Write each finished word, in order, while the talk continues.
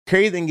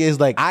crazy thing is,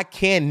 like, I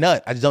can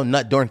nut. I just don't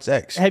nut during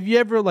sex. Have you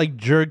ever like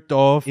jerked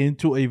off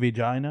into a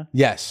vagina?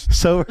 Yes.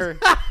 So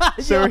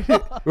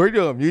we're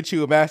doing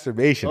mutual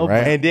masturbation,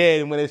 right? And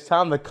then when it's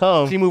time to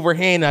come, she move her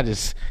hand, I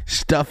just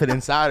stuff it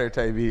inside her,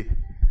 type B.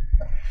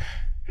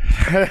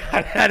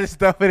 I had to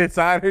stuff it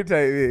inside her,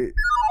 type B.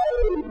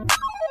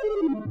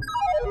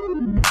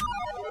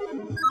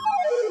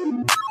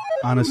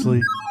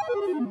 Honestly,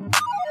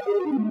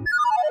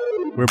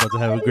 we're about to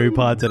have a great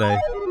pod today.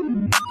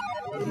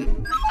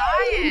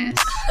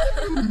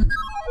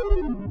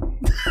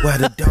 Where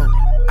the dope?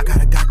 I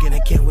got a cock in a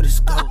can with a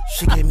scope.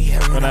 She gave me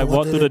heroin. When I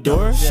walk through the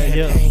door,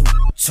 champagne,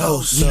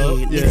 toast.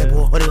 That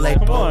boy hoodie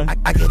like boy.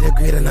 I get the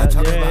grid and I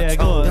talk about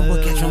toast. That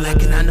boy catch him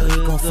lacking, I know he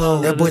gon'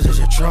 fold. That boy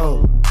just a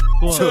troll.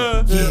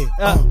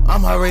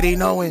 I'm already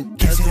knowing.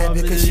 Can't see that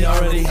because she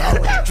already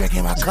knowing.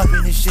 Drinking my cup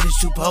and this shit is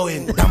too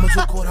potent. Diamonds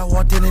too cold, I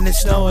walked in and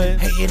it's snowing.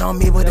 Hating on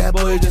me, but that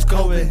boy just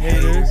going.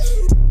 Haters.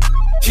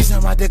 She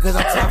said my dick cause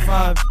I'm top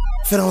 5.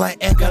 Feeling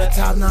like Ant got a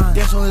top 9.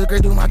 Dance on this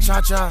great do my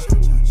cha-cha.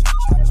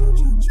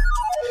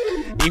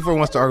 E4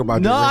 wants to argue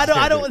about Drake.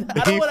 I don't want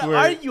to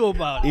argue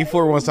about it.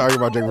 E4 wants to argue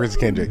about Drake versus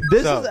Kendrick.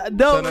 No.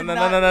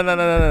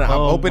 I'm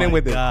opening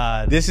with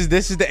God. this.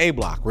 This is the A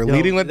block. We're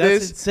leading with that's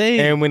this,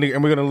 insane. and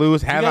we're gonna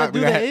lose. You gotta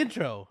do the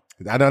intro.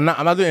 I'm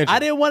not doing intro. I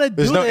didn't want to do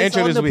There's no this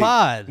intro on this the week.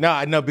 pod.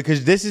 No,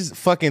 because this is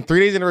fucking 3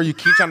 days in a row. You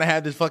keep trying to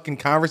have this fucking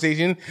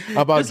conversation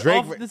about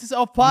Drake. This is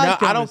off pod.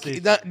 No, I don't.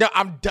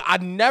 I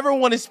never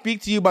want to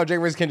speak to you about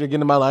Drake versus Kendrick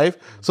into my life.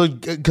 So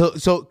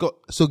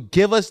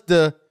give us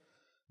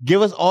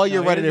all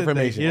your Reddit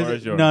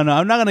information. No,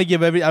 I'm not gonna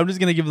give I'm just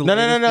gonna give the.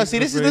 No. See,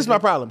 this is my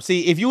problem.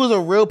 See, if you was a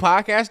real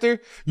podcaster,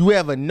 you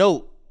have a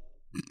note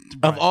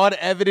of all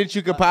the evidence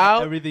you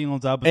compile, everything on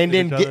top of and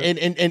then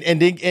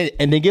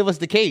and then give us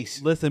the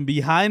case. Listen,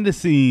 behind the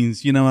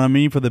scenes, you know what I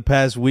mean. For the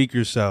past week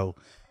or so,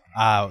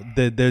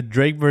 the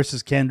Drake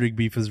versus Kendrick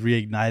beef is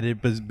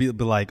reignited,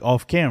 but like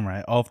off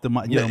camera, off the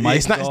mic.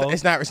 It's not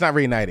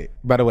reignited.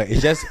 By the way,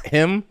 it's just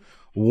him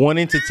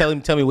wanting to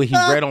tell me what he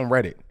read on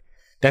Reddit.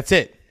 That's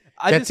it.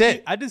 I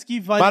just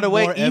keep finding. By the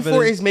way, more E4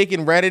 evidence. is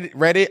making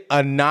Reddit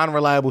a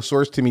non-reliable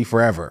source to me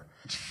forever.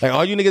 Like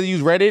all you niggas use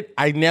Reddit,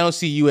 I now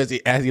see you as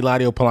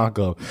Eladio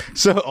Polanco.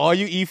 So all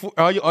you E4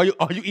 E4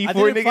 I didn't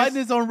niggas. find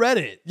this on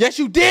Reddit. Yes,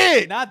 you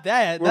did. Not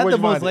that. Where'd Not the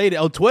you most find it?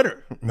 latest. Oh,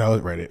 Twitter. No,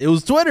 it's Reddit. It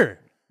was Twitter.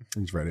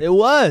 It's Reddit. It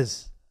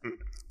was.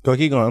 Go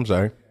keep going. I'm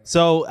sorry.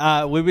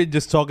 So we've been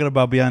just talking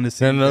about behind the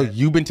scenes. No.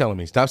 You've been telling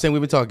me. Stop saying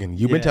we've been talking.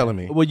 You've been telling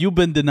me. Well, you've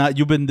been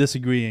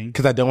disagreeing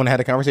Because I don't want to have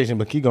a conversation.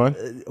 But keep going.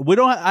 We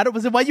don't. I don't.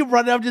 Why you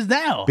brought it up just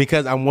now?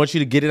 Because I want you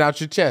to get it out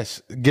your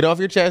chest. Get off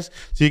your chest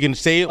so you can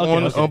say it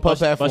on pub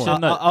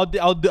platform.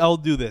 I'll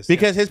do this.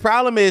 Because his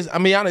problem is, I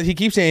mean, honest, he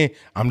keeps saying,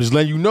 "I'm just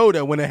letting you know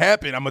that when it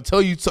happened, I'm gonna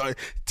tell you." So,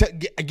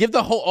 give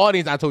the whole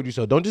audience, "I told you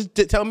so." Don't just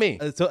tell me.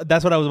 So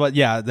that's what I was about.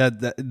 Yeah,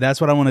 that's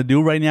what I want to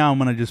do right now. I'm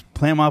gonna just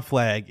plant my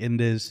flag in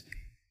this.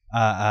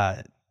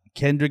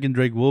 Kendrick and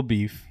Drake will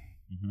beef.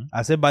 Mm-hmm.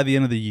 I said by the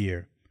end of the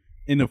year.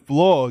 In the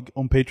vlog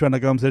on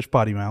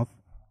patreon.com/pottymouth,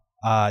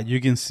 you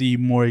can see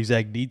more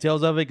exact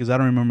details of it because I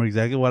don't remember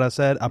exactly what I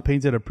said. I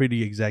painted a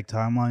pretty exact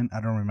timeline.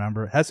 I don't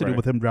remember. It has to do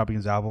with him dropping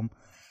his album.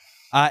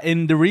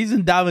 And the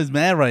reason Dom is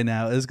mad right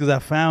now is because I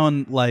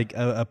found like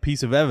a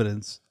piece of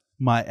evidence,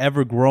 my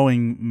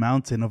ever-growing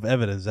mountain of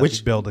evidence that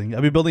he's building.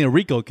 I've been building a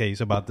RICO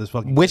case about this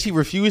fucking... Which he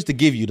refused to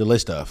give you the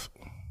list of.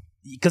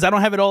 Because I don't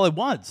have it all at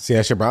once. See,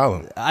 that's your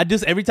problem. I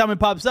just every time it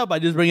pops up, I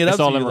just bring it up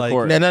to you. Like,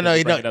 no.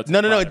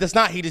 It does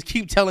not. He just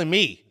keep telling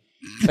me.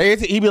 Like,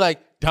 he'd be like,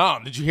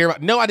 "Dom, did you hear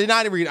about?" No, I did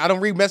not read. I don't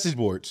read message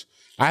boards.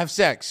 I have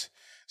sex,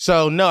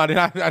 so no, I did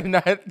not.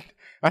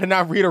 I did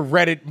not read a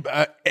Reddit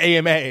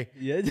AMA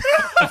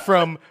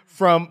from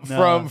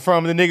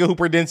the nigga who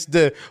produced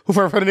the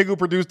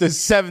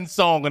 7th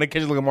song on the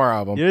Kendrick Lamar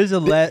album. Here's the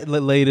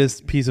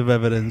latest piece of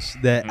evidence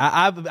that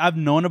I've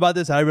known about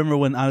this. I remember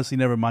when Honestly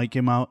Nevermind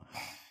came out.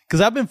 Because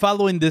I've been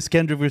following this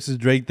Kendrick versus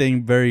Drake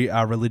thing very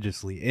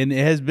religiously, and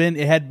it had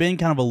been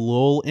kind of a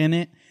lull in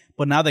it.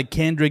 But now that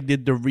Kendrick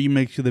did the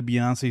remix to the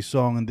Beyonce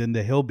song and then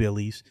the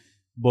Hillbillies,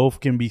 both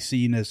can be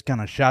seen as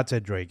kind of shots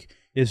at Drake.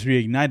 It's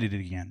reignited it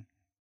again,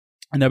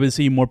 and I've been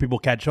seeing more people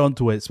catch on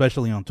to it,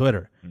 especially on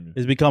Twitter. Mm-hmm.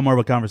 It's become more of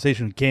a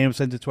conversation. Cam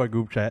sent it to our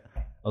group chat.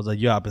 I was like,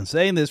 "Yo, I've been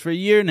saying this for a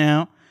year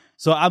now."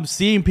 So I'm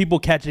seeing people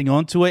catching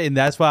on to it, and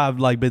that's why I've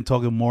like been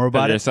talking more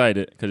about it.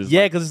 Excited, because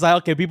it's like,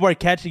 okay, people are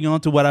catching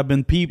on to what I've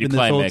been peeping this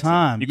whole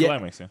time. You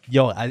climaxing.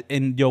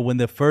 When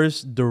the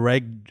first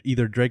direct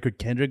either Drake or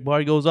Kendrick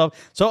bar goes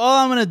off. So all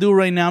I'm gonna do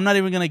right now, I'm not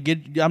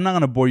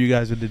gonna bore you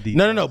guys with the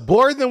details. No,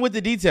 bore them with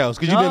the details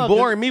because you've been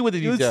boring me with the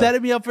details. You're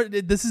setting me up for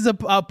this is a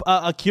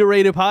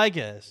curated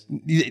podcast.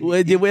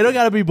 We don't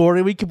gotta be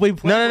boring. We can play.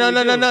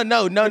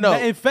 No.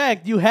 In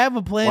fact, you have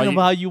a plan of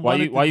how you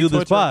want to do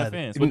this pod.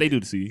 What they do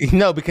to you?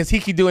 No, because he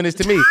keep doing this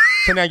to me.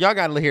 So now y'all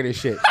gotta hear this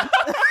shit.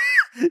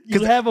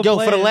 You have a Yo,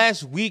 plan. for the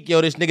last week,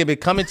 this nigga been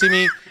coming to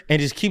me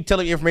and just keep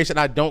telling me information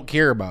I don't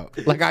care about.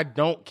 Like, I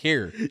don't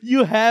care.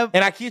 You have.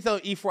 And I keep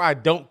telling E4 I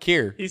don't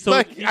care. He told,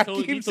 Like, he I told,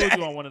 keep he told saying-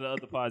 you on one of the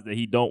other pods that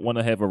he don't want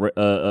to have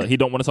he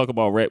don't want to talk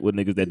about rap with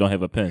niggas that don't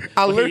have a pen.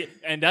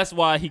 And that's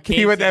why he came.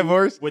 He read that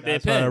verse? with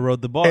That's that why I pen.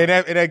 wrote the bar. And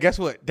then guess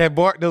what? That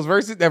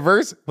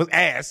verse was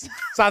ass.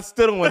 So I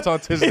still don't want to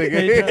talk to this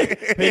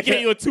nigga. He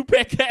gave you a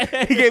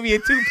 2-pack. He gave me a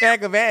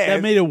 2-pack of ass.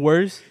 that made it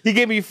worse. He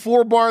gave me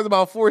 4 bars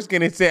about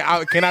foreskin and said,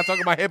 "Can I talk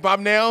about hip hop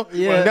now?"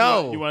 Yeah.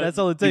 No. You wanna- That's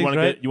all it you takes, wanna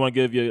right? you want to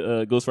give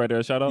your Ghostwriter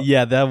a shout out?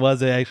 Yeah, that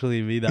wasn't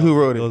actually me. That Who was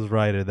wrote it?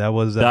 Ghostwriter. That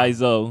was.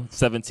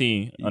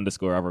 Daizo17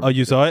 _. Oh,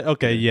 you saw it?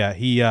 Okay, yeah.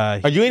 He. Oh,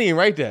 you ain't even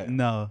write that.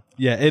 No.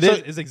 Yeah, it So- is.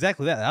 It's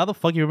exactly that. How the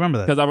fuck you remember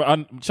that? Because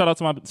I shout out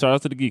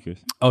to the Geekers.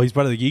 Oh, he's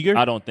part of the Geeker.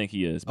 I don't think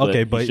he is. But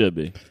Okay, but he should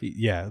be.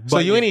 Yeah. So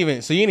but you ain't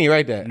even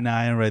write that. Nah,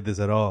 I didn't write this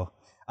at all.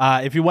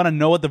 If you want to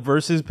know what the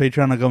verse is,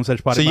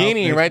 Patreon.com/Spotify. So you ain't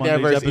even write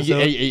that verse. And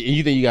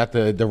you think you got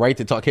the right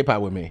to talk hip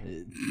hop with me?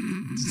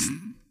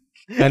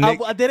 And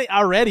I did it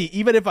already.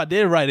 Even if I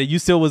did write it, you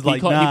still was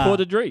like, He nah.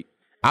 pulled a Drake.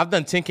 I've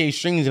done 10K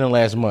streams in the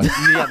last month.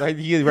 You got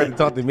the right to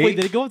talk to me? Wait,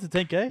 did it go up to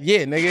 10K? Yeah,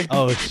 nigga.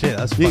 Oh shit,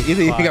 that's you fucking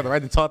think you fire. got the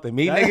right to talk to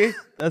me, nigga?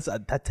 That's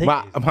that take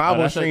My it.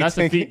 album That's streams.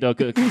 a feat, though.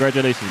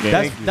 Congratulations,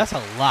 gang. That's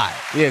a lot.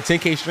 Yeah,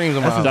 10K streams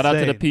on my That's album. Shout out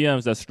to the insane.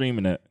 PMs that's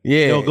streaming it.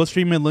 Yeah. Yo, go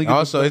stream it. Link in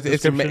Also, the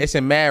it's description.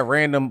 a mad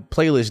random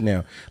playlist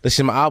now.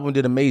 Listen, my album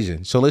did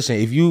amazing. So listen,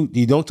 if you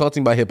don't talk to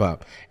me about hip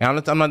hop, and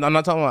I'm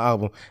not talking about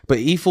album, but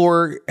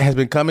E4 has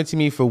been coming to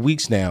me for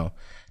weeks now,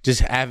 just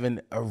having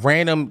a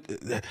random.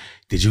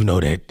 Did you know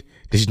that?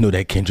 Did you know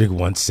that Kendrick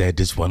once said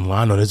this one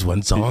line on this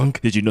one song?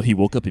 Did you know he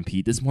woke up and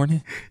peed this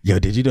morning? Yo,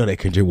 did you know that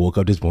Kendrick woke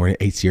up this morning,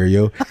 ate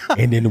cereal,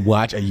 and then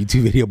watch a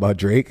YouTube video about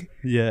Drake?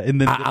 Yeah,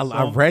 and then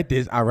I read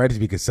this. I read this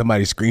because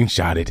somebody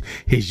screenshotted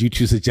his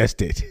YouTube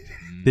suggested.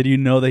 did you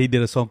know that he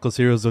did a song called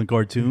 "Serials and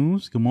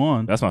Cartoons"? Come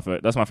on, That's my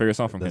favorite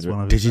song from that's Kendrick.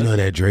 one of Did his you know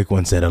that Drake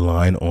once said a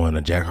line on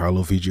a Jack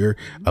Harlow feature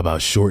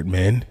about short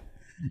men?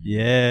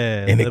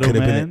 Yeah, And it Little could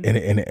have Man.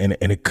 been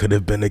and it could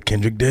have been a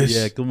Kendrick diss.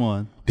 Yeah, come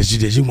on. Did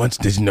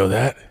you know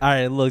that? All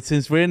right, look.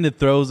 Since we're in the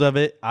throes of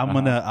it, I'm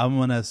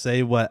gonna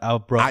say what I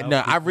brought.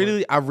 I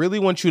really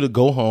want you to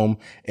go home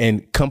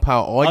and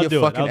compile all I'll your do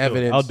it. fucking I'll do it.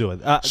 evidence. I'll do it.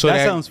 That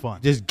sounds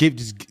fun. Just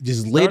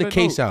lay the Start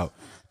case it out.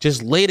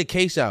 Just lay the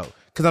case out.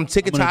 Because I'm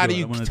sick and I'm gonna tired do of it.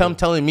 you I'm gonna do it.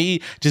 telling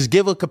me. Just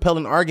give a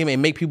compelling argument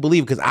and make people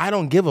believe. Because I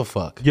don't give a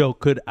fuck. Yo,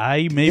 could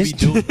I maybe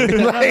do?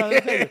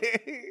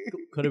 Like-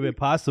 Could it be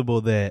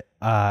possible that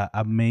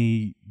I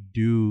may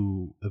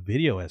do a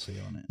video essay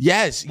on it?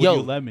 Yes, Would yo,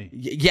 you let me?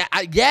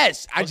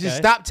 Yes. I just Okay.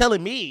 stop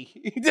telling me.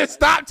 Just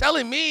stop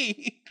telling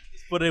me.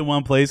 Put it in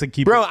one place and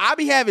keep Bro, it. I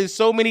be having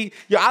so many.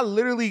 Yo, I'm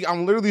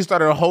literally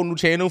started a whole new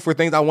channel for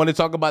things I want to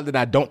talk about that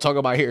I don't talk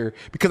about here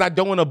because I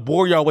don't want to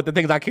bore y'all with the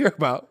things I care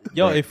about.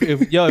 Yo, if we're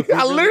I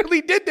really,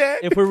 literally did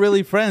that. if we're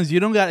really friends, you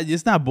don't got.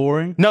 It's not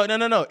boring. No.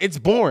 It's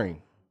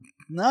boring.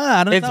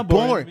 Nah, it's It's not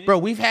boring, bro.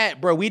 We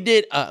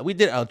did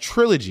a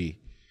trilogy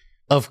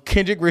of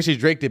Kendrick versus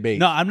Drake debate.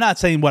 No, I'm not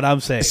saying what I'm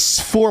saying,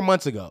 4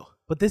 months ago.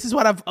 but this is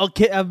what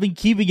I've been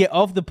keeping it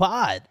off the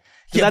pod.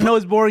 'Cause Yeah, I know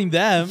it's boring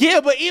them.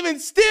 Yeah, but even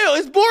still,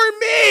 it's boring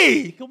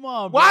me. Come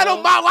on, bro. Why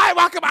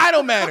come I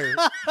don't matter?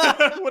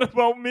 What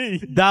about me?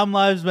 Dom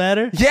lives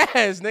matter.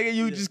 Yes, nigga,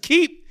 you just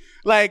keep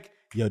like,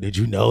 yo, did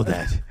you know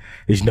that?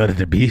 Did you know that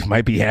the beef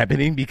might be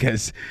happening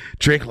because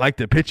Drake liked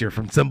a picture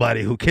from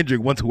somebody who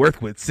Kendrick once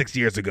worked with 6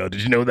 years ago?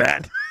 Did you know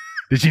that?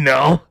 Did you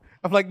know?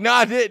 I'm like, no,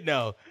 I didn't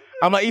know.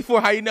 I'm like,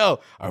 E4, how you know?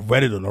 I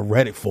read it on a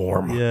Reddit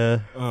forum. Yeah.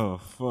 Oh,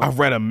 fuck. I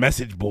read a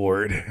message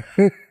board.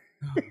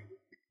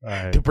 All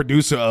right. The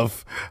producer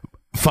of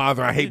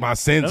Father, I Hate My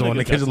Sins on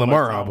the Kendrick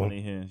Lamar album.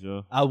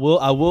 I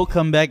will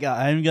come back.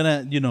 I'm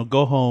gonna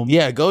go home.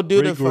 Yeah, go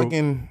do the Regroup.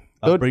 fucking.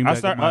 I'll Go, bring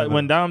back my-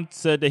 When Dom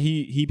said that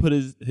he put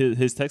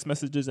his text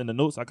messages in the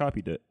notes, I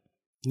copied that.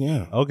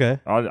 yeah. Okay.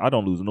 I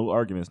don't lose no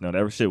arguments now.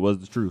 That shit was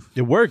the truth.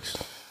 It works.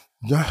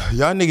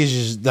 Y'all niggas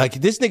just like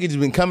this nigga just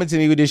been coming to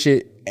me with this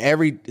shit at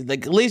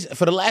least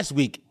for the last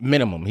week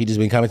minimum. He just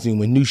been coming to me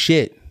with new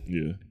shit.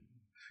 Yeah.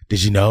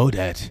 Did you know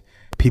that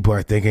people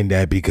are thinking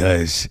that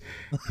because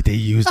they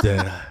used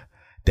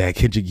that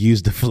Kendrick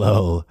used the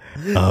flow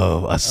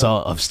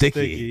of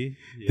Sticky,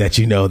 that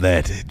you know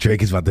that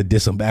Drake is about to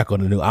diss him back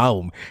on the new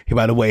album. Hey,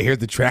 by the way, here's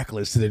the track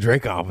list to the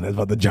Drake album that's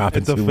about to drop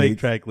It's in a 2 fake weeks.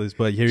 track list,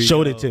 but here you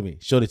Showed go. it to me.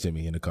 Showed it to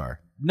me in the car.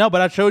 No,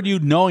 but I showed you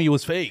knowing it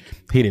was fake.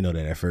 He didn't know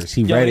that at first.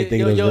 He read it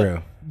thinking it was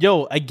real.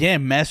 Yo,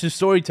 again, master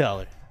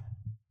storyteller.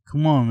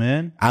 Come on,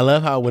 man. I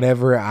love how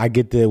whenever I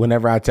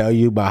tell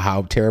you about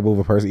how terrible of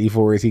a person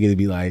E4 is, he gets to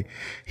be like,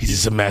 he's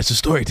just a master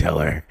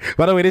storyteller.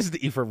 By the way, this is the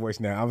E4 voice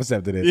now. I'm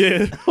accepting it.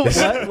 Yeah.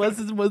 What? What's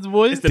his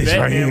voice? the This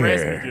right Batman here.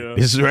 raspy, Joe.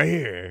 This is right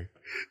here.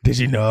 Did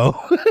you know?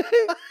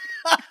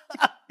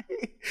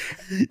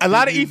 A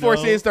lot of you E4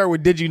 know? saying start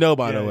with "Did you know?"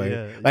 By the Yeah, way,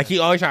 yeah, like he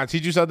always trying to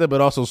teach you something,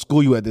 but also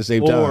school you at the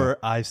same time. Or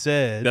I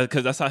said,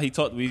 Because that's how he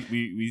talked.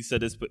 We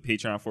said this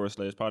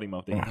Patreon/Potty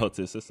Mouth. Then he talked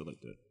to his sister like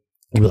that.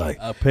 You be like,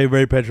 pay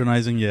very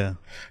patronizing. Yeah.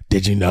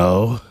 "Did you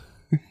know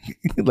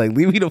Like,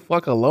 leave me the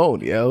fuck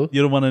alone, yo.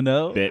 You don't want to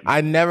know? Bet.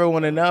 I never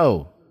want to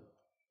know.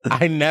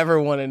 I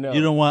never want to know.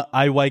 You don't want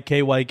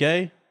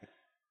IYKYK?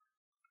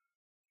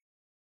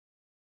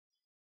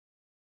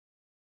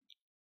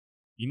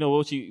 You know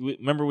what you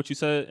remember what you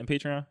said in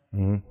Patreon?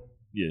 Mm-hmm.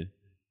 Yeah.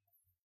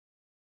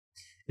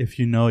 If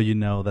you know, you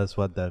know. That's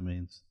what that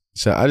means.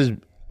 So I just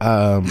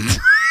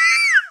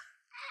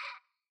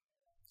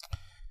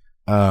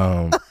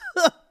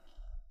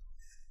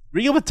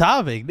Bring up a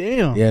topic.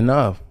 Damn. yeah,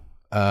 no.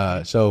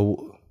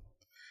 So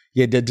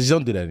yeah, just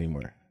don't do that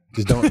anymore.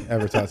 Just don't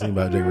ever talk to me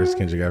about Drake versus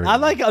Kendrick ever. I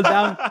like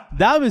how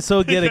Dom is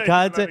so good at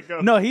content.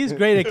 No, he's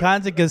great at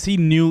content because he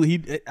knew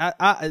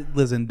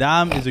listen,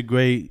 Dom is a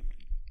great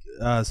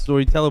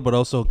storyteller, but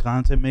also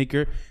content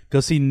maker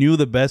because he knew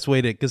the best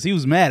way because he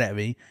was mad at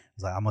me. He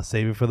was like, I'm gonna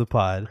save it for the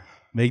pod,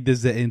 make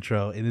this the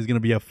intro, and it's gonna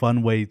be a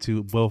fun way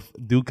to both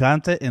do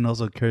content and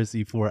also curse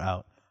E4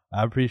 out.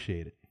 I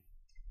appreciate it.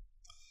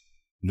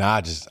 Nah,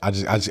 I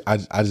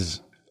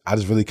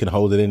just really couldn't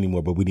hold it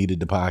anymore. But we needed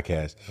the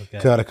podcast. Okay.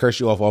 Cause I'd curse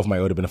you off mic.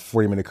 It would have been a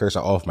 40-minute curse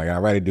off mic. I'd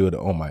rather do it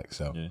on mic.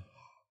 So Yeah. it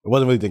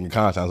wasn't really thinking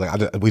content. I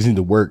was like, we just need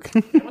to work.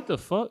 What the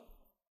fuck?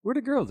 Where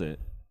the girls at?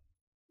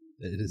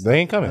 They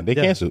ain't coming. They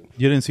Yeah. canceled.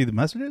 You didn't see the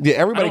messages? Yeah,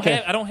 everybody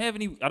canceled. I don't have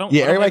any. I don't.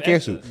 Yeah, I don't everybody have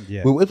access. canceled.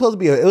 Yeah. It was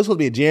supposed to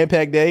be a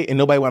jam-packed day, and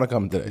nobody want to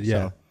come today.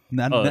 Yeah. So.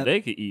 Not,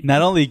 They could eat.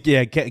 Not only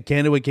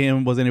Canada with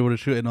Cam wasn't able to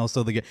shoot, and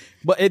also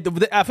but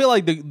I feel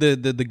like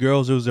the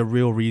girls was a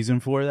real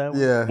reason for that.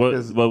 Yeah.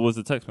 What was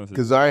the text message?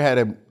 Because Zari had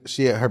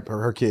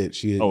her kid.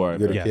 She had Oh,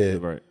 right. a Yeah,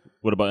 kid. right.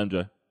 What about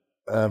MJ?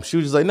 She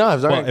was just like, no,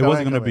 if Zari Well, ain't it coming,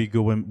 wasn't I going to ain't be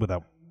good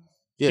without.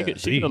 Yeah.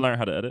 She could have learned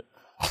how to edit.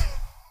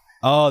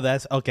 Oh,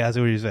 that's okay. I see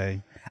what you're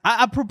saying.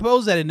 I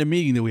proposed that in the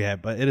meeting that we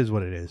had, but it is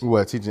what it is.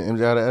 What, teaching MJ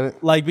how to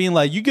edit? Like being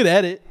like, you could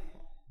edit,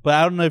 but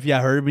I don't know if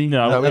y'all heard me.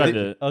 No, No, I we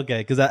did. Okay,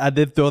 because I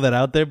did throw that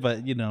out there,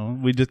 but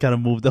we just kind of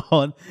moved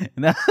on.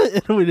 And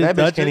we didn't That bitch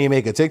touch can't it. even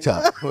make a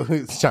TikTok.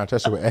 She's trying to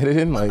touch her with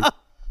editing. Like,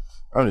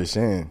 I'm just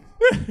saying.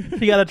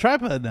 She got a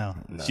tripod now.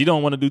 She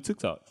don't want to do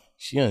TikTok.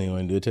 She don't even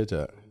want to do a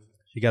TikTok.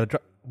 She got a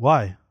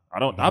Why?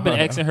 I've been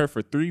asking her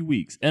for 3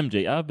 weeks.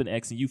 MJ, I've been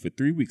asking you for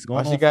 3 weeks.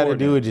 All she got to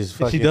do is just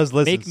fucking. She does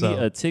listen. make me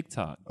so. a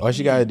TikTok. All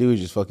she got to do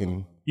is just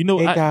fucking. You know,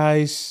 Hey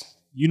guys.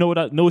 You know what?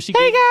 I know what she.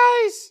 Hey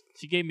guys.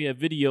 She gave me a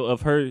video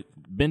of her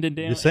bending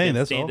down You're saying and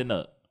then that's standing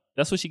up.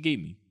 That's what she gave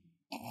me.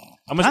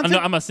 I'm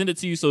gonna send it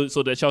to you so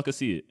that y'all can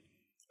see it.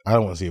 I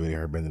don't want to see a video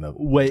of her bending up.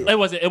 Wait, It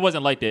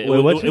wasn't like that. Wait,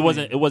 what you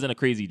It wasn't a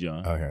crazy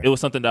John. Okay. It was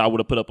something that I would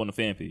have put up on the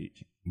fan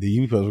page.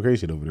 You post some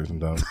crazy shit over there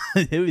sometimes.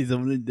 it was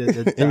something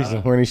There be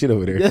some horny shit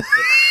over there.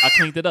 I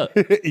cleaned it up.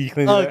 You cleaned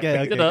it up?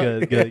 Okay, it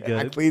up. good.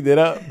 I cleaned it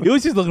up. He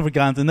was just looking for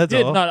content. That's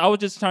Yeah, all. no, I was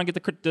just trying to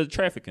get the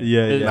traffic in.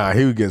 Yeah, yeah. Nah,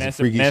 he would get some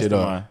Master- freaky shit on.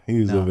 mastermind. He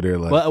was over there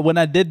like, But when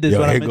I did this, yo,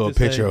 what I here meant go a to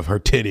picture say, of her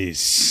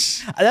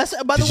titties. That's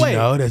by the Did way. you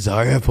know that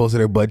Zarya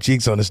posted her butt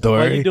cheeks on the Why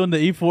story? are you doing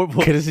the E4?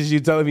 Okay, this is you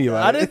telling me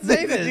about I it. didn't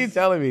say This is you this.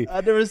 telling me. I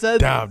never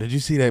said Dom, did you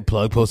see that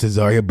Plug posted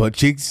Zarya butt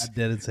cheeks? I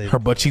didn't say Her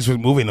butt cheeks was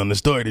moving on the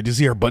story. Did you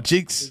see her butt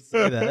cheeks?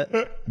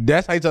 that.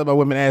 That's how you talk about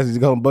women asses. You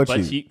call them butt Butt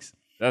cheeks. cheeks.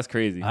 That's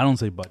crazy. I don't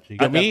say butt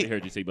cheek. I definitely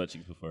heard you say butt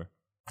cheeks before.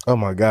 Oh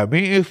my God.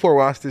 Me and E4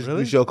 watched this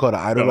new show called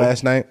Idol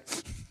last night.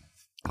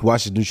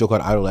 Watched this new show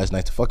called Idol last night.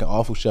 It's a fucking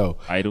awful show.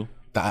 Idol.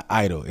 The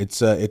Idol.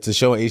 It's a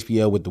show on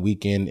HBO with The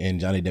Weeknd and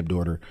Johnny Depp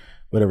daughter,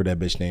 whatever that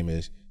bitch name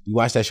is. We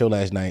watched that show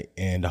last night,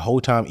 and the whole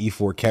time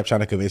E4 kept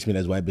trying to convince me that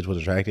his white bitch was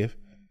attractive.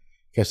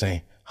 Kept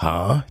saying,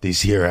 "Huh? Did you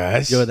see her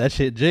ass?" Yo, that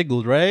shit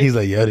jiggles, right? He's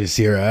like, "Yo, did you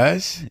see her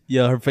ass?"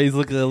 Yo, her face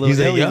looking a little He's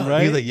like, alien, "Yo,"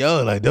 right? he's like,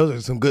 "Yo, like those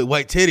are some good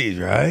white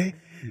titties, right?"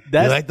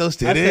 That's, you like those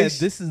I said, titties?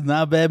 this is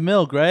not bad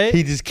milk, right?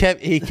 He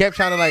kept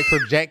trying to like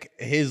project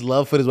his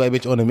love for this white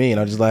bitch onto me, and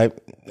I'm just like,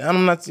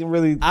 I'm not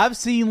really. I've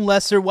seen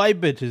lesser white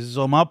bitches, is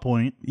on my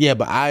point. Yeah,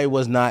 but I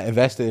was not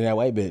invested in that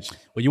white bitch.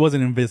 Well, you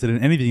wasn't invested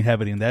in anything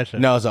happening in that show.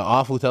 No, it's an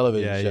awful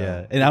television Yeah, show.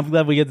 yeah. And I'm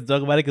glad we get to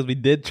talk about it because we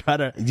did try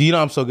to. Do you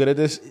know I'm so good at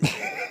this?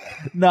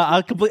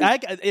 No,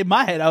 in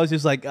my head, I was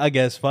just like, I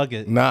guess, fuck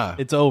it. Nah.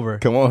 It's over.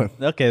 Come on.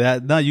 Okay,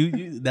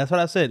 that's what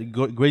I said.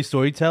 Great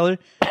storyteller,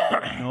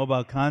 know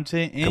about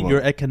content, and Come on.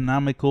 you're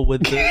economical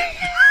with the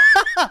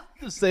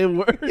the same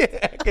word. Yeah,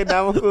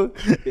 economical.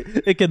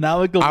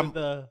 Economical with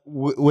the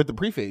With the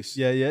preface.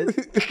 yeah.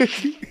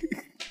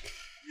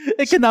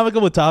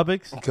 Economical with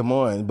topics. Come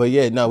on. But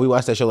yeah, no, we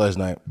watched that show last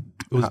night.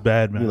 It was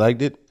bad, man. You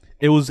liked it?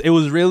 It was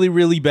really,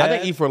 really bad. I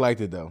think E4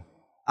 liked it though.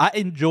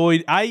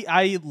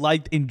 I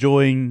liked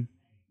enjoying.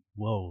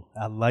 Whoa!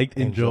 I liked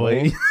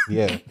enjoying.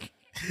 Yeah.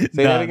 Say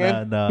that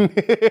again. No.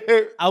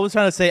 I was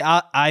trying to say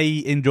I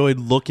enjoyed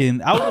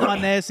looking. I was my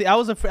nasty. I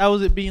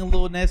was being a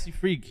little nasty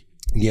freak.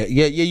 Yeah.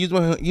 Use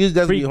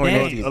that to be Freak horny.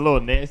 nasty. A little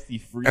nasty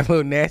freak. A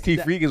little nasty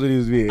freak is what he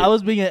was being. I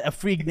was being a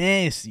freak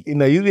nasty. You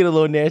know, you being a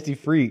little nasty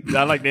freak.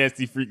 I like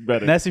nasty freak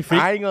better. Nasty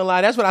freak. I ain't gonna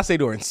lie, that's what I say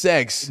during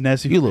sex.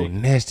 Nasty you freak. little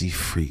nasty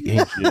freak.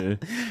 Ain't you? Yeah.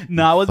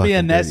 No, I was being a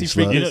Fucking nasty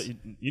dirty freak.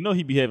 slut. You know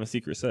he be having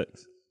secret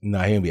sex.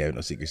 Nah, he ain't be having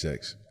no secret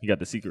sex. He got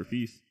the secret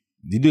piece.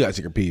 You do got to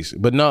take a piece.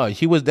 But no,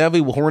 he was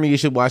definitely horny as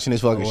shit watching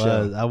this fucking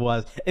show. I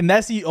was. And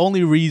that's the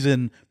only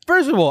reason.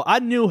 First of all, I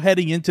knew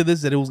heading into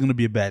this that it was going to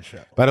be a bad show.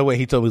 By the way,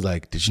 he told me, he's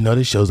like, did you know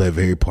this show's like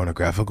very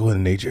pornographical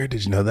in nature?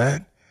 Did you know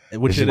that?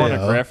 Which Did it you know? is.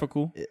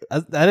 Pornographical?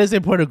 That is a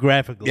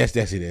pornographical. Yes,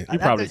 he did. You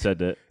probably said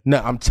that.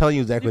 No, I'm telling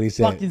you exactly what he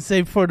said. Fucking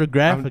say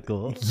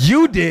pornographical.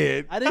 You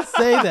did. I didn't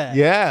say that.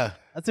 Yeah.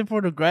 I said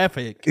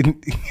pornographic.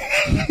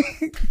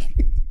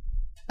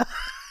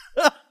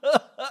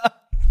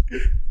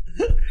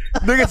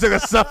 Nigga took a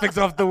suffix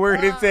off the word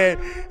and said,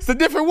 it's a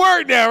different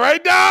word now,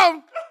 right,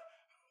 Dom?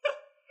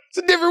 It's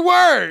a different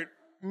word.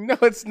 No,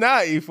 it's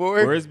not, E4.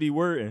 Words be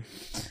wording.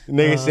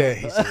 Nigga said,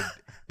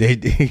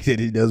 he said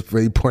it was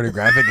pretty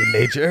pornographic in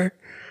nature.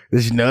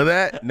 Did you know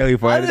that? No,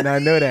 E4, I did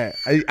not know that.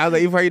 I was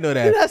like, E4, how you know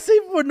that? Did I say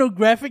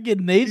pornographic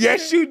in nature?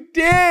 Yes, you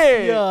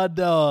did. Yeah,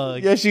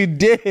 dog. Yes, you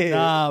did.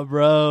 Nah,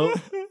 bro.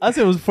 I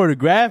said it was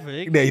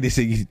pornographic. Did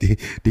you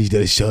know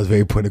the show is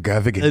very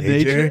pornographic in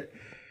nature?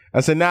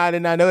 I said, nah, I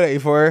did not know that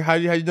before. How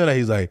you know that?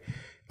 He's like,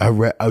 I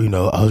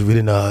was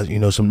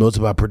reading, some notes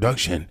about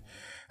production.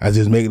 As he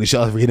was making the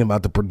show, I was reading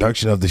about the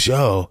production of the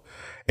show.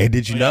 And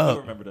did you know? I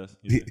remember this.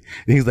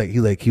 He's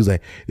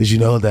like, did you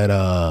know that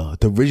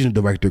the original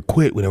director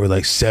quit when there were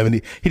like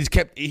 70?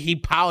 He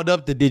piled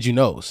up the did you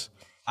knows.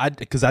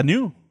 Because I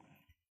knew.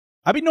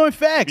 I be knowing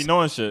facts. Be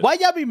knowing shit. Why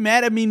y'all be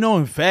mad at me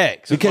knowing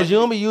facts? Because you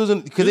don't be using,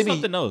 because Do it be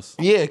something else.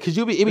 Yeah, because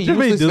it be Do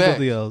useless facts.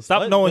 something else.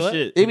 Stop What? knowing What?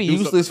 shit. It be Do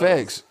useless something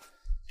else. facts.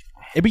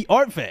 It be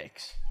art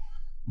facts.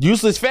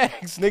 Useless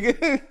facts,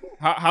 nigga.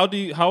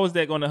 How is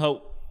that going to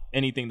help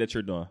anything that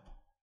you're doing?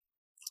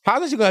 How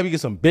is you gonna have you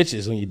get some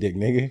bitches on your dick,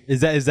 nigga?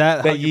 Is that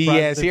how That you yee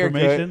process ass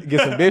information? haircut, get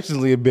some bitches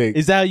on your dick.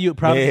 Is that how you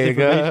process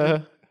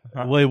information?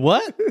 Wait,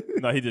 what?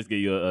 No, he just gave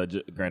you a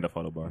Grand Theft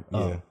Auto bar.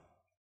 Yeah,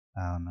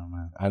 I don't know,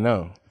 man. I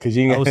know. Cause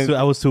you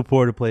I was too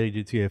poor to play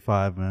GTA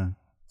 5, man.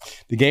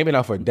 the game been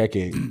out for a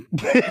decade. I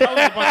was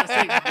about to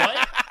say,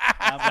 what?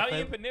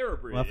 Italian Panera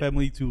bread. My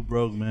family too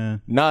broke,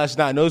 man. Nah, it's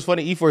not. No, it's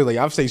funny. E4 like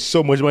I've saved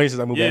so much money since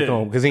I moved back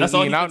home because he ain't that's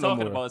all eating he's out been no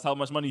talking more. about is how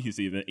much money he's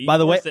saving. By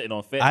the way, sitting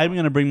on fat. I'm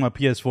gonna bring my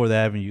PS4 that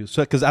I haven't used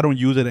because I don't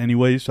use it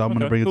anyway. So I'm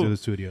gonna Okay, bring it cool. to the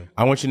studio.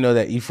 I want you to know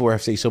that E4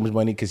 have saved so much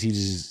money because he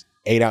just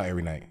ate out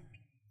every night.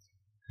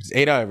 Just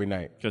ate out every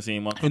night. because he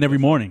ain't want And every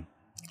morning,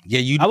 Yeah,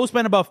 you. I will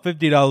spend about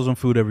 $50 on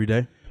food every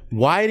day.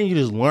 Why didn't you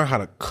just learn how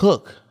to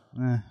cook?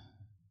 Eh,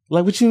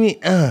 Like what you mean?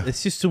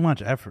 it's just too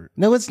much effort.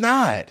 No, it's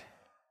not.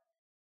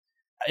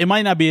 It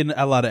might not be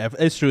a lot of effort.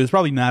 It's true. It's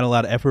probably not a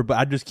lot of effort, but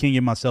I just can't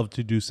get myself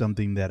to do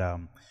something that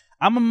I'm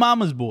a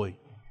mama's boy.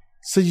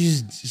 So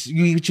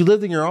you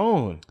lived in your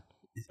own.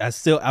 I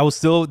still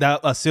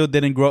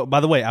didn't grow. By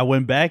the way, I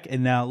went back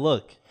and now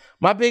look.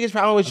 My biggest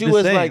problem with I'm you just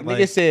was saying, like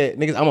niggas said,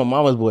 niggas, I'm a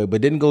mama's boy,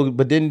 but didn't go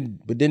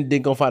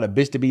find a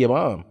bitch to be your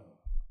mom.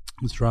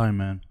 I was trying,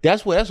 man.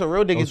 That's what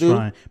real I niggas was do.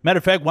 trying. Matter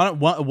of fact,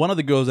 one of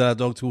the girls that I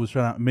talked to was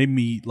trying to make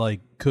me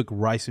like cook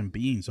rice and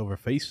beans over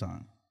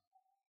FaceTime.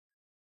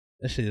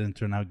 That shit didn't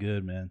turn out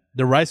good, man.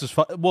 The rice was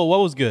what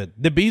was good?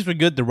 The beans were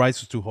good. The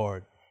rice was too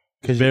hard.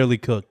 Cause barely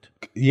cooked.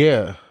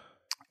 Yeah.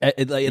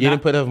 You didn't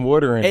put enough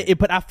water in it.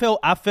 But I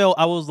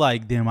was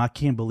like, damn, I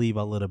can't believe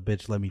I let a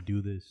bitch let me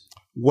do this.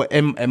 What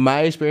in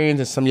my experience,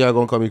 and some of y'all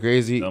gonna call me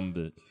crazy. dumb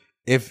bitch.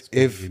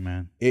 If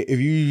man. if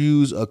you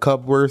use a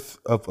cup worth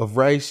of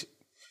rice,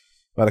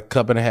 about a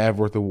cup and a half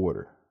worth of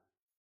water.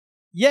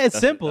 Yeah, it's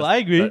simple. I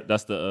agree.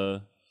 That's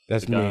the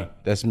That's the me. guy.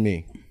 That's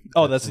me.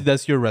 Oh,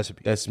 that's your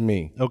recipe. That's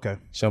me. Okay.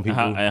 Some people.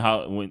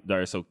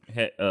 so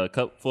a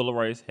cup full of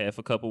rice, half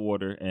a cup of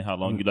water, and how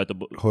long you let the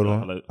Hold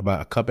on.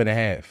 About a cup and a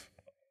half.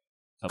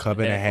 Cup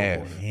and a half.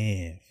 of water.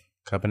 Yeah.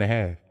 Cup and a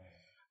half.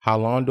 How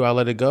long do I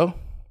let it go?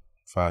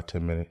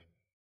 5-10 minutes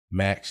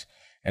max,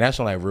 and that's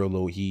on like real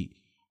low heat.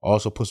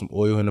 Also put some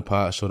oil in the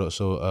pot so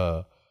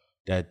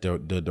that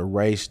the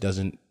rice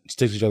doesn't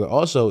stick to each other.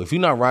 Also, if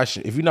you're not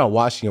washing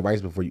your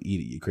rice before you eat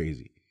it, you're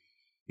crazy.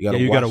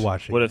 You gotta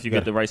wash it. What if you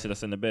got the rice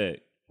that's in the bag?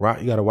 Right,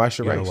 you gotta wash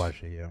your You rice. gotta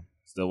wash it. Yeah.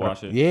 Still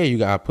wash it? Yeah, you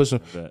gotta put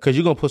some because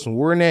you're gonna put some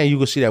water in there, and you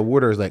gonna see that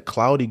water is like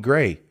cloudy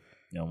gray.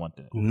 You don't want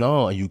that.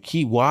 No, and you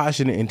keep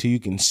washing it until you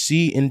can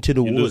see into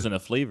the You're water. losing the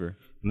flavor.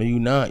 No, you're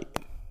not.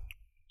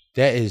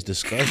 That is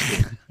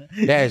disgusting.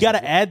 That You is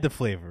gotta add the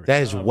flavor.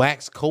 that is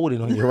wax coating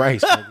on your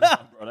rice.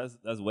 nigga. Bro,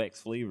 that's wax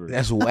flavor.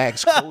 That's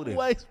wax coating.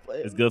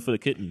 It's good for the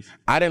kidneys.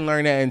 I didn't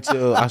learn that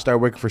until I started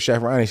working for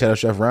Chef Ronnie. Shout out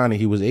Chef Ronnie.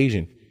 He was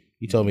Asian.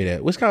 He told me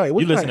that. What's kind of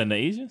You listening to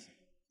Asians?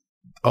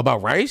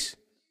 about rice?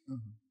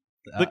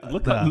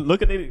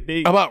 Look at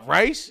they About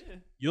rice?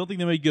 You don't think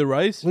they make good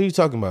rice? What are you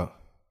talking about?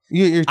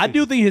 I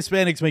do think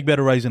Hispanics make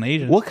better rice than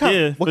Asians. What kind?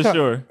 yeah, what for kind?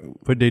 sure.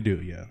 But they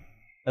do, yeah.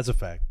 That's a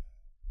fact.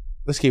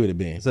 Let's keep it a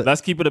bean. Let's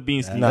keep it a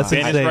bean scheme. Nah.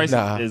 Spanish Nah. rice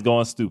Nah. is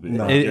going stupid.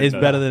 Nah. It's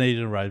better than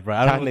Asian rice, bro.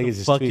 I Y'all don't know what niggas the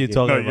is fuck you're tweaking.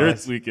 talking No, you're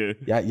about. tweaking.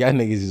 Y'all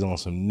niggas is on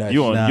some nuts.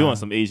 You on Nah. you on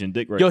some Asian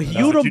dick right Yo, now. That's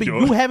you what don't you be,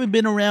 doing. you haven't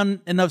been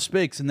around enough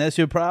spicks, and that's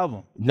your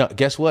problem. No,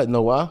 guess what?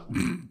 Know why?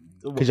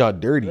 Because y'all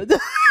dirty.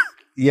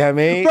 Yeah, I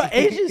mean. Bro,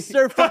 Asians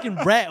serve fucking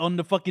rat on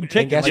the fucking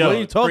chicken. guess Like, what? what are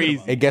you talking Crazy.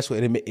 about? And guess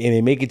what? And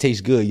it make it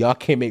taste good. Y'all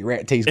can't make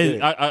rat taste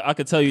good. I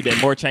could tell you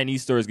that more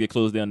Chinese stores get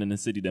closed down in the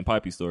city than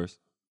Poppy stores.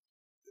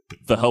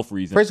 for health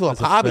reasons. First of all,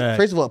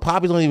 fact.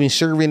 Poppies don't even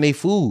serve in their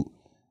food.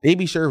 They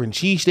be serving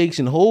cheesesteaks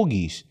and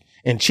hoagies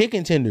and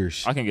chicken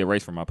tenders. I can get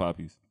rice from my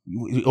Poppies.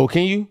 Oh,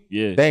 can you?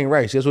 Yeah. That ain't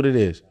rice. That's what it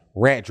is.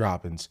 Rat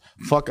droppings.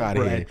 Fuck out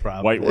of here.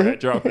 White rat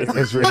droppings.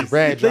 It's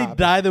rat They droppings.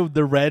 dye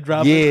the red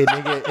drop. Yeah,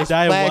 nigga. It's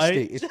Dye it plastic.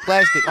 white? It's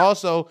plastic.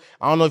 Also,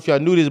 I don't know if y'all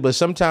knew this, but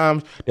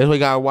sometimes that's why you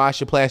gotta wash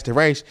your plastic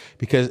rice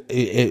because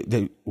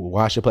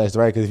wash your plastic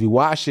rice. Because if you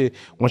wash it,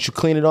 once you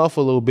clean it off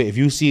a little bit, if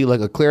you see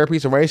like a clear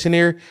piece of rice in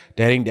there,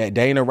 that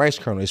ain't a rice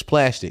kernel. It's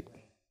plastic.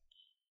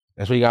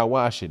 That's why you gotta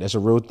wash it. That's a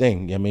real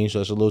thing. You know what I mean? So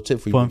that's a little tip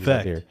for you. Fun niggas out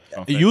fact. there.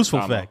 A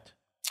useful fact.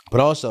 But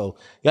also,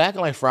 y'all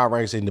acting like fried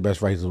rice ain't the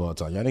best rice of all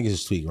time. Y'all niggas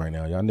is tweaking right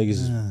now. Y'all niggas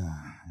is.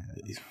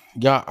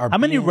 Y'all are. How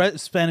many being-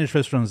 Spanish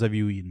restaurants have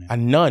you eaten? I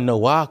none know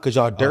why, because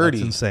y'all Oh, dirty.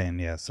 that's insane.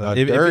 Yeah. So Y'all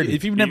if dirty.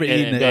 you've never And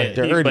eaten it,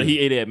 dirty. but he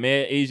ate at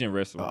mad Asian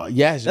restaurants.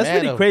 Yes, that's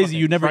man, pretty crazy.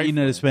 You never trifling.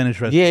 eaten at a Spanish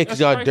restaurant. Yeah, because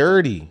That's y'all trifling.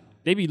 dirty.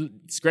 They be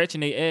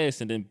scratching their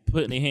ass and then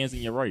putting their hands in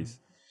your rice.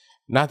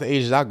 Not the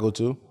Asians I go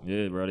to.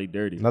 Yeah, bro, they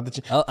dirty. Not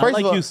the. I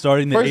like you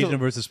starting the first Asian of-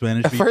 versus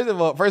Spanish. beef. First of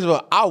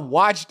all, I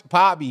watched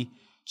Poppy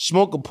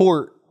smoke a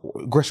port,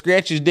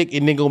 scratch his dick,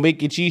 and then go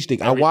make a cheese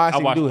stick. I watched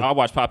him do it. I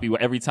watch Poppy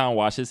every time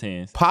wash his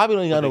hands Poppy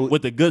don't got no.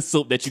 with the good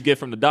soap that you get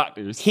from the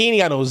doctors. He ain't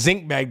got no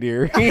zinc back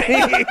there.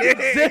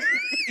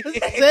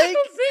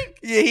 Zinc?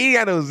 Yeah, he ain't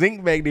got no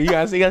zinc back there. You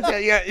gotta say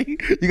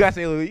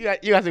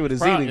what the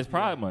zinc. It's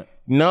Pride Month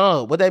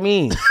No, what that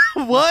mean?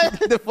 What?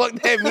 the fuck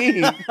that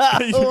mean?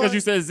 because you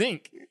said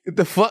zinc.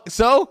 The fuck?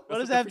 So? What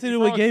does the that have to Freaky do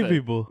with Frog gay said.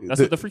 people?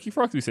 That's what the Freaky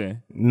Frogs be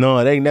saying.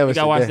 No, they ain't never You said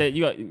gotta watch that. that.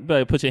 You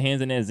better put your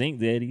hands in that zinc,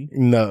 daddy.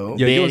 No.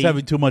 Yo, you was Daddy.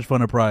 having too much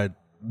fun at Pride.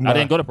 I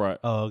didn't go to Pride.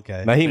 Oh,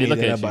 okay. Now he They made look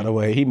that at up, by you. the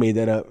way. He made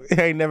that up.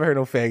 I ain't never heard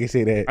no faggot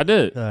say that. I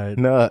did. All right.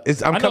 No,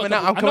 I'm I know coming a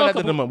out. couple- I'm I coming know a out to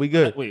the couple- month. We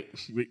good. Wait.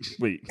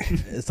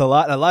 It's a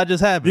lot. A lot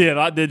just happened. Yeah,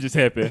 that did just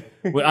happen.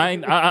 Well,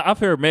 I've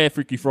heard mad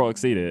Freaky Frog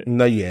say that.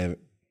 No, you haven't.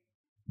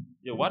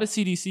 Yo, why does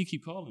CDC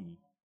keep calling me?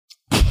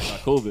 Like my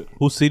COVID.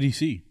 Who's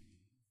CDC?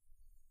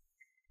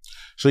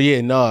 So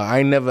yeah, no,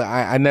 I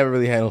never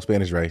really had no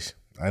Spanish rice.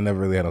 I never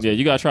really had no. Yeah,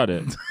 you gotta try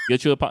that.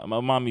 Get you a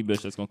mommy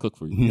bitch that's gonna cook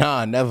for you.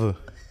 Nah, never.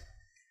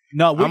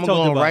 No, we I'm talked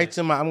gonna about it.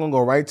 I'm gonna go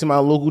right to my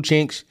local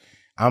chinks.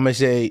 I'm gonna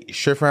say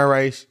stir fried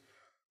rice,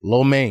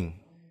 lo mein,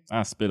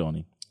 I spit on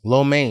him.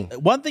 lo mein.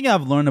 One thing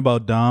I've learned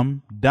about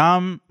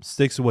Dom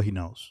sticks to what he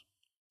knows.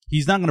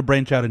 He's not going to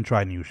branch out and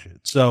try new shit.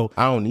 So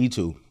I don't need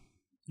to.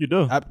 You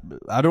do.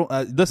 I don't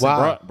listen.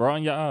 Why? Bra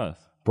in your eyes.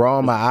 Bro,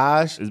 on my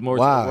eyes. There's more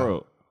Why? to the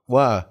world.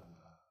 Why?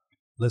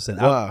 Listen,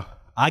 Why?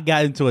 I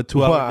got into a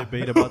 2-hour Why?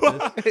 debate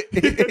about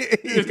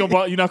this.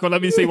 You're not gonna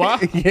let me say why?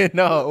 Yeah,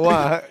 no,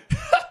 why?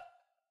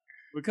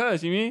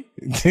 Because you mean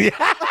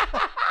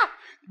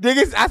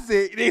Niggas,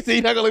 they say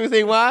you're not gonna let me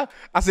say why?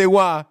 I say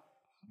why?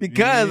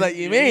 Because like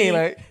you mean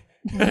like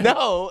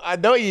no, I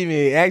know you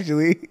mean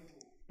actually.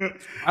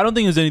 I don't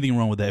think there's anything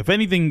wrong with that. If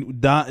anything,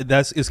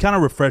 it's kind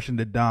of refreshing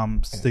that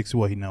Dom sticks to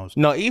what he knows.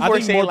 No, I E4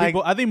 think, saying more like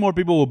people, I think more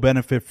people will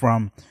benefit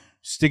from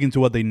sticking to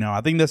what they know.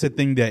 I think that's a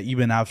thing that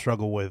even I've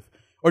struggled with,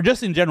 or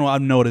just in general,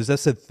 I've noticed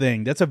that's a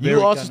thing. That's a very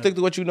you also kind of- stick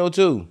to what you know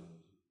too.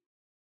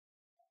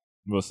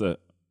 what's that?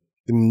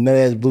 The nut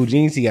ass blue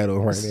jeans he got on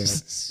right now. Yeah,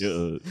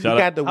 He shout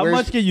got out. the How worst.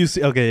 much can you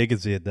see? Okay, you can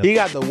see it. Though. He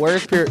got the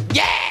worst pair.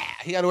 Yeah,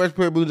 he got the worst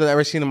pair of boots I've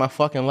ever seen in my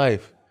fucking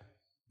life.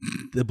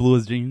 The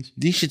bluest jeans.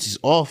 These shits is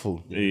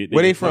awful. They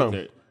Where they from?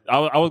 I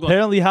was going.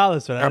 Apparently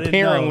Hollister. I didn't know.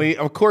 Apparently,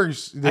 of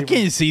course. I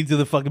can't see into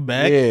the fucking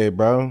back. Yeah,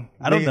 bro.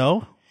 I don't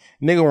know.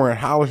 Nigga wearing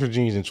Hollister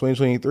jeans in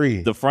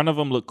 2023. The front of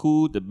them look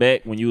cool. The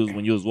back when you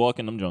was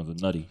walking, them Jones are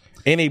nutty.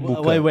 And they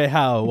boot cut. Wait,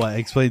 how? What?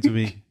 Explain to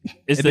me.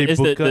 It's And they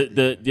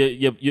boot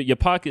your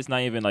pocket's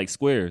not even like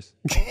squares.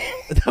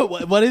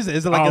 What is it?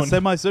 Is it like I a don't-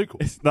 semicircle?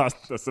 It's not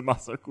a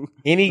semicircle.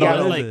 And he No, got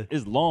it's on, what is like it?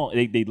 it's long.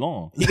 They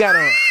long. he got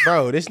on,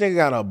 bro. This nigga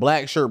got a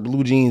black shirt,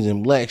 blue jeans,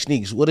 and black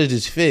sneaks. What does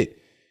this fit?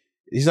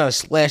 He's not a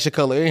splash of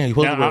color in here. He's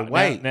supposed to wear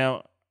white.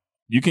 Now,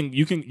 you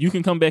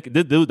can come back.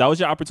 That was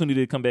your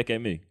opportunity to come back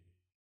at me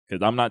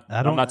because I'm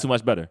not too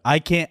much better. I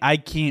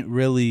can't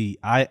really.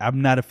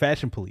 I'm not a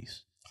fashion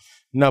police.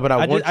 No, but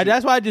I want you.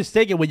 That's why I just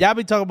take it. When y'all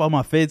be talking about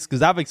my fits,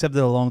 because I've accepted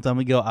it a long time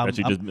ago. That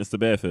you just missed the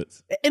bad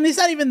fits. And it's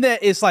not even that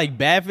it's like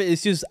bad fit.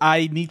 It's just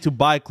I need to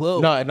buy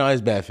clothes. No,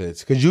 it's bad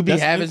fits. Because you be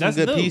That's having new- some that's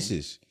good new.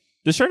 pieces.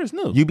 The shirt is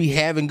new. You be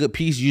having good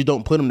pieces. You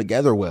don't put them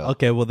together well.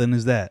 Okay, well then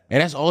is that.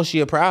 And that's all she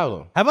a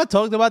problem. Have I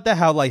talked about that?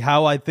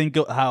 How I think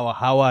of, how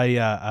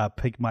I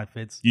pick my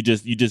fits? You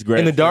just grab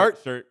In the dark?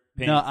 shirt,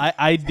 pants. No,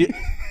 I do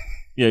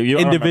yeah, you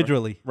I remember.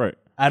 individually. Right.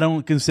 I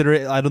don't consider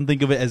it. I don't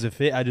think of it as a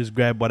fit. I just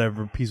grab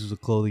whatever pieces of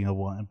clothing I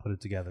want and put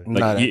it together. Like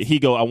Nah, he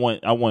go. I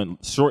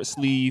want short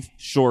sleeve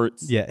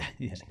shorts. Yeah.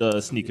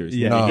 Sneakers.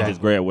 Yeah. Yeah. You No. can just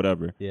grab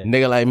whatever. Yeah.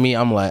 Nigga like me,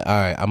 I'm like, all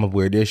right, I'm gonna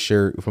wear this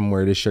shirt. If I'm gonna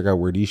wear this shirt, I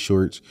wear these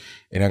shorts,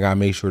 and I gotta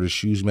make sure the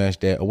shoes match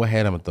that. Or what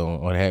hat I'm gonna throw on?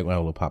 Or the hat gonna have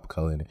a little pop of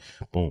color in it.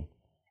 Boom.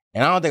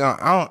 And I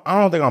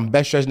don't think I'm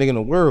best dressed nigga in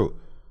the world,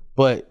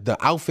 but the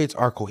outfits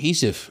are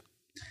cohesive.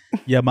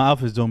 Yeah, my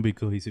outfits don't be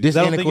cohesive. This I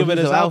don't ain't a think of it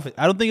as cohesive outfit.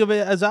 I don't think of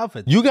it as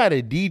outfits. You got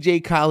a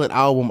DJ Khaled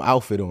album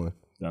outfit on.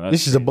 No, that's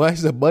This is a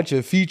bunch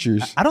of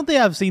features. I don't think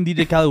I've seen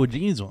DJ Khaled with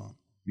jeans on.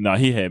 No,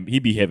 he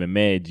be having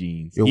mad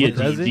jeans. Yo, He a what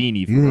does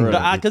genie for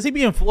real. Because he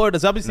be in Florida,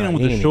 so I've been seeing him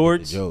with the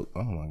shorts. Joke.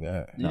 Oh my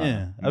god.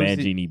 Yeah, Mad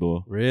genie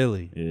boy.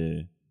 Really?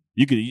 Yeah.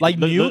 You could Like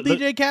new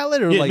DJ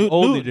Khaled or like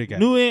old DJ Khaled?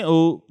 New and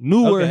old.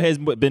 Newer has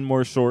been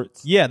more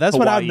shorts. Yeah, that's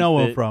what I Hawaii know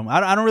him fit. from.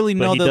 I don't really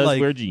But know he that does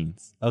like. wear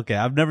jeans. Okay,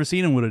 I've never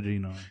seen him with a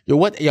jean on. Yo,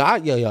 what? Yo,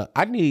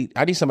 I need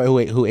somebody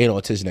who ain't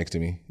autistic next to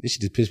me. This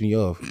shit just pissed me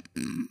off.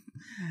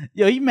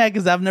 Yo, he mad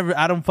because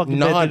I don't fucking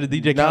No, fit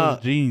the DJ no.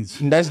 Khaled jeans.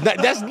 That's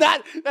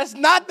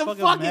not the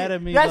Fucking fucking. mad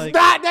at me, That's like-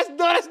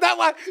 that's not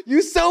why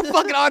you so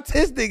fucking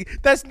autistic.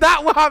 That's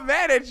not why I'm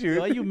mad at you.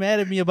 Why you mad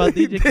at me about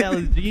DJ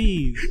Khaled's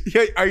jeans?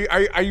 Yo,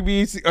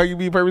 are you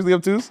being purposely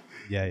obtuse?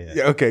 Yeah.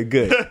 Yeah. Okay.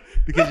 Good.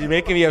 Because you're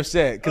making me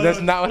upset. Because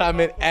that's not what I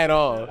meant at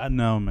all. I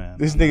know, man.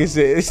 This nigga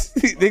said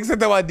nigga said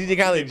that about DJ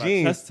Khaled My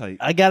jeans. chest tight.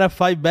 I gotta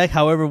fight back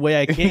however way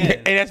I And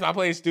can. that's why I'm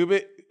playing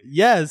stupid.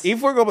 Yes.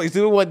 If we're gonna play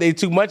stupid one day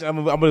too much,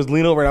 I'm gonna just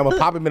lean over and I'm gonna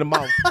pop him in the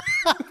mouth.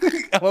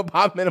 I'm gonna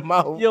pop him in the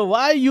mouth. Yo,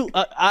 why are you?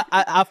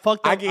 I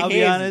fucked up. I get I'll be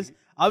handsy. honest.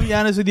 I'll be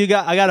honest with you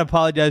guys. I gotta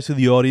apologize to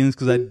the audience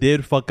because I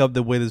did fuck up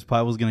the way this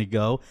pod was gonna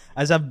go,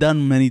 as I've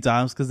done many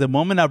times. Because the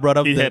moment I brought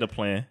up, He had a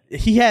plan.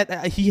 he had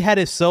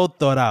it so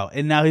thought out,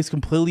 and now he's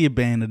completely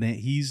abandoned it.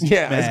 He's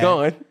Yeah, mad. it's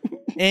going.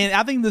 And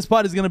I think this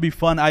pod is gonna be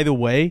fun either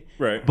way.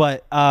 Right.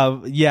 But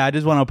yeah, I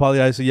just want to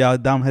apologize to y'all.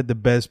 Dom had the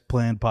best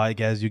planned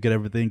podcast you could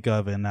ever think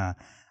of, and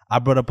I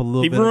brought up a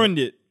little He bit. ruined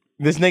it.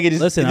 This nigga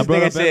just Listen, I this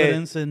brought nigga up said,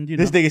 evidence, and you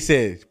know. this nigga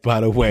said,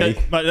 by the way,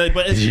 But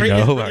it's You crazy. know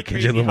It's about really Kendrick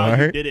crazy how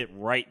Lamar? you did it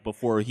right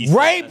before he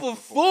right said that.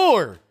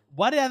 before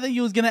Why did I think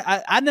he was gonna?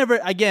 I never.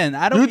 Again,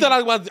 I don't. you thought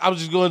I was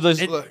just going to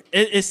just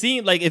It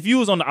seemed like if you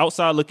was on the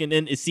outside looking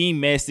in, it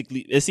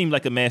seemed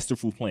like a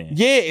masterful plan.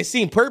 yeah, it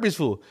seemed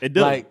purposeful. It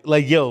did.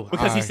 Like yo,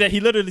 Because he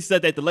literally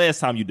said that the last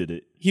time you did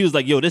it. He was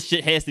like, yo, this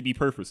shit has to be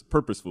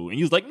purposeful. And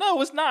you was like,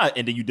 no, it's not.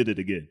 And then you did it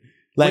again.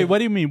 Wait, what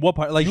do you mean? What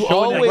part? Like You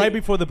showing it always- right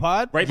before the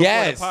pod? Right before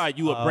Yes. the pod,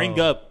 you would bring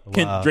up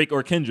Drake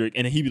or Kendrick,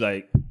 and then he'd be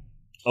like,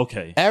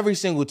 okay. every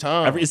single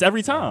time, It's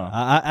every time.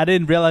 I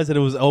didn't realize that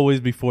it was always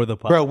before the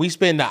pod. bro. We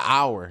spend an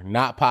hour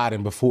not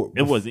potting before.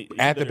 It wasn't.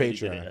 at the literally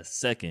did it Patreon. A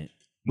second.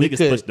 We Niggas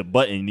could- pushed the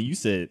button, and you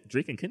said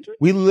Drake and Kendrick?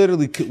 We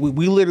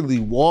literally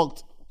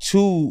walked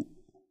to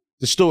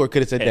the store.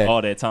 Could have said Had that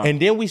all that time.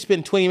 and then we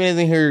spent 20 minutes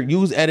in here. You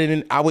was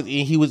editing. I was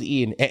eating. He was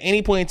eating. At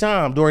any point in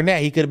time during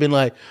that, he could have been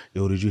like,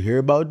 "Yo, did you hear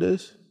about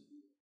this?"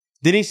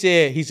 Then he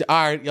said, "All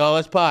right, y'all,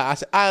 let's pod." I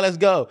said, "All right, let's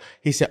go."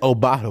 He said, "Oh,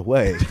 by the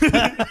way,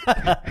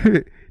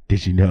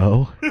 did you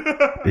know?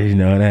 Did you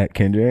know that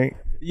Kendrick?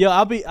 Yo,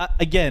 I'll be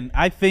again.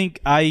 I think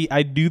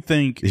I do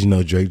think Did you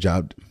know Drake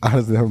dropped?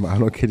 Honestly, never mind. I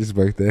don't Kendrick's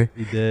birthday.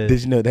 he did.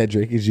 Did you know that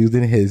Drake is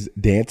using his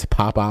dance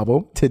pop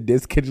album to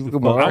diss Kendrick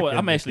Lamar?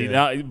 I'm actually,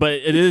 but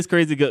it is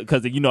crazy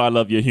because you know I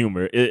love your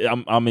humor.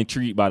 I'm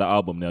intrigued by the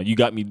album now. You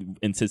got me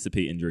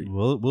anticipating Drake.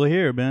 We'll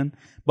hear, man.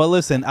 But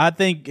listen, I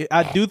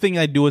do think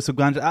I do it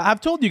subconscious.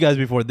 I've told you guys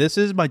before. This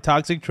is my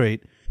toxic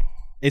trait.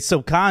 It's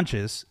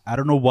subconscious. I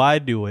don't know why I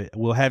do it.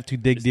 We'll have to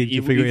dig deep to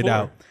evil figure it E4.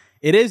 out.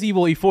 It is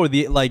evil E4,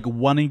 the like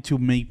wanting to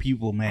make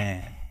people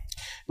mad.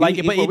 Like,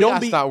 but we it don't gotta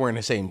be. stop wearing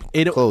the same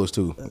it- clothes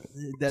too.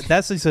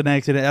 That's just an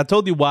accident. I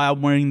told you why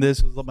I'm wearing this.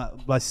 It was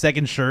my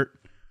second shirt.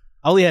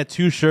 I only had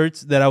 2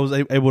 shirts that I was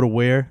able to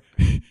wear.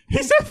 He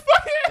said,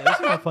 "Fuck it." This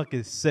motherfucker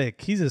is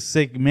sick. He's a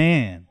sick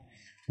man.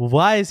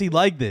 Why is he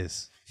like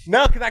this?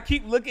 No, because I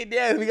keep looking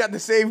down. We got the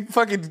same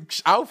fucking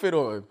outfit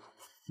on.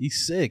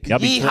 He's sick. Y'all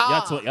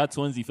Yeehaw. y'all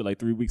twinsy for like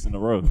 3 weeks in a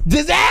row.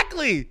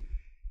 Exactly.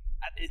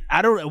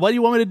 I don't. What do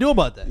you want me to do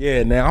about that?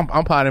 Yeah, now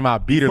I'm potting my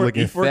beater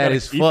looking fat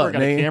as fuck, got a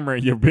man. camera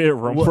in your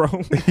bedroom, bro.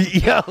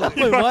 Yo,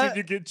 Wait, what?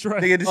 You get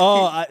drunk. nigga, just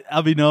Oh,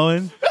 I'll be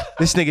knowing.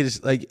 this nigga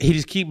just like he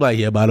just keep like,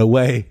 yeah. By the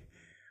way,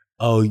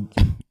 oh,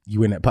 you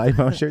wearing that potty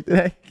mouth shirt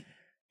today?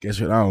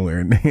 Guess what I'm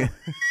wearing, nigga?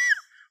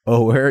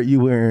 Oh, where are you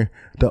wearing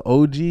the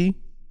OG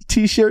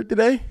T-shirt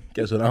today?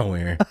 Guess what I'm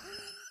wearing?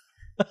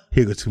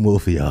 Here go 2 more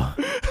for y'all.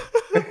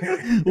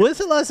 When's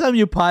the last time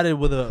you potted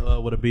with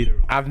a beater?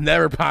 I've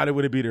never potted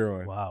with a beater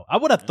on. Wow, I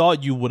would have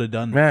thought you would have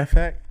done that. Matter of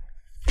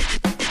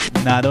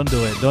fact, Nah, don't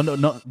do it. Don't.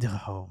 No.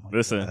 Oh my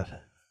Listen, God.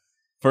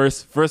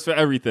 first for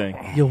everything.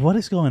 Yo, what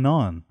is going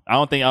on? I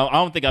don't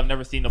think I've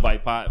never seen nobody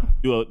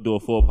do a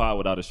full pod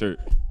without a shirt.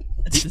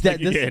 That-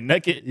 You this- get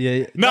naked.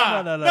 Yeah.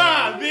 Nah, No.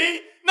 nah, B.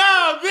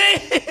 Nah, B.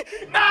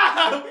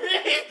 Nah, B.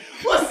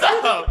 What's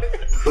up?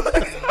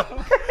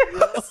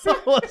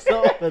 What's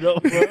up, bro?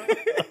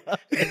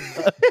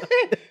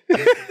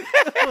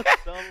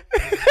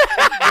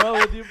 What's wrong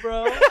with you,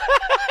 bro?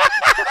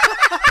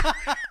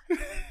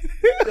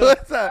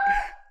 what's up?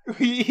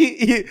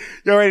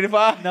 Y'all ready to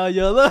fight? No,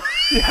 yo, look,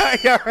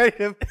 Y'all ready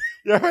to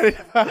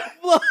fight?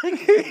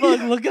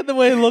 look at the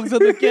way he looks on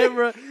the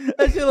camera.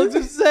 That shit looks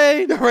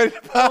insane. Y'all ready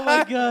to fight? Oh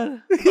my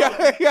god.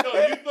 Yo,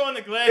 you throwing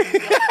the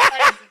glasses.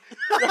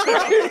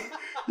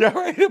 Y'all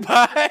ready to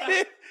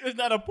fight? It's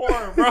not a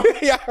porn, bro.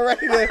 Y'all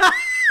ready to?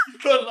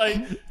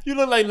 You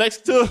look like Lex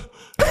too.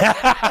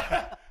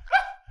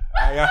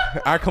 All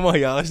right, come on,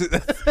 y'all.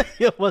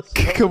 Yo, what's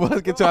up? Come on,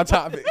 let's get to our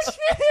topics.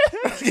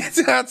 Let's get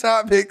to our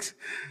topics.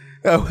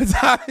 What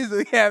topics do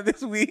we have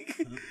this week?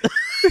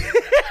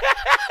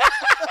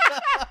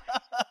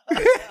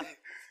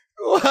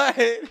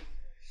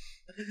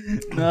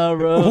 What? Nah,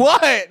 bro.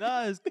 What?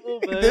 Nah, it's cool,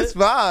 man. This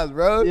vibes,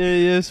 bro.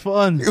 Yeah, it's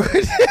fun.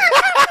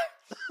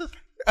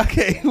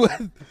 Okay.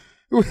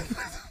 What?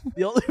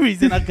 The only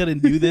reason I couldn't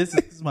do this is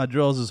because my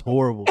drawers is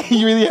horrible.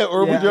 You really have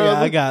horrible drawers?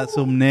 Yeah, I got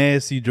some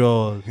nasty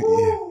drawers.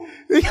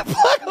 You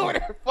plug over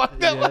there.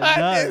 Fucked up.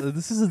 Nah,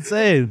 this is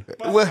insane.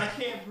 What?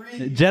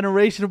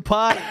 Generation of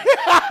pot.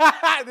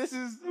 This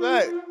is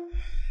what?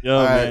 Yo,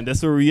 All man, right.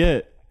 that's where we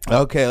at.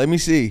 Okay, let me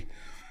see.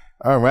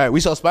 All right, we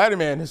saw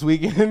Spider-Man this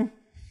weekend.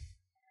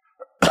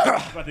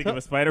 About to give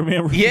a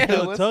Spider-Man review. Yeah,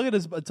 Yo, talking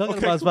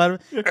about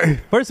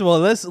Spider-Man. First of all,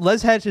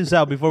 let's hatch this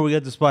out before we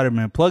get to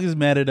Spider-Man. Plug is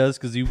mad at us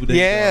because you.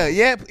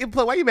 yeah.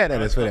 Why you mad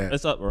at us for that?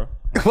 What's up, bro?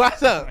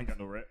 What's up? I ain't got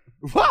no rent.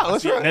 Wow,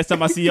 what's wrong? Next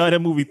time I see y'all at that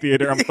movie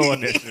theater, I'm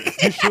throwing that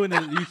shit. You shooting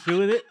it? You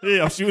shooting it?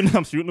 Yeah, I'm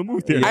shooting the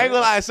movie theater. I ain't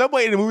gonna lie.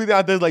 Somebody in the movie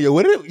out there's like,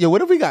 what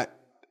if we got?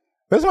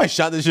 Somebody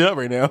shot this shit up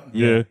right now.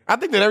 Yeah. I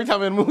think that every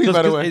time in the movie,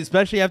 by the way,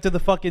 Especially after the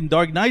fucking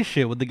Dark Knight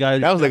shit with the guy.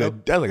 that was like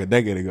a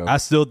decade ago. I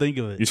still think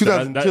of it. You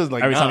 2000 that- feels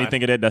like every time you God.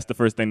 think of that, that's the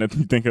first thing that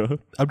you think of.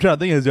 I'm trying to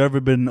think. Has there ever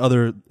been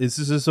other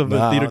instances of Nah,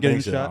 I a theater don't getting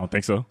think so. I shot? don't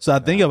think so. So I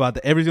think about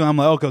that every time. I'm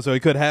like, okay, so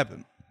it could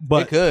happen.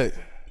 But it could.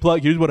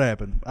 Plug, here's what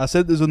happened. I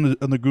said this on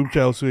the group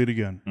chat. I'll say it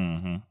again.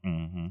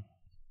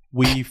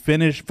 We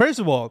finished. First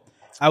of all,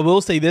 I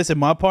will say this in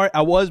my part.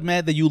 I was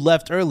mad that you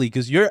left early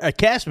because you're a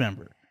cast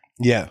member.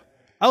 Yeah.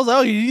 I was like,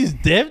 oh, you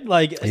just dipped?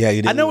 Like, Yeah,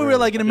 you did I know we leave were early.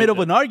 like in the middle of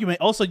an argument.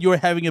 Also, you were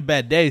having a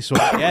bad day, so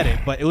I get it.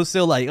 But it was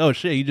still like, oh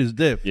shit, you just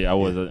dipped. Yeah, I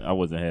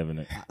wasn't having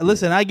it.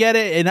 Listen, I get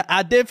it, and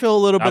I did feel a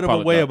little bit of a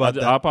way about I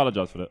that.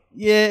 apologize for that.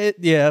 Yeah,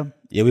 yeah.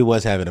 Yeah, we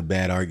was having a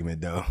bad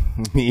argument though.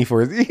 Me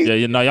for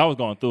Yeah, no, y'all was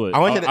going through it. I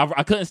want you to-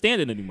 I couldn't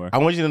stand it anymore. I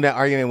want you to know that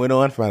argument went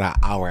on for about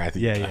an hour after.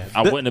 Yeah, you yeah.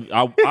 I wouldn't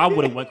have. I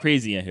would have went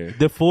crazy in here.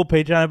 The full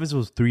Patreon episode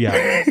was 3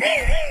 hours.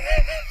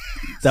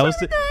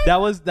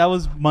 that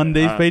was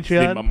Monday's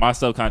Patreon. See, my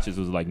subconscious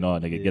was like, "No,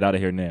 nigga, get out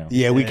of here now."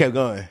 Yeah, we kept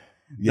going.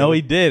 Yeah. No,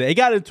 he did. It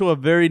got into a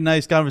very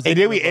nice conversation.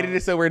 And then we edited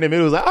it somewhere in the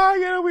middle. It was like, oh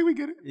yeah, we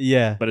get it.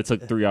 Yeah, But it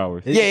took 3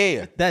 hours.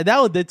 Yeah. that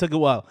one did took a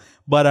while,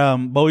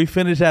 but we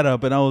finished that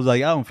up, and I was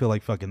like, I don't feel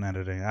like fucking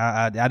editing.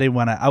 I didn't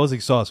want to. I was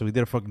exhausted. We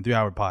did a fucking 3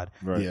 hour pod,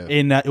 Right. Yeah.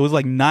 and it was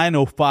like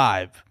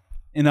 9:05,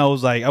 and I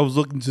was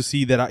looking to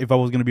see that if I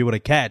was gonna be able to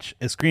catch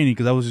a screening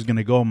because I was just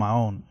gonna go on my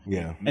own,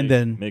 Yeah. and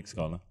then Mix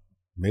calling.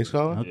 Mix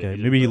call? okay,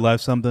 maybe he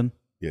left something.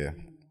 Yeah.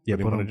 Yeah,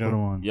 Put him put on him the jump.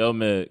 on. Yo,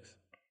 Mix.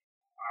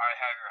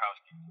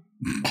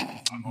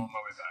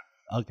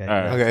 Okay, All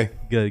right.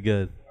 Okay.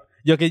 good.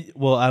 Yo,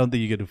 well, I don't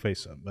think you can do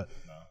FaceTime, but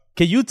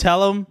can you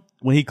tell him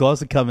when he calls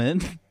to come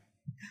in?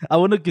 I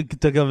want to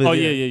come in. Oh,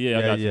 yeah.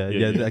 I got you.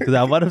 yeah. Because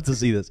I want him to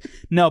see this.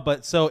 No,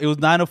 but so it was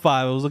 9:05.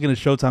 I was looking at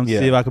Showtime to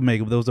Yeah. see if I could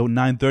make it, but it was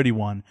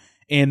 9:31,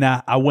 and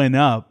I went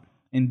up,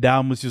 and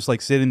Dom was just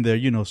like sitting there,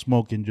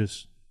 smoking,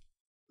 just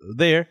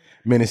there.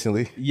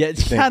 Menacingly. Yeah,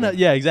 kind of.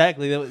 Yeah,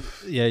 exactly. That was,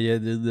 yeah.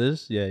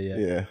 This. Yeah.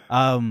 Yeah.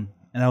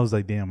 And I was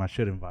like, damn, I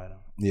should invite him.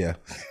 Yeah.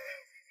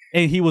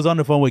 And he was on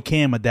the phone with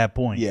Cam at that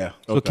point. Yeah.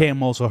 So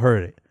Cam also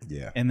heard it.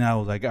 Yeah. And then I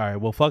was like, all right,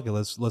 well, fuck it.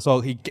 Let's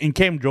all. And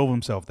Cam drove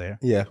himself there.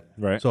 Yeah.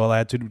 Right. So all I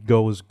had to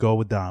go was go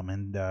with Dom,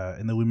 and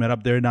then we met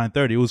up there at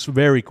 9:30. It was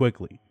very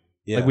quickly.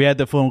 Yeah. Like we had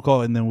the phone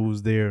call, and then we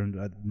was there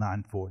at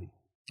 9:40.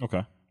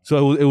 Okay.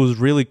 So it was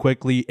really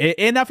quickly,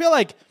 and I feel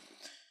like,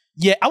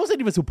 yeah, I wasn't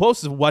even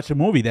supposed to watch a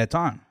movie that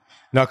time.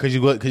 No, because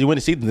you went to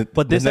see the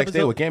But next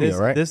day with Cameo,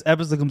 right? This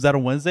episode comes out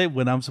on Wednesday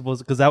when I'm supposed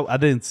to, because I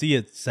didn't see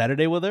it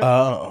Saturday with her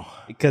Oh.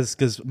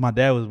 because my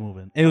dad was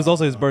moving. It was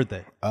also his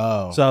birthday.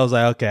 Oh. So I was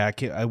like, okay, I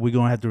can't. We're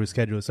gonna have to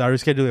reschedule it. So I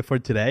rescheduled it for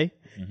today.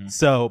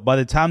 So by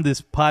the time this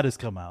pod has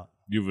come out,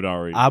 You would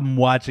already. I'm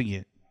watching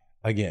it.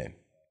 Again.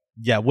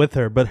 Yeah, with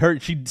her, but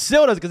she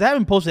still does because I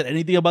haven't posted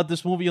anything about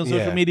this movie on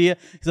social Yeah. media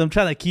because I'm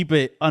trying to keep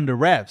it under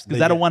wraps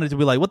because I don't Yeah. want it to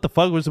be like, what the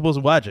fuck, we're supposed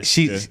to watch it.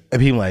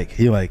 He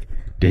like,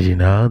 did you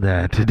know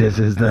that this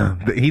is the?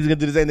 He's gonna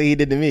do the same thing he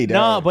did to me. No,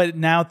 dog. but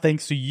now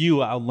thanks to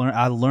you, I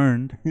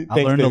learned Thanks a to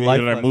life me. You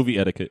learn lesson. movie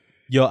etiquette.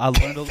 Yo, I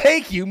learned a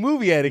Thank you,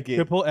 movie etiquette.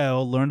 triple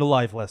L, learned a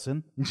life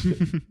lesson.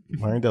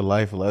 Learned a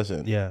life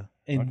lesson. Yeah,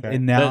 and Okay.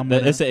 and now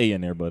It's an A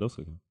in there, but it's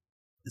okay.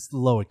 it's the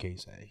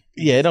lowercase a.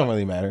 Yeah, it don't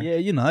really matter.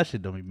 Yeah, that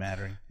shit don't be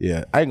mattering.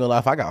 Yeah, I ain't gonna lie.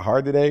 If I got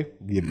hard today,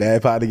 be a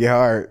bad pot to get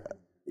hard.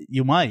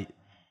 You might.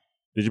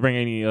 Did you bring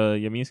any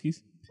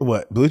Yaminskis?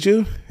 What? Blue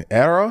Chew?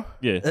 Arrow?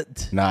 Yeah.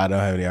 Nah, I don't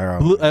have any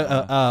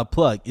arrow.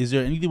 Plug. Is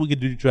there anything we could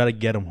do to try to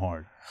get him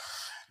hard?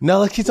 No,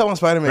 let's keep talking about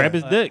Spider-Man. Grab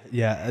his dick.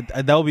 Yeah,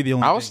 that would be the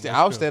only. I'll thing.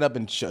 I'll stand up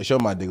and show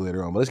my dick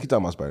later on, but let's keep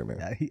talking about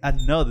Spider-Man. I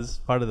know this is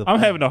part of the. I'm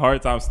having a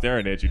hard time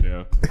staring at you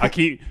now.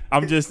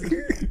 I'm just,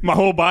 my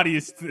whole body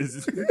is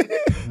towards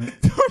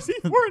you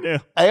more now.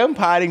 I am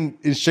potting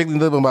and strictly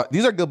living about.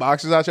 These are good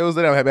boxers I chose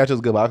today. I'm happy I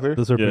chose good boxers.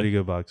 Those are Yeah. pretty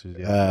good boxers.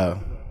 Yeah.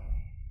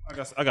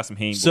 I got some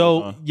hang.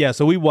 So yeah,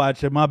 so we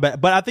watched it. My bad,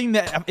 but I think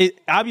that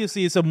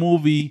obviously it's a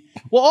movie.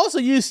 Well, also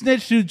you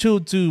snitched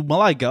to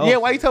Malika. Yeah, also.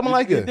 why you tell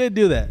Malika? You did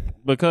do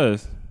that.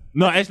 because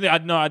actually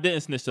I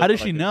didn't snitch. How did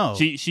she know?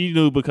 She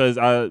knew because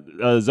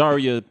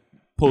Zaria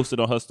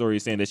posted on her story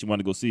saying that she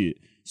wanted to go see it.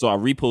 So I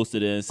reposted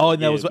it. And said, Oh,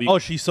 and that yeah, was. Oh,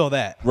 she saw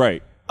that.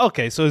 right.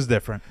 Okay, so it's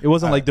different. It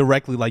wasn't like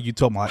directly like you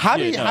told me. How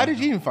did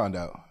you even find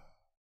out?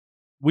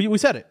 We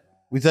said it.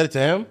 We said it to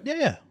him.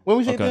 Yeah. When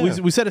we said it to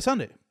him? We said it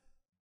Sunday.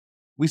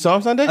 We saw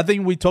him Sunday. I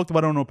think we talked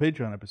about it on our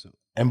Patreon episode.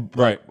 And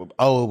Right.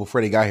 Oh,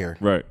 before they got here.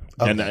 Right.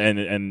 Okay.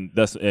 And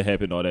that's it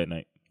happened all that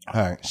night.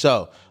 All right.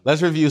 So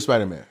let's review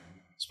Spider-Man.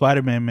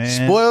 Spider-Man,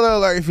 man. Spoiler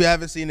alert if you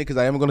haven't seen it, because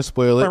I am going to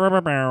spoil it.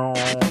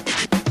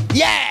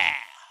 Yeah.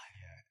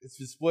 It's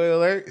a spoiler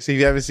alert. So if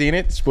you haven't seen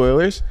it,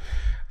 spoilers.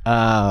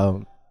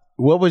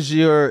 What was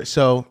your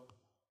so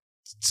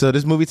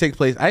this movie takes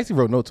place? I actually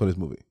wrote notes on this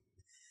movie.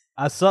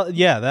 I saw.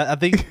 Yeah, I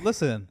think.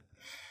 Listen,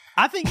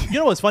 I think you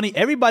know what's funny.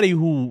 Everybody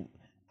who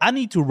I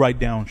need to write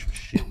down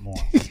shit more.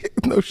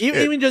 No shit.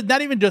 Even just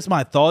not even just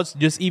my thoughts,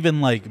 just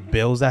even like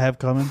bills I have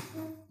coming,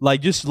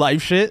 like just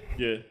life shit.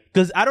 Yeah.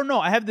 Because I don't know.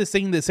 I have this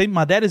thing. The same.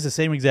 My dad is the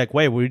same exact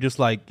way. Where you're just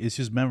like it's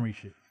just memory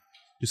shit.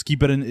 Just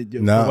keep it in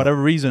No. for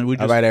whatever reason. We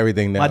just, I write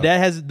everything down. My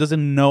dad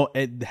doesn't know.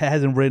 It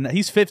hasn't written.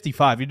 He's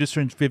 55. He just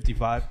turned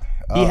 55.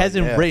 He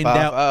hasn't written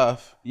down.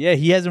 Yeah,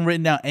 he hasn't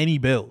written down any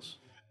bills.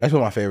 That's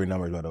one of my favorite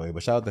numbers, by the way.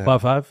 But shout out to him.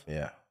 5'5".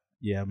 Yeah.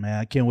 Yeah, man.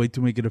 I can't wait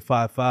to make it a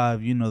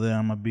 5'5". You know that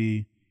I'm gonna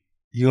be.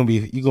 You gonna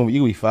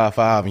be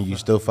 5'5" and you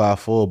still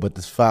 5'4", but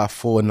this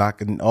 5'4"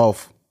 knocking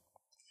off.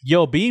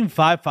 Yo, being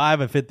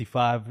 5'5" at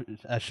 55,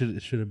 it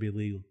shouldn't be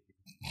illegal.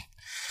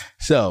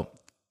 So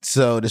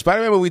the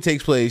Spider-Man movie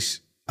takes place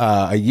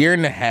a year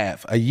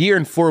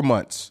and 4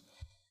 months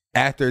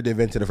after the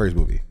event of the first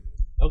movie.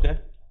 Okay.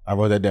 I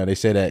wrote that down. They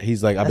say that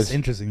he's like, That's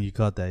interesting. You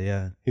caught that,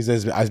 yeah. He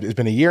says it's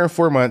been a year and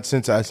 4 months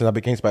since I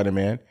became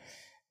Spider-Man,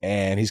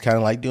 and he's kind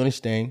of like doing his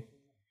thing.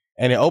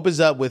 And it opens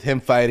up with him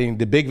fighting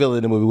the big villain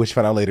in the movie, which I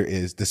found out later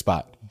is the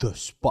Spot. The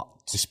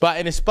Spot.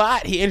 In the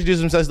Spot, he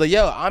introduces himself as like,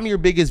 "Yo, I'm your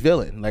biggest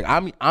villain. Like,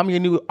 I'm your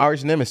new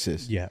arch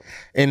nemesis." Yeah.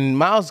 And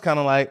Miles is kind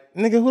of like,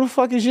 "Nigga, who the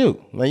fuck is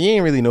you? Like, you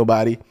ain't really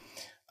nobody."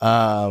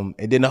 And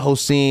then the whole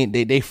scene,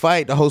 they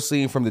fight. The whole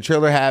scene from the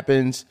trailer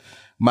happens.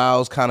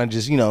 Miles kind of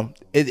just,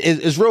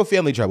 it's real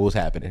family trouble was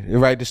happening,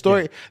 right? The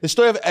story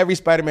of every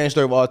Spider-Man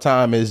story of all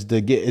time is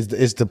the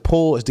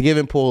give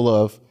and pull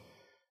of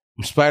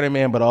I'm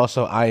Spider-Man, but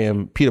also I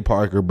am Peter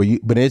Parker. But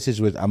this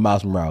is with I'm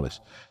Miles Morales.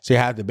 So you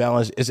have to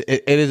balance.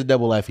 It is a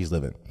double life he's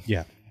living.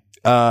 Yeah.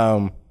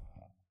 How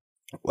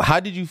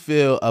did you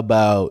feel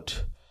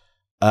about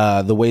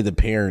the way the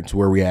parents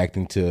were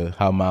reacting to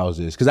how Miles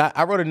is? Because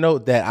I wrote a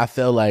note that I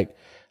felt like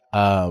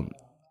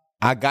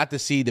I got to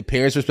see the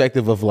parents'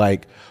 perspective of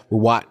like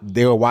what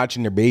they were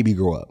watching their baby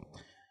grow up.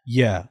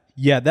 Yeah.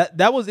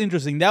 That was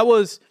interesting. That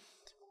was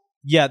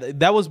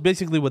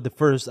basically what the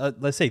first,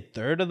 let's say,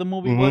 third of the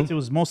movie was. It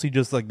was mostly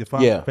just like the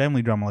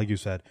family drama, like you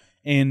said.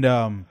 And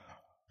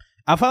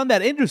I found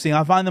that interesting.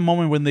 I find the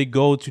moment when they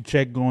go to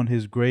check on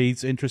his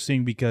grades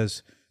interesting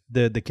because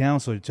the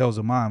counselor tells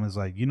the mom, is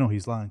like,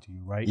 he's lying to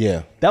you, right?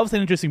 Yeah. That was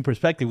an interesting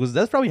perspective because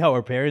that's probably how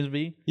our parents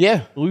be.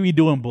 Yeah. We be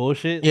doing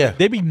bullshit. Yeah.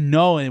 They be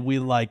knowing we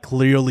like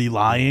clearly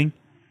lying.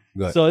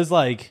 Good. So it's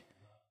like,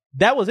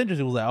 that was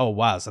interesting. It was like, oh,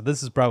 wow. So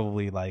this is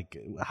probably like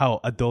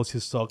how adults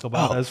just talk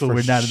about us when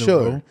we're not in the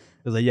room.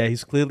 It was like, yeah,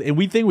 he's clearly, and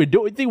we think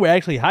we're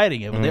actually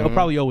hiding it, but they'll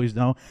probably always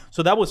know.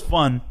 So that was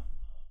fun.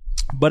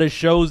 But it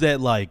shows that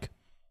like,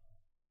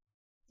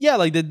 yeah,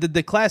 like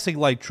the classic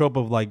like trope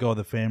of like, oh,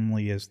 the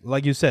family is,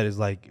 like you said, is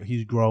like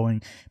he's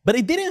growing. But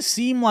it didn't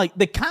seem like,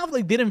 the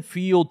conflict didn't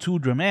feel too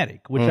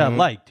dramatic, which I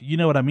liked. You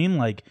know what I mean?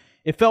 Like,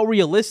 it felt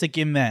realistic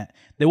in that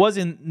there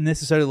wasn't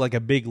necessarily like a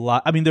big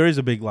lie. I mean, there is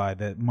a big lie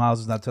that Miles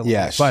is not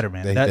telling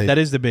Spider-Man. That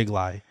is the big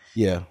lie.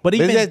 Yeah. But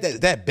even,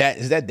 is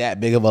that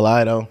big of a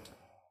lie though?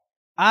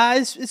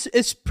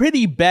 It's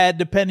pretty bad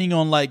depending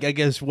on like, I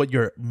guess, what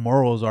your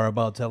morals are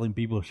about telling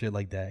people shit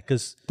like that.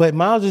 But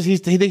Miles he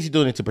thinks he's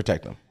doing it to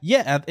protect them.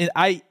 Yeah,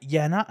 I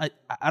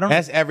don't.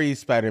 That's every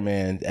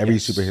Spider-Man, every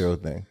superhero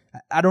thing.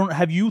 I don't.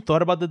 Have you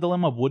thought about the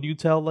dilemma of would you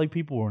tell like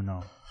people or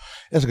no?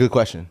 That's a good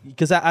question.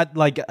 Because I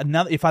like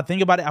now if I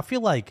think about it, I feel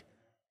like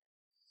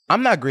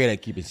I'm not great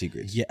at keeping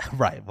secrets. Yeah,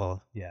 right.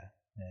 Well, yeah.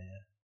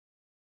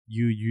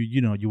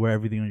 You wear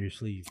everything on your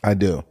sleeve. I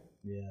do.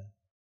 Yeah.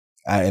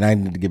 I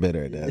need to get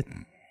better at that.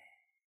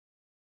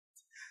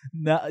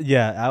 No,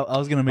 yeah, I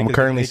was gonna make. I'm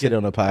currently sitting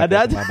on a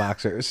podcast with my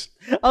boxers.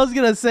 I was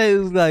gonna say it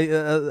was like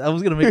I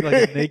was gonna make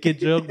like a naked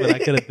joke, but I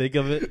couldn't think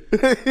of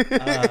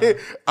it.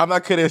 I'm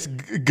not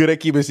good at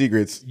keeping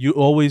secrets. You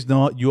always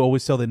know. You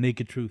always tell the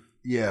naked truth.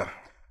 Yeah.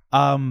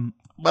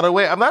 By the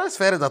way, I'm not as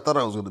fat as I thought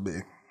I was gonna be.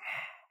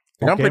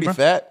 Like, I'm pretty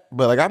fat,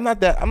 but like I'm not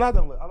that. I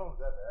don't look that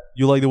bad.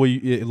 You like the way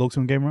it looks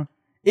on camera?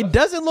 It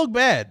doesn't look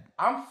bad.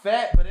 I'm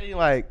fat, but it ain't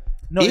like.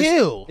 No,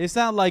 ew. It's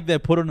not like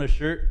that. Put on a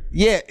shirt.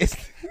 Yeah, it's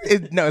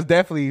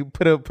definitely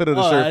put on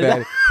a shirt.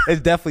 Fat.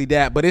 It's definitely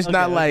that, but it's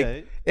not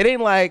like it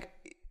ain't like.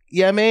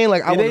 Yeah, I mean,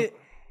 like I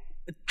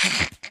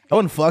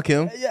wouldn't fuck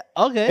him. Yeah,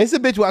 okay. It's a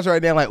bitch watching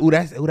right now, like,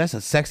 that's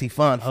a sexy,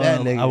 fun,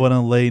 fat nigga. I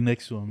wouldn't lay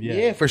next to him.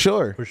 Yeah, for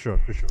sure.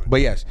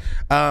 But yes,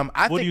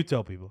 what do you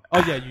tell people?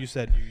 Oh yeah, you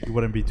said you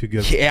wouldn't be too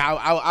good. Yeah,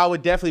 I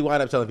would definitely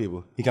wind up telling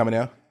people. He coming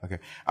now? Okay,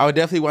 I would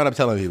definitely wind up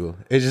telling people.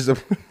 It's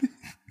just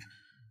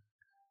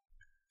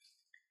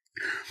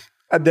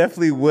I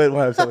definitely would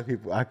want to tell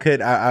people.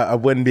 I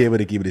wouldn't be able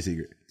to keep it a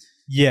secret.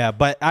 Yeah,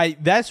 but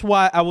that's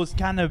why I was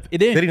kind of. It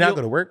didn't. Did he not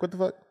go to work? What the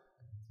fuck?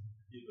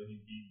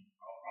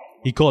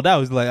 He called out.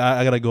 He was like,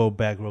 I gotta go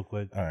back real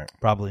quick. All right.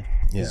 Probably.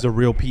 Yeah. He's a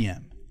real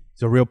PM.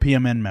 He's a real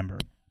PMN member.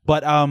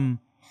 But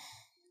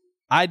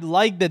I'd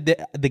like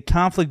that the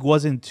conflict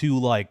wasn't too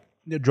like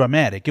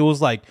dramatic. It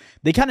was like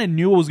they kind of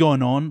knew what was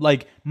going on.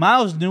 Like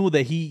Miles knew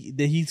that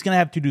he's gonna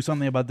have to do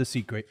something about the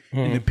secret,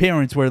 and the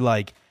parents were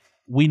like,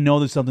 "We know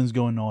that something's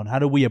going on. How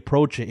do we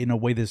approach it in a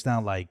way that's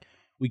not like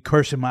we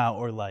curse him out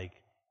or like,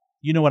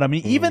 you know what I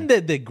mean?" Even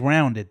the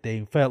grounded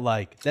thing felt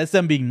like that's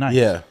them being nice.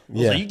 Yeah,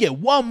 yeah. Like, you get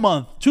 1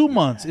 month, 2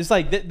 months. It's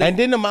like, and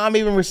then the mom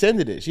even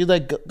rescinded it. She's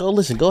like, "Go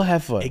listen, go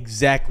have fun."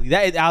 Exactly.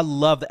 That I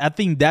love. I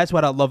think that's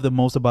what I love the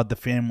most about the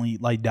family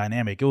like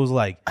dynamic. It was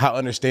like how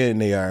understanding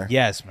they are.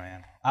 Yes,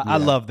 man. I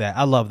love that.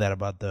 I love that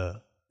about the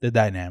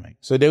dynamic.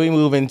 So then we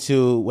move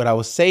into what I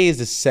would say is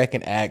the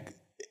second act,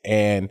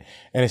 and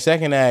in the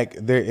second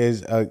act there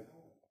is a,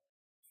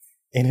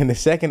 and in the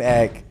second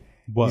act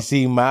What? you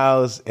see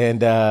Miles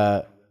and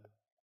You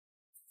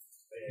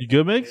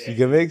good, Mix? you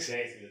good, Mix?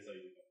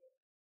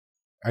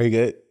 Are you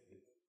good?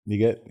 You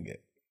good? You good?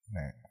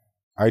 All right.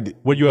 Are you,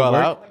 Were you at all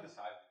work? out?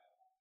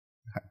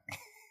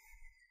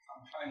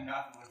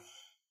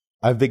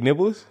 I have big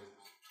nipples.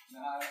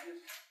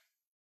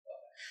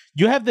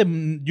 You have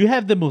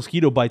the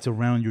mosquito bites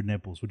around your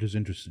nipples, which is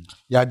interesting.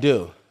 Yeah, I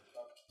do.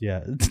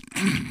 Yeah.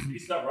 Can you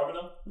stop rubbing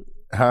them?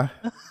 Huh?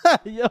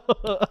 Yo.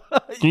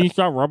 Can you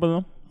stop rubbing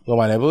them? What,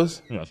 my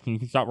nipples? Yes. Can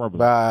you stop rubbing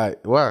them? By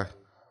why?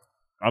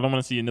 I don't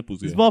want to see your nipples.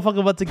 This Again.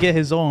 motherfucker about to get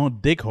his own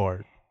dick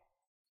hard.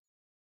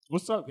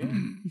 What's up,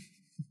 man?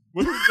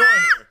 What are you doing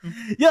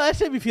here? Yo, that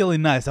shit be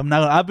feeling nice. I'm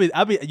not gonna.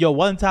 I be. Yo,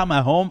 one time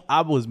at home, I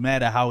was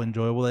mad at how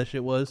enjoyable that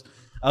shit was.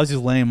 I was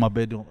just laying in my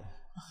bed doing.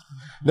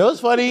 No,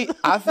 it's funny.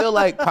 I feel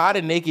like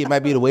potted naked might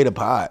be the way to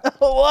pot.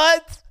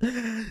 What?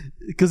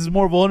 Because it's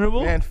more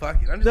vulnerable. Man,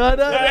 fuck it. I'm just No.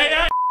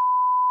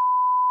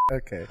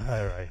 okay.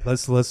 All right,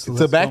 let's.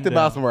 So back calm to down.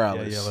 Miles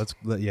Morales.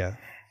 Yeah.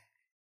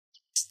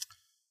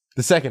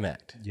 The second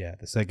act. Yeah,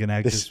 the second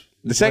act.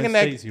 The second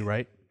act- Stacy,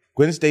 right?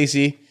 Gwen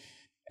Stacy.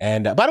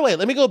 And by the way,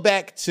 let me go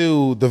back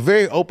to the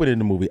very opening of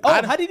the movie.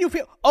 Oh, how did you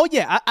feel? Oh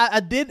yeah,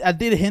 I did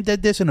hint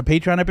at this in a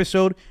Patreon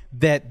episode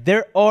that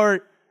there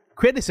are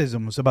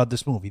criticisms about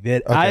this movie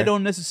that I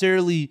don't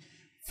necessarily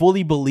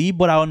fully believe,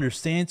 but I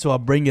understand, so I'll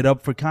bring it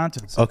up for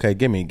context. Okay,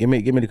 give me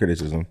the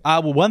criticism.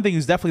 Well, one thing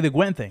is definitely the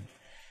Gwen thing.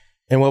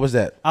 And what was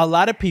that? A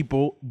lot of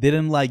people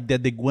didn't like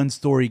that the Gwen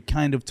story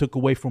kind of took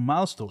away from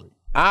Miles' story.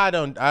 I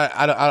don't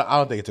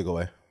think it took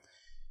away.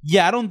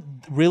 Yeah, I don't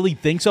really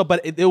think so,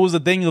 but it was a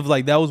thing of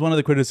like, that was one of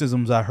the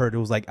criticisms I heard. It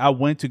was like, I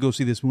went to go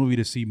see this movie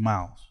to see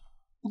Miles.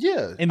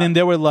 Yeah. And then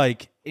they were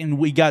like, and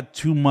we got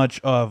too much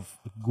of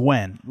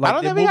Gwen. Like, I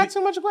don't think we got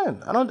too much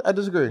Gwen. I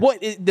disagree.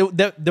 What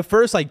the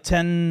first like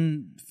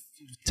 10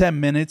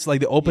 minutes,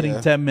 like the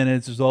opening 10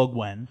 minutes is all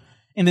Gwen.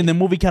 And then the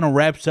movie kind of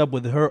wraps up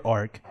with her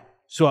arc.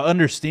 So I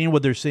understand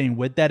what they're saying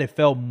with that. It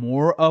felt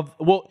more of,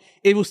 well,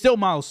 it was still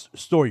Miles'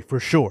 story for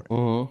sure.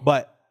 Mm-hmm.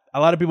 But a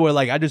lot of people were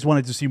like, I just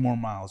wanted to see more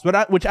Miles.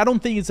 But which I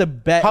don't think it's a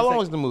bad. How long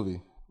was the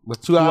movie? Was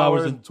 2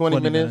 hours and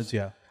 20 minutes?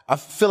 Yeah. I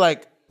feel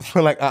like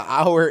for like an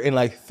hour and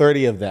like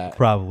 30 of that.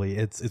 Probably.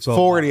 It's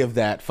 40 of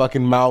that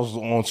fucking Miles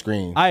on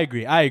screen. I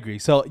agree.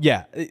 So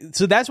yeah.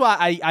 So that's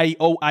why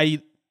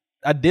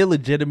I did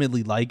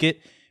legitimately like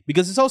it.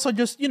 Because it's also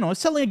just,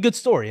 it's telling a good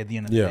story at the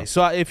end of the day.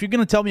 So if you're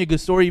going to tell me a good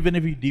story, even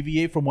if you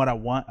deviate from what I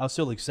want, I'll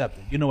still accept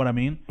it. You know what I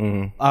mean?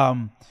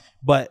 Mm-hmm.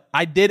 But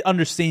I did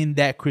understand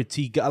that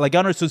critique. Like, I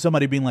understood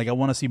somebody being like, I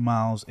want to see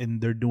Miles,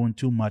 and they're doing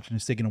too much, and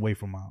it's taking away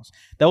from Miles.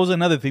 That was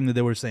another thing that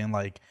they were saying.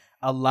 Like,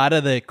 a lot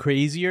of the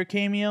crazier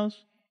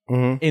cameos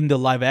in the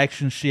live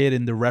action shit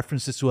and the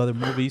references to other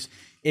movies,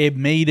 it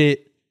made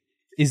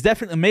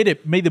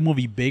the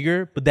movie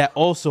bigger, but that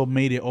also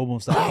made it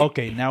almost like,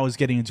 okay, now it's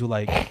getting into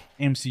like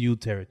MCU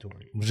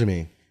territory. What do you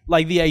mean?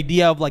 Like the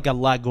idea of like a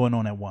lot going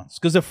on at once.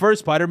 Because the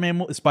first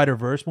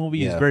Spider-Verse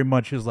movie is very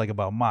much just like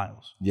about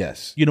Miles.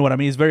 Yes. You know what I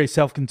mean? It's very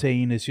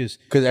self-contained. It's just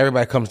because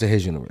everybody comes to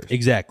his universe.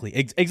 Exactly.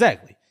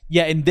 Exactly.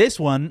 Yeah, in this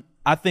one,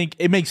 I think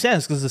it makes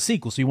sense because it's a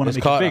sequel, so you want to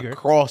make it bigger.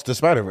 Across the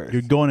Spider-Verse.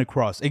 You're going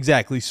across.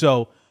 Exactly.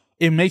 So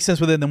it makes sense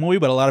within the movie,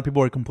 but a lot of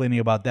people are complaining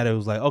about that. It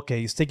was like,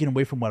 okay, it's taken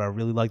away from what I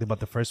really liked about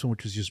the first one,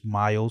 which was just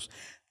Miles.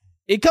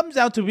 It comes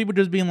down to people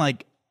just being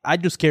like, I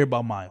just care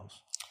about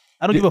Miles.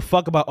 I don't give a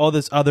fuck about all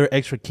this other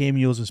extra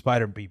cameos and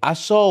Spider people. I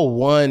saw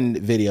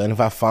one video, and if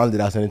I found it,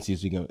 I'll send it to you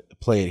so you can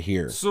play it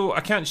here. So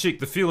I can't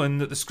shake the feeling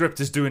that the script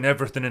is doing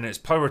everything in its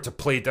power to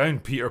play down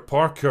Peter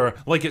Parker,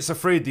 like it's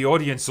afraid the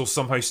audience will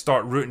somehow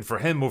start rooting for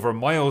him over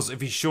Miles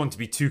if he's shown to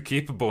be too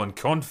capable and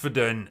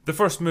confident. The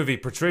first movie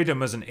portrayed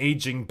him as an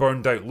aging,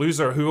 burned out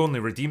loser who only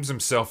redeems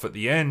himself at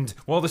the end,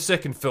 while the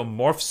second film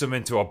morphs him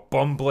into a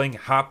bumbling,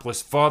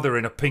 hapless father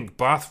in a pink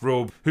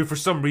bathrobe who for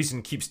some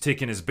reason keeps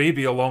taking his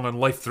baby along on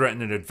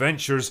life-threatening adventures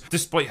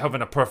despite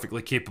having a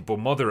perfectly capable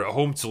mother at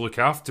home to look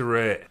after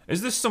it.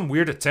 Is this some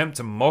weird attempt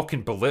to mock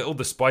and belittle belittle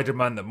the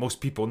Spider-Man that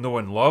most people know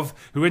and love,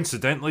 who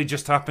incidentally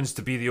just happens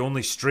to be the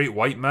only straight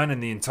white man in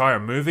the entire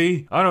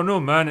movie. I don't know,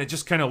 man. It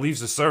just kind of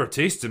leaves a sour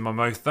taste in my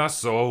mouth,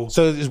 that's all.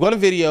 So there's one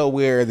video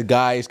where the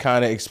guy is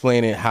kind of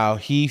explaining how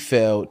he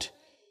felt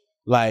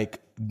like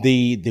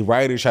the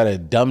writers try to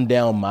dumb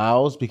down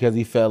Miles because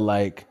he felt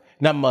like,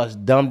 not much,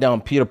 dumb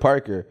down Peter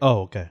Parker.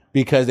 Oh, okay.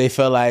 Because they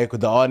felt like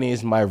the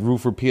audience might root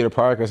for Peter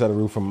Parker instead of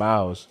root for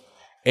Miles.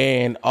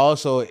 And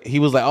also, he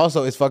was like,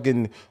 also, it's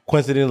fucking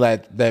coincidental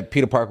that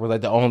Peter Parker was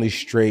like the only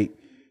straight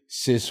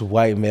cis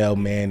white male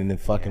man in the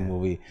fucking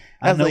movie.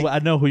 I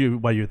know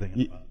what you're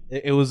thinking about.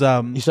 It was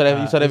You saw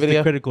that video?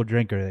 The Critical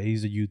Drinker.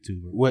 He's a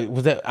YouTuber. What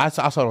was that? I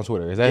saw it on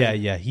Twitter. Is that?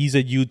 Yeah. He's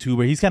a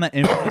YouTuber. He's kind of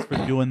infamous for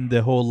doing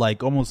the whole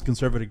like almost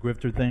conservative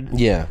grifter thing.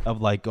 Yeah.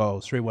 Of like,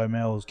 straight white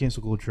males,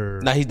 cancel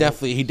culture. No, he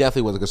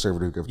definitely was a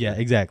conservative grifter. Yeah,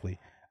 exactly.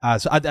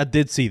 So I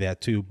did see that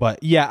too.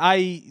 But yeah,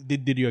 I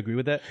did. You agree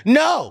with that?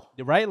 No.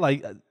 Right?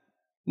 Like,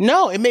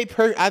 no. It made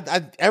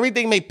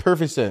everything made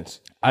perfect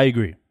sense. I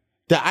agree.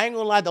 I ain't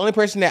gonna lie. The only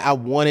person that I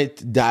wanted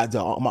to die.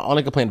 My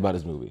only complaint about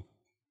this movie.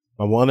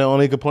 My one and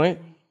only complaint.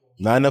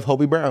 Not enough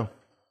Hobie Brown.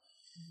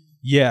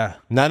 Yeah.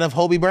 Not enough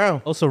Hobie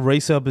Brown. Also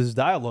race up his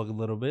dialogue a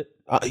little bit.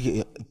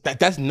 Yeah,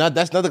 that's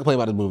another complaint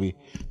about the movie.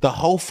 The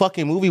whole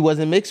fucking movie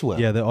wasn't mixed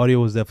well. Yeah, the audio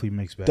was definitely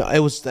mixed back. It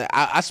was.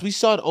 We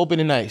saw it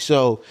opening night.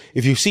 So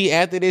if you see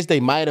after this, they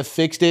might have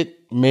fixed it.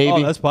 Maybe.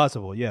 Oh, that's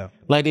possible. Yeah.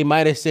 Like they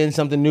might have sent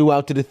something new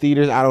out to the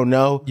theaters. I don't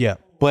know. Yeah.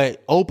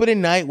 But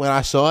opening night when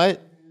I saw it,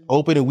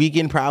 opening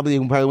weekend probably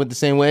went the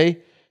same way.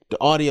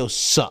 The audio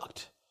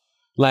sucked.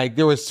 Like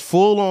there was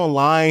full on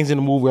lines in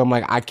the movie where I'm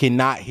like, I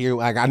cannot hear.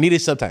 Like I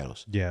needed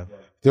subtitles. Yeah.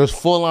 There was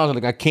full lines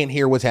like I can't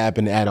hear what's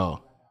happening at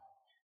all,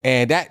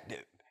 and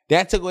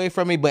that took away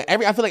from me. But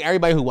I feel like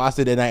everybody who watched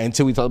it that night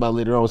until we talked about it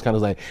later on was kind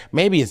of like,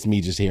 maybe it's me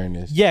just hearing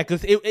this. Yeah,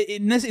 because it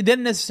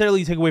didn't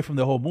necessarily take away from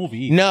the whole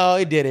movie either. No,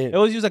 it didn't. It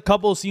was just a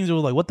couple of scenes that were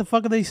like, what the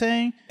fuck are they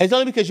saying? It's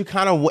only because you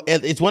kind of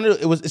it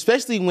was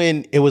especially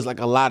when it was like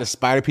a lot of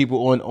spider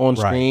people on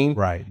screen.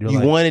 Right.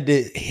 You wanted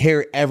to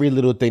hear every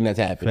little thing that's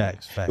happening.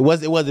 Facts. It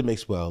wasn't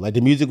mixed well. Like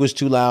the music was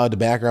too loud, the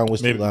background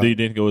was too loud. Maybe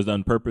they think it was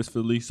done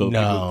purposefully so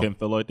No. people can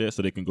feel like that,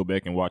 so they can go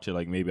back and watch it.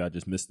 Like maybe I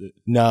just missed it.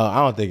 No, I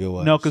don't think it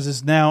was. No, because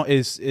it's now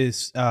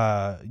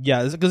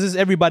because it's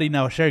everybody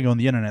now sharing on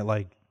the internet.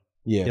 Like,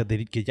 yeah,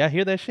 did y'all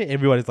hear that shit?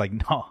 Everybody's like,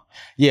 no.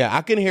 Yeah,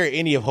 I couldn't hear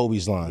any of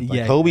Hobie's lines. Like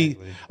Yeah, Hobie,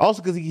 exactly.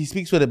 also because he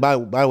speaks with it. By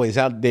the way, it's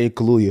out Dave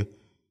Kaluuya.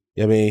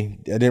 I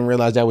mean, I didn't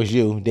realize that was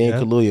you, Dan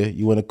Kaluuya.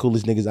 You one of the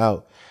coolest niggas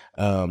out.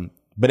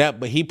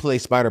 But he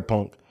plays Spider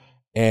Punk,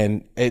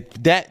 and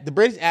the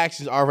British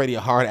accent is already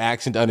a hard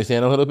accent to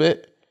understand a little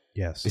bit.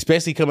 Yes.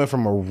 Especially coming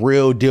from a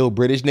real deal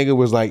British nigga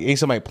was like, ain't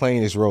somebody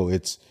playing this role.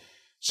 It's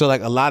so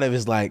like a lot of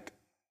it's like,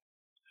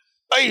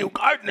 hey, you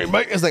got me,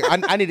 mate. It's like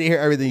I need to hear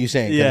everything you're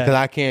saying because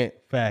I can't.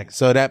 Facts.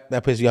 So that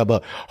pisses you off.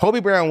 But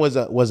Hobie Brown was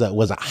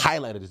a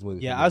highlight of this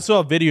movie. Yeah, I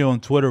saw a video on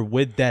Twitter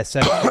with that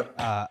second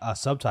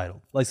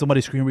subtitle. Like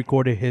somebody screen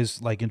recorded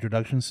his like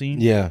introduction scene.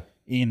 Yeah.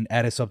 And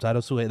added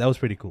subtitles to it. That was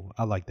pretty cool.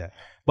 I like that.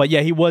 But yeah,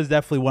 he was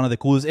definitely one of the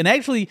coolest. And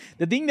actually,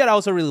 the thing that I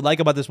also really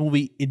like about this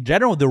movie, in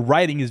general, the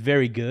writing is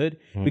very good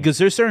because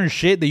there's certain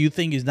shit that you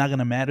think is not going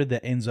to matter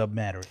that ends up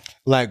mattering.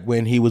 Like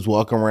when he was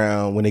walking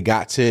around, when they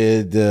got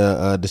to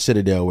the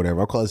Citadel or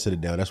whatever. I'll call it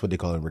Citadel. That's what they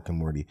call it in Rick and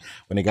Morty.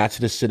 When they got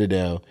to the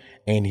Citadel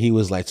and he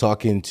was like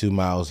talking to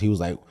Miles, he was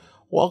like,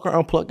 walk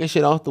around plucking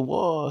shit off the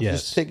wall.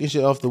 Yes. Just taking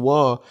shit off the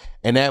wall.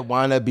 And that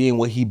wound up being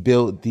what he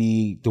built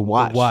the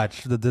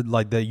watch.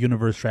 The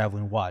universe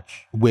traveling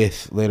watch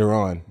with later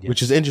on,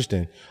 which is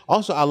interesting.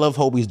 Also, I love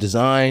Hobie's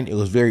design. It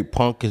was very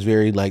punk. It's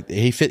very like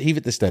he fit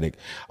the aesthetic.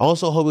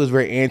 Also, Hobie was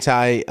very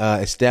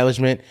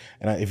anti-establishment.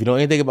 And if you know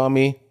anything about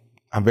me,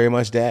 I'm very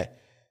much that.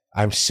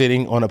 I'm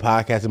sitting on a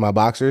podcast in my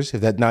boxers. If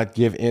that not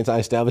give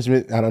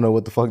anti-establishment, I don't know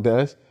what the fuck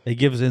does. It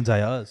gives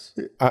anti-us.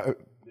 You know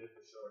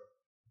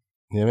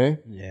what I mean?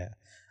 Yeah.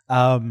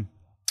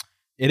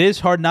 It is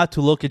hard not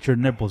to look at your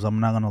nipples.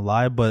 I'm not gonna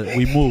lie, but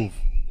we move.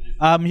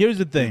 Here's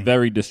the thing.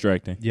 Very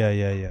distracting.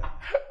 Yeah.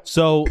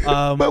 So,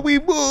 but we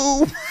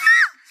move.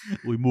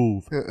 we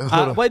move.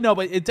 But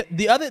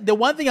the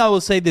one thing I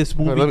will say this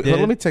movie.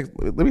 Let me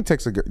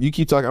text a girl. You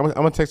keep talking. I'm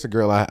gonna text a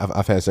girl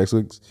I've had sex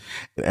with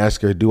and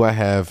ask her, do I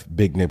have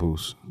big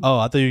nipples? Oh,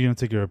 I thought you were gonna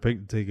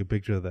take a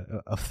picture of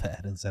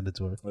that and send it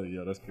to her. Oh,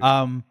 yeah, that's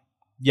good.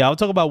 Yeah, I'll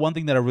talk about one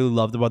thing that I really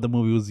loved about the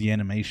movie was the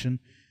animation.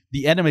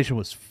 The animation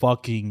was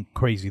fucking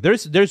crazy.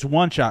 There's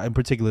one shot in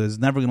particular that's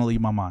never gonna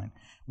leave my mind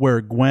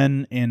where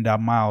Gwen and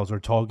Miles are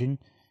talking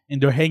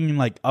and they're hanging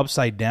like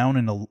upside down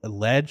in a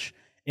ledge,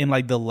 and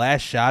like the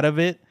last shot of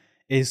it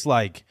is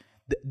like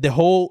the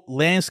whole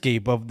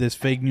landscape of this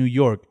fake New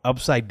York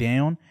upside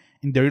down,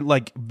 and they're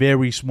like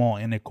very small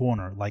in a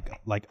corner, like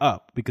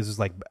up because it's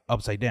like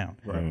upside down.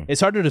 Right. It's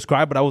hard to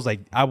describe, but I was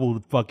like, I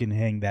will fucking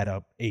hang that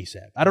up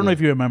ASAP. I don't know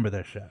if you remember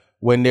that shot.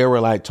 When they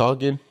were like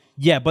talking.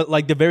 Yeah, but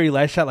like the very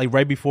last shot, like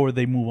right before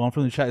they move on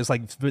from the shot, it's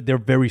like they're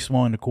very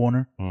small in the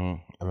corner. I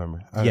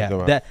remember.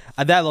 That.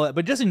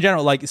 But just in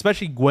general, like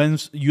especially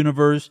Gwen's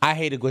universe. I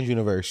hated Gwen's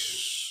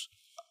universe.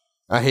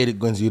 I hated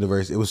Gwen's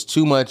universe. It was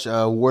too much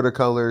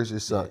watercolors. It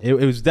sucked. It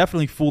was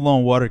definitely full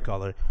on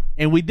watercolor.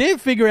 And we did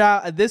figure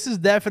out this is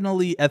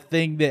definitely a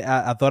thing that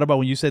I thought about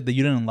when you said that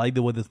you didn't like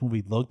the way this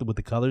movie looked with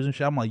the colors and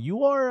shit. I'm like,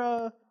 you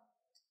are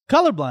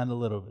colorblind a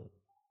little bit.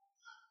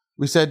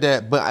 We said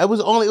that, but it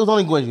was only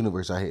Gwen's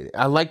universe I hated.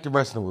 I liked the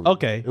rest of the movie.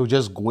 Okay. It was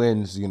just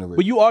Gwen's universe.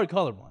 But you are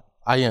colorblind.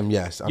 I am,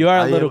 yes. You are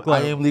a little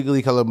colorblind. I am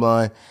legally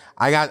colorblind.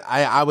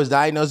 I was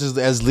diagnosed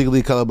as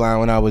legally colorblind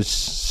when I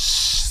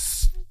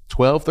was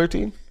 12,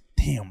 13.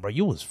 Damn, bro.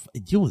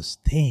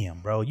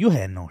 You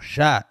had no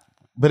shot.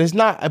 But it's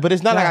not like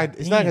it's not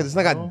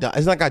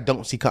like I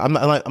don't see color.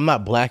 I'm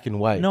not black and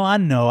white. No, I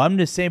know. I'm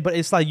just saying, but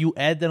it's like you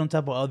add that on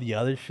top of all the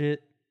other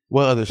shit.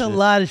 What other It's shit? a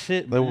lot of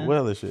shit, man. What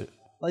other shit?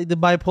 Like the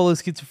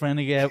bipolar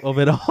schizophrenic of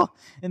it all.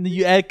 And then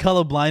you add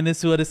color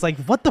blindness to it. It's like,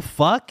 what the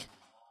fuck?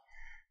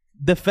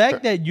 The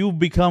fact that you've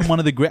become one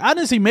of the great...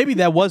 Honestly, maybe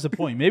that was the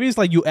point. Maybe it's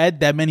like you add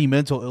that many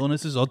mental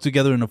illnesses all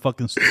together in a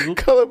fucking stew.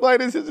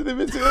 Colorblindness isn't a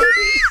mentality.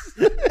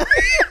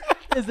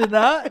 Is it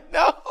not?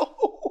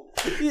 No.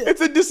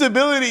 It's a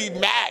disability,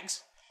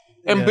 max.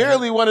 And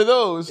barely one of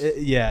those.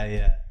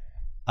 Yeah.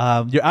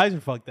 Your eyes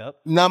are fucked up.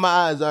 No, my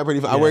eyes are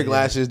pretty. I wear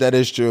glasses. That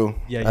is true.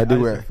 Yeah, I do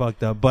eyes wear. are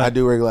fucked up. But I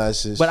do wear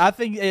glasses. But I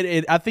think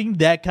I think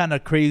that kind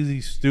of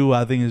crazy stew,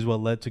 I think, is what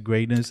led to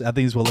greatness. I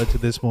think is what led to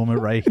this moment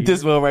right here.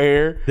 This one right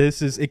here.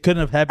 It couldn't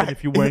have happened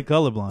if you weren't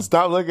colorblind.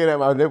 Stop looking at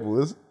my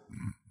nipples.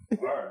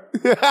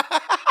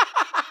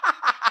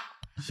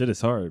 Shit is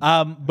hard.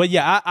 But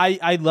yeah,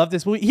 I love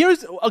this movie.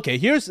 Here's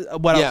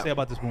what I'll say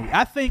about this movie.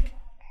 I think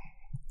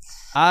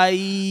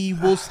I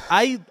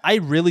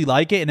really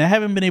like it, and I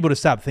haven't been able to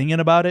stop thinking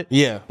about it.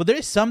 Yeah. But there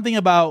is something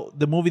about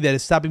the movie that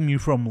is stopping me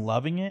from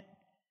loving it.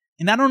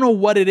 And I don't know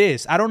what it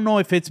is. I don't know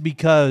if it's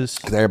because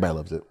everybody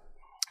loves it.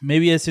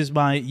 Maybe it's just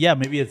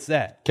maybe it's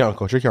that.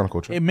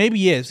 Counterculture. It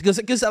maybe is.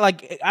 Because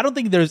like I don't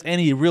think there's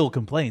any real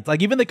complaints.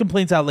 Like even the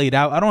complaints I laid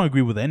out, I don't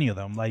agree with any of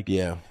them. Like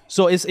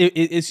So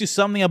it's just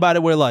something about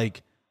it where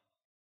like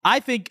I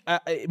think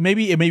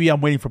maybe I'm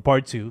waiting for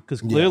part 2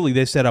 because clearly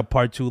they set up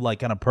part 2 like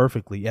kind of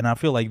perfectly, and I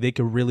feel like they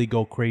could really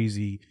go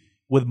crazy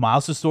with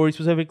Miles' story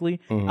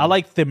specifically. I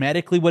like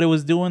thematically what it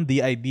was doing,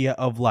 the idea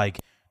of like,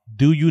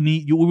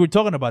 we were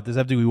talking about this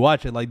after we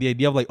watched it, like the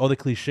idea of like all the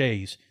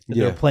cliches that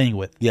they're playing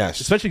with.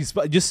 Yes, especially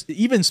just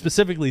even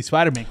specifically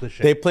Spider-Man cliches.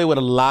 They play with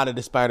a lot of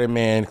the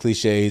Spider-Man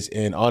cliches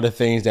and all the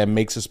things that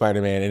makes a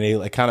Spider-Man, and they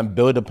like kind of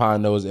build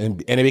upon those, and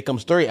they become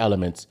story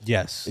elements.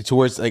 Yes,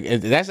 towards like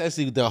that's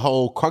actually the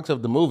whole crux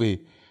of the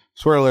movie.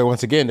 Spoiler alert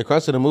once again. The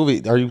crux of the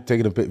movie. Are you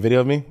taking a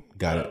video of me?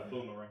 Got it.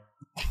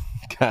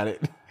 Got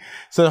it.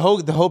 So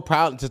the whole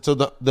problem. So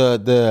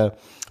the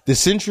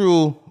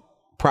central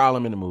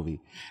problem in the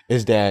movie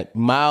is that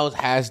Miles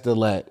has to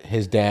let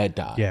his dad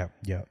die.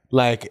 Yeah.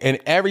 Like in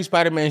every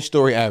Spider-Man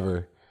story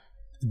ever,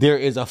 there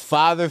is a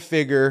father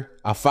figure,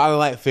 a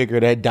father-like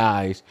figure that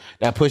dies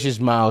that pushes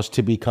Spider-Man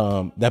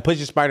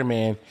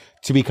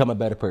to become a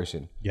better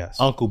person. Yes.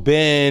 Uncle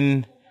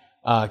Ben,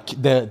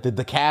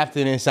 the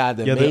captain inside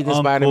the Amazing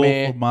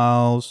Spider-Man,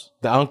 Miles,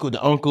 the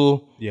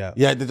uncle. Yeah.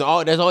 That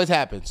always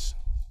happens.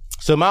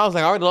 So Miles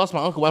like, I already lost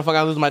my uncle. Why the fuck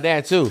I lose my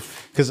dad too?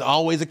 Because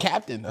always a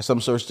captain of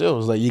some sort still.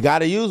 It's like, you got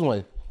to use one.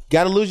 You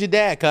got to lose your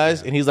dad,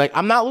 cuz. Yeah. And he's like,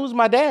 I'm not losing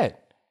my dad.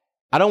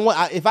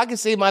 If I can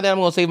save my dad, I'm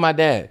going to save my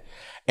dad.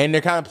 And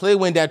they're kind of playing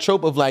with that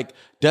trope of like,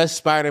 does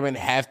Spider-Man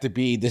have to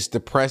be this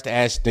depressed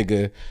ass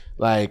nigga?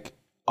 Like,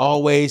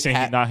 always.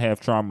 Can he not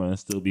have trauma and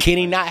still be? Can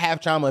he not have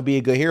trauma and be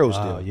a good hero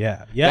still?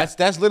 Yeah.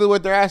 That's literally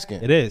what they're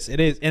asking. It is,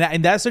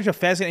 and that's such a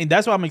fascinating. And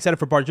that's why I'm excited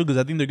for part 2 because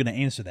I think they're gonna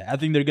answer that. I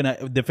think they're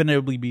gonna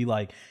definitively be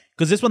like,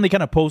 because this one they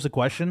kind of pose a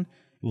question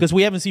because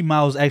we haven't seen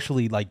Miles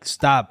actually like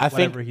stop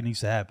whatever he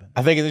needs to happen.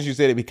 I think it's interesting you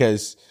said it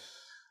because,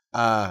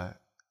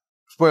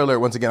 spoiler alert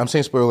once again. I'm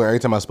saying spoiler alert every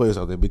time I spoil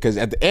something because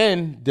at the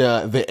end,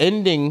 the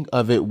ending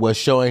of it was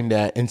showing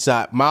that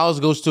inside Miles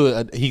goes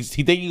to he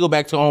think he go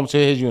back to home to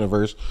his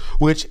universe,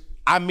 which.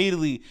 I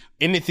immediately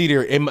in the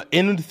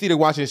theater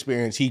watching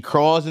experience, he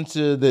crawls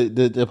into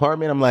the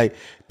apartment. I'm like,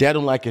 Dad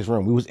don't like his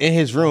room. We was in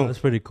his room. That's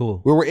pretty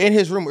cool. We were in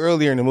his room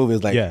earlier in the movie.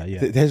 It's like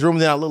his room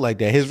did not look like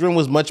that. His room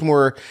was much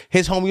more.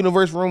 His home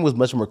universe room was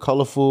much more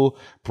colorful,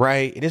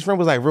 bright. And this room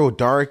was like real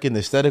dark, and the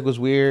aesthetic was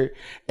weird.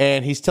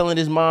 And he's telling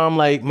his mom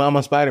like, "Mom,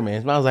 I'm Spider-Man."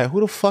 His mom's like, "Who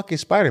the fuck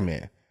is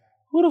Spider-Man?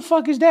 Who the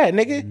fuck is that,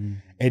 nigga?"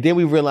 And then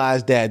we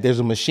realized that there's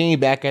a machine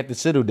back at the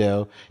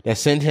Citadel that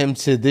sent him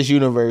to this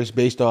universe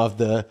based off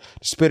the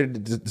spider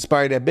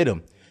that bit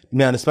him.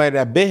 Now, the spider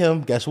that bit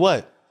him, guess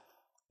what?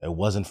 It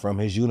wasn't from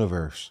his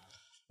universe.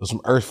 It was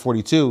from Earth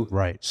 42.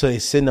 Right. So they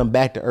send him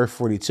back to Earth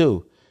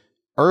 42.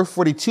 Earth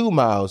 42,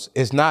 Miles,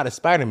 is not a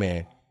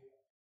Spider-Man.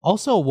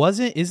 Also,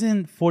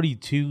 isn't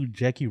 42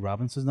 Jackie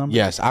Robinson's number?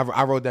 Yes, I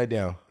wrote that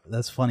down.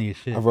 That's funny as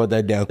shit. I wrote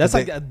that down. That's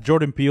like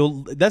Jordan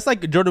Peele. That's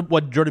like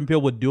what Jordan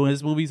Peele would do in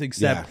his movies,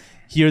 except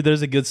here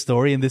there's a good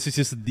story, and this is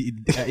just the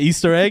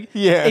Easter egg.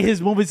 In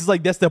his movies, it's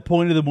like that's the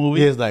point of the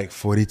movie. It's like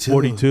 42.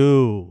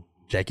 42.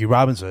 Jackie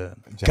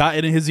Robinson.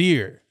 Cotton in his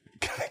ear.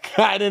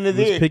 Cotton in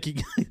his ear.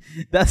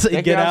 That's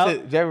a Get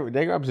Out.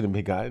 Jackie Robinson didn't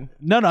pick cotton.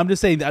 No, I'm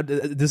just saying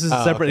this is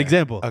a separate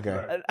example.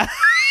 Okay.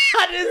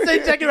 I didn't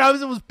say Jackie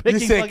Robinson was You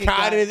picking said fucking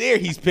cotton in his ear.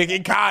 He's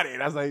picking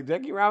cotton. I was like,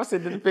 Jackie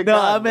Robinson didn't pick No,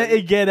 I cotton.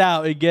 meant Get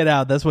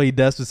Out. That's what he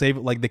does to save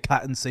it. Like the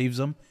cotton saves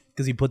him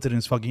because he puts it in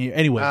his fucking ear.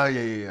 Anyway. Oh,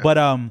 yeah.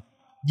 But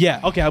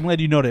yeah. Okay, I'm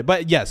glad you know that.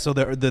 But yeah, so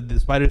the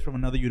spider's from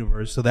another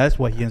universe. So that's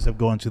why he ends up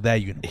going to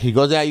that universe. He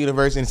goes to that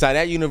universe. Inside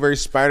that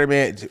universe,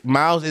 Spider-Man,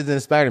 Miles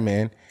isn't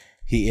Spider-Man.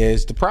 He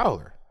is the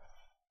Prowler.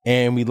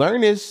 And we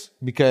learn this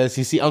because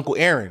he see Uncle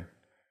Aaron.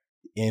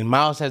 And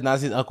Miles has not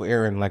seen Uncle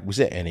Aaron, like we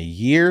said, in a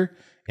year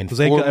and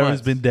 4 months.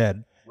 Aaron's been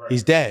dead.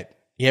 He's dead.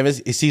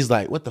 He's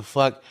like, what the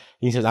fuck?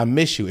 He says, I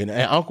miss you. And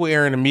Uncle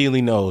Aaron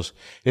immediately knows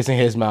it's in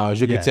his Miles.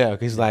 You can tell.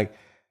 He's like,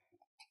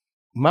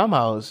 my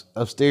Miles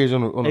upstairs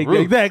on the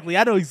roof. Exactly.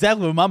 I know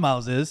exactly where my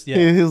Miles is.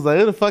 Yeah. He was like,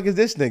 who the fuck is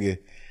this nigga?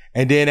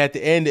 And then at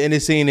the end of the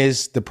scene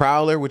is the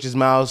Prowler, which is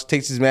Miles,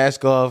 takes his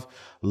mask off,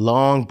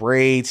 long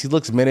braids. He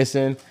looks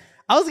menacing.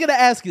 I was going to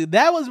ask you,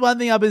 that was one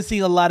thing I've been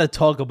seeing a lot of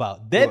talk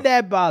about. Did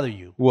that bother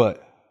you?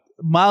 What?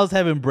 Miles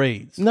having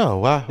braids. No.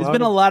 Why? There's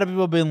been a lot of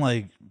people been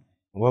like,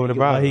 why would it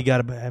bother him? Why he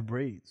got to have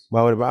braids?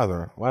 Why would it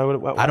bother him? Why?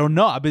 I don't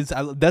know.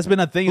 That's been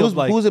a thing.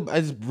 Who's it?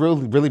 Is it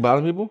really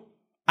bothering people?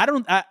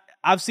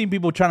 I've seen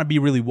people trying to be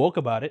really woke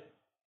about it.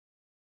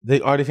 They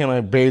already feel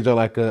like braids are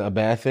like a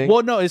bad thing.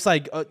 Well, no, it's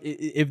like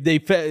if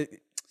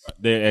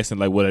they're asking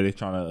like, what are they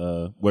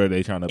trying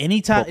to?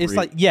 Anytime it's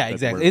like, yeah,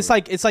 exactly. It's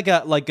like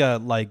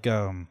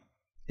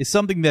it's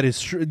something that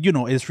is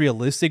is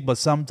realistic, but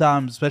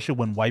sometimes, especially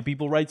when white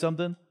people write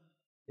something,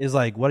 it's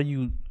like, what are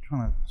you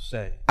trying to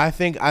say? I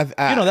think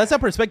that's a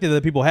perspective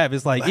that people have.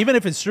 It's like, even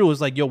if it's true,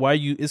 it's like, yo, why are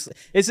you? It's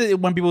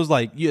when people's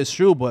like, yeah, it's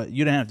true, but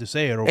you didn't have to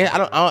say it. Or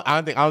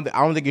I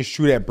don't think it's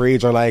true that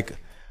braids are like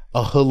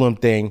a hoodlum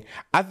thing.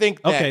 I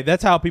think that,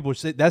 that's how people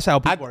say. That's how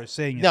people are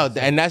saying it. No,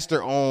 and that's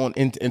their own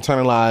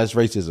internalized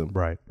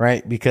racism,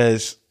 right?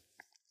 Because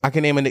I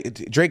can name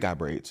Drake got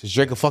braids. Is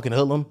Drake a fucking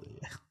hoodlum?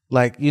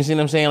 Like, you see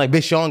what I'm saying? Like,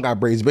 Big Sean got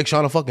braids. Big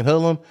Sean a fucking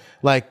hoodlum.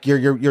 Like,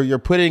 you're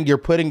putting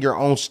your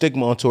own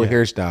stigma onto a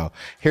hairstyle.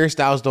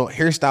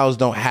 Hairstyles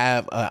don't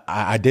have a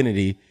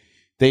identity.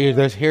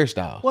 There's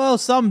hairstyles. Well,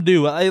 some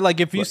do. Like,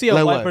 if you see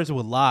a white person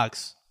with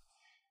locks.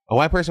 A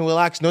white person with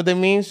locks, you know what that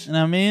means? You know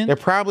what I mean? They're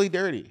probably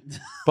dirty.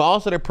 But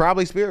also they're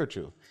probably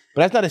spiritual.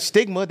 But that's not a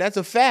stigma, that's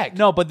a fact.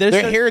 No, but their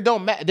hair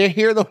don't their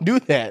hair don't do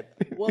that.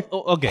 Well,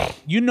 okay.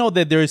 You know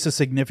that there is a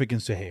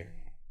significance to hair.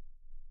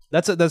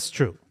 That's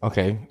true.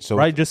 Okay. So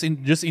right, just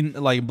in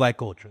like black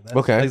culture.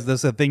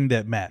 That's a thing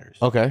that matters.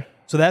 Okay.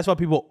 So that's why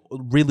people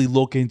really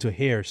look into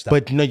hairstyle.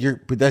 But no,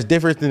 but that's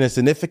different than a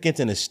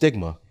significance and a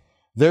stigma.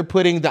 They're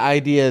putting the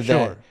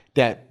idea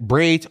that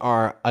braids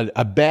are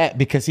a bad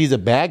because he's a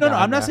bad guy. No,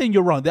 I'm not saying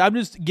you're wrong. I'm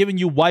just giving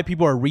you why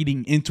people are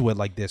reading into it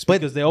like this.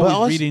 Because they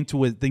always read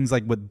into it things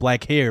like with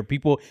black hair.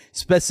 People,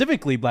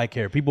 specifically black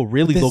hair, people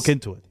really look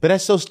into it. But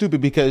that's so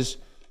stupid because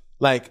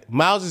like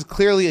Miles is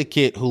clearly a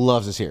kid who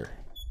loves his hair.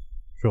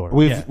 Sure.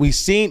 We've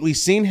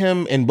seen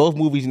him in both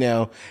movies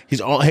now.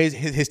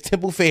 His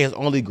temple fade has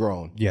only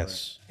grown.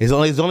 Yes. He's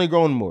only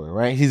grown more,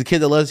 right? He's a kid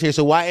that loves his hair.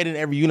 So why in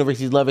every universe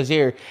he loves his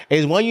hair?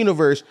 It's one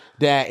universe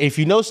that if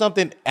you know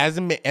something as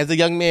a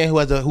young man who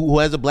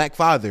has a black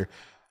father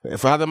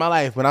of my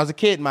life, when I was a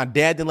kid, my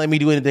dad didn't let me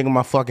do anything with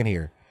my fucking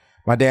hair.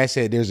 My dad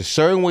said, "There's a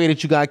certain way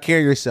that you gotta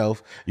carry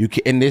yourself.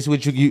 And this is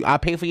what you. I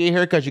pay for your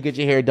haircut. You get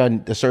your hair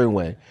done a certain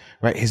way,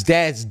 right?" His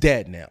dad's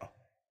dead now.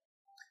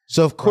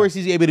 So, of course,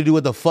 he's able to do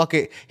what the fuck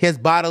he has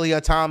bodily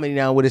autonomy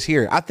now with his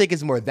hair. I think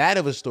it's more that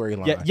of a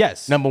storyline. Yeah,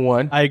 yes. Number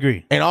one. I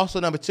agree. And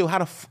also, number two,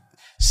 how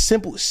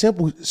simple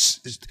storytelling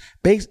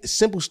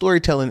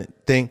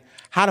thing.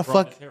 How the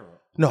fuck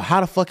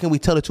can we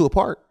tell the two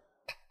apart?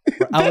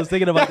 I was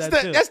thinking about that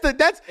too.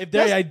 If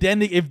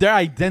they're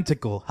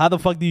identical, how the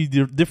fuck do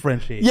you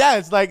differentiate? Yeah,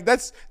 it's like I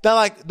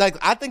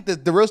think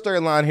that the real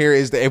storyline here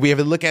is that if we have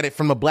to look at it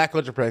from a black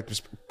culture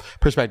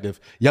perspective,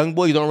 young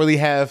boys don't really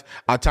have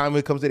our time when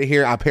it comes to the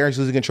hair. Our parents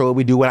lose control.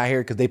 We do what I hear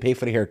because they pay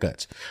for the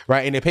haircuts,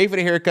 right? And they pay for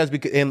the haircuts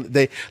because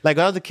they like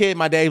when I was a kid,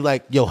 my dad was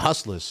like, "Yo,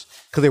 hustlers,"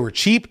 because they were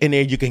cheap and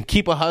then you can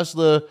keep a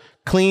hustler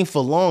clean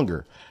for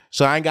longer.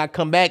 So I ain't got to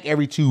come back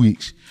every 2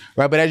 weeks,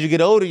 right? But as you get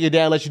older, your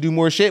dad lets you do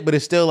more shit, but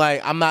it's still like,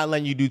 I'm not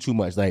letting you do too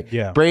much. Like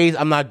braids,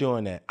 I'm not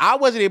doing that. I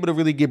wasn't able to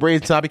really get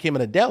braids until I became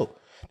an adult.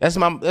 That's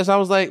I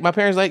was like, my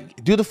parents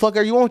like, do the fuck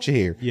you want your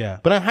hair. Yeah.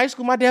 But in high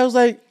school, my dad was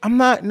like,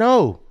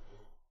 no.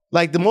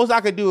 Like the most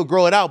I could do was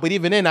grow it out, but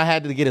even then I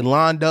had to get it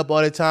lined up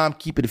all the time,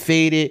 keep it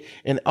faded,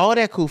 and all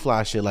that cool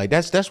fly shit. Like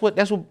that's what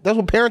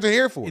parents are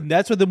here for. And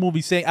that's what the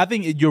movie's saying. I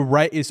think you're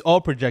right. It's all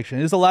projection.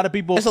 There's a lot of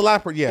people.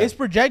 It's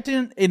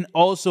projecting, and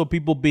also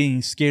people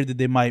being scared that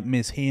they might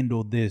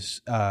mishandle this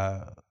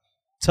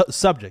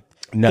subject.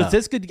 No,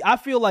 this could. I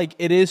feel like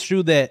it is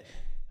true that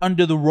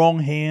under the wrong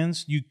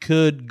hands, you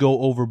could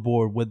go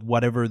overboard with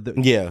whatever.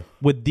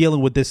 With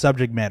dealing with this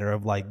subject matter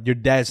of like your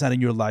dad's not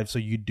in your life, so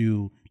you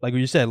do. Like what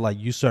you said, like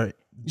you start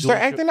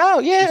acting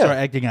out, You start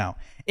acting out.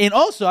 And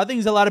also, I think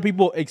there's a lot of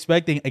people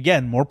expecting,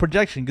 again, more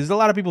projection, because there's a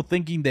lot of people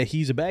thinking that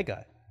he's a bad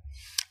guy.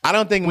 I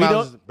don't think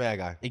Miles is a bad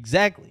guy.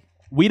 Exactly.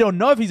 We don't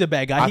know if he's a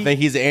bad guy. I think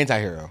he's an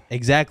anti-hero.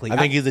 Exactly. I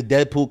think he's a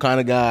Deadpool kind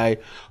of guy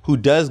who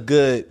does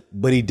good,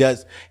 but he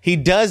does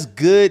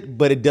good,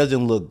 but it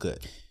doesn't look good.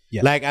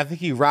 Yeah. Like, I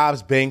think he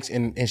robs banks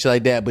and shit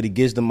like that, but he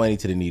gives the money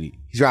to the needy.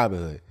 He's Robin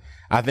Hood.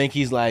 I think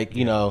he's like,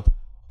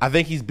 I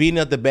think he's beating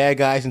up the bad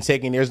guys and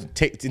taking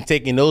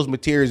those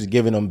materials and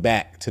giving them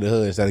back to the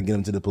hood instead of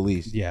giving them to the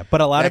police. Yeah,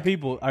 but a lot of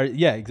people are.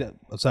 Yeah, exactly.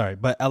 Sorry,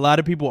 but a lot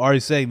of people are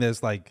saying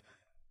this. Like,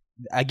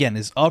 again,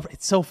 it's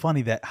so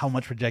funny that how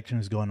much projection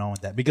is going on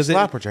with that because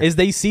as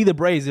they see the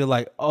braids, they're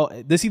like, oh,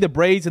 they see the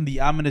braids and the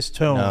ominous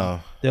tone.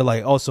 No. They're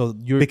like, oh, so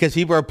you're because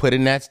people are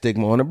putting that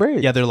stigma on the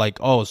braid. Yeah, they're like,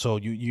 oh, so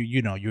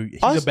he's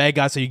a bad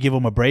guy, so you give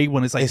him a braid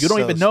when it's like you don't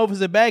even know if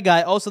it's a bad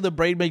guy. Also, the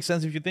braid makes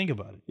sense if you think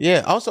about it.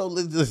 Yeah. Also,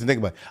 listen, think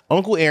about it.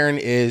 Uncle Aaron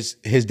is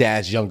his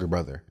dad's younger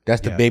brother.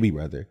 That's the baby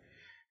brother.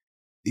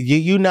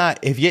 You not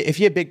if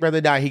your big brother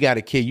died, he got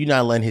a kid. You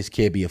not letting his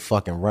kid be a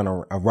fucking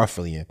runner, a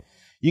ruffian.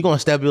 You gonna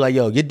step and be like,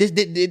 yo,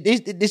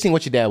 this ain't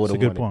what your dad would have wanted.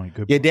 Good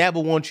point. Your dad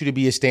would want you to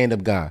be a stand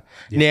up guy.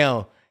 Yeah.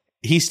 Now,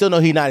 he still know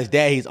he's not his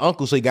dad, he's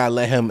uncle, so you gotta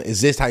let him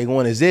exist how you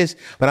want to exist.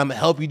 But I'm gonna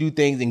help you do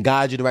things and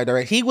guide you the right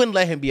direction. He wouldn't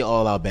let him be an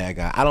all out bad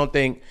guy. I don't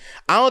think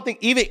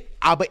even.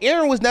 But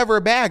Aaron was never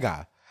a bad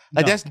guy.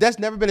 Like that's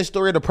never been a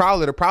story of the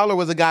Prowler. The Prowler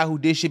was a guy who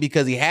did shit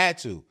because he had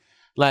to.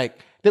 Like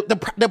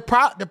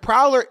the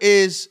Prowler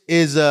is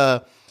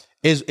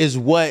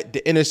what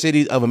the inner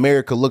cities of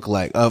America look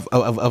like,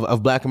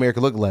 of Black America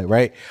look like,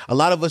 right? A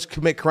lot of us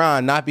commit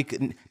crime not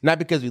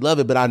because we love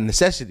it, but out of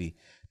necessity.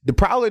 The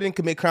Prowler didn't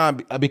commit crime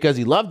because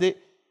he loved it.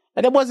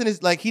 And it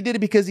wasn't he did it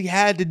because he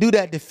had to do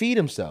that to feed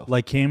himself.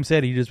 Like Cam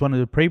said, he just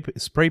wanted to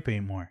spray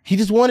paint more. He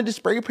just wanted to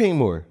spray paint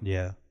more.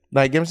 Yeah.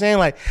 Like, you know what I'm saying?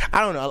 Like,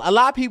 I don't know. A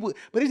lot of people,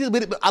 but here's the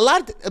thing. A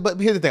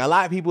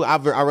lot of people,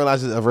 I've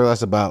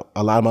realized about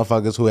a lot of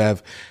motherfuckers who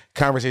have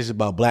conversations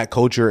about Black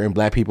culture and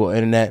Black people on the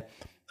internet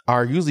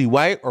are usually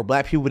white or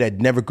Black people that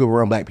never grew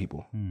around Black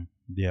people.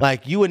 Yeah.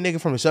 Like, you a nigga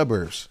from the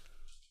suburbs.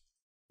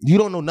 You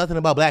don't know nothing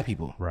about Black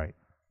people. Right.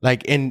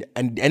 Like, and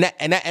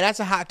that's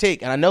a hot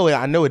take, and I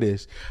know it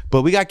is.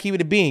 But we gotta keep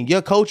it a being.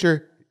 Your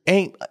culture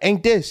ain't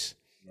this.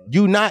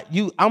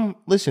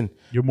 Listen.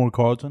 You're more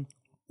Carlton?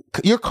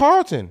 You're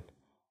Carlton.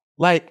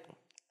 Like,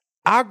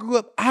 I grew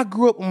up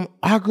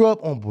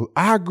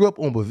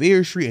on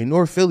Bavaria Street in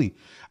North Philly.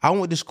 I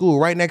went to school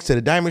right next to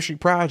the Diamond Street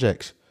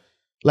Projects.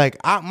 Like,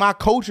 my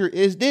culture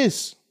is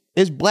this.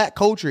 It's Black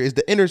culture. It's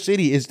the inner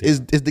city. Is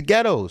the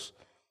ghettos.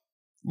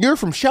 You're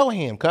from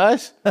Shellham,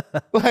 cuz.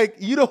 Like,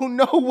 you don't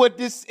know what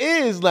this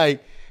is.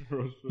 Like,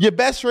 your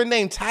best friend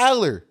named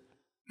Tyler.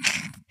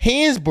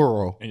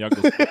 Hansborough. And y'all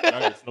go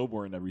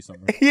snowboarding every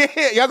summer. Yeah,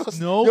 y'all go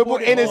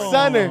snowboarding in the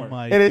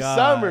summer. In the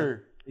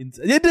summer. In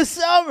the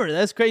summer.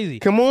 That's crazy.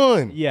 Come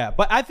on. Yeah,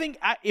 but I think,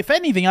 if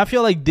anything, I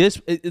feel like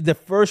the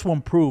first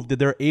one proved that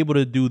they're able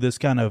to do this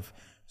kind of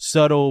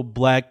subtle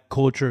Black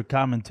culture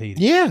commentating.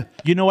 Yeah.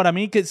 You know what I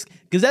mean? Because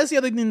that's the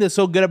other thing that's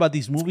so good about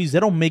these movies. They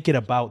don't make it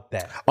about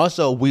that.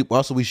 Also, we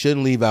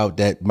shouldn't leave out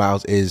that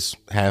Miles is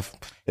half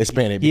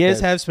Hispanic. He is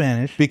half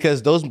Spanish.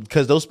 Because those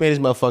Spanish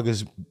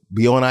motherfuckers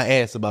be on our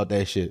ass about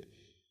that shit.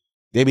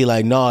 They be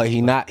like, no,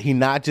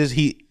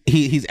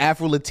 he's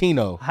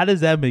Afro-Latino. How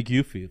does that make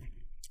you feel?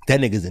 That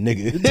nigga's a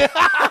nigga.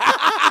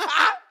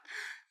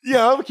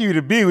 Yeah, I'm cute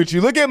to be with you.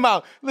 Look at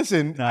Miles.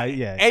 Listen,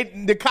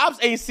 the cops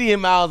ain't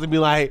seeing Miles and be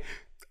like,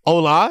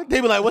 hola.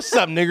 They be like, what's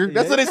up, nigga?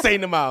 That's what they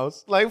saying to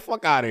Miles. Like,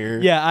 fuck out of here.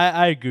 Yeah,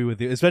 I agree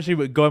with you. Especially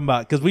with going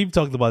back, because we've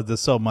talked about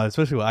this so much,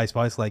 especially with Ice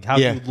Spice, like how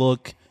you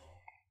look.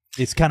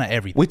 It's kind of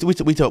everything. We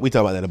talk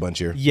about that a bunch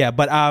here. Yeah,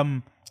 but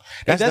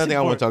that's another thing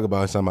I want to talk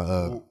about in some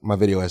of my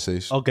video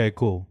essays. Okay,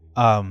 cool.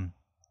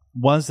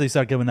 Once they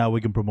start coming out,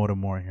 we can promote them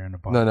more here in the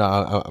podcast.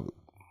 No,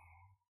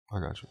 I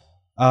got you.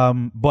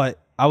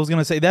 But I was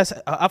gonna say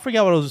I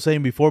forgot what I was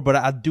saying before, but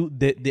I do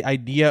the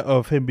idea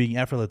of him being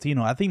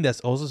Afro-Latino. I think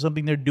that's also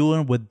something they're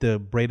doing with the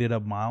braided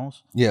up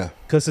Miles. Yeah,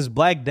 because his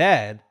Black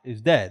dad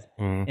is dead,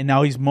 and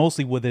now he's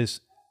mostly with his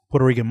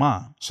Puerto Rican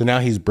mom. So now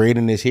he's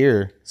braiding his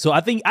hair. So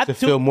I think to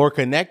feel more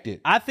connected.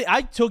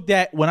 I took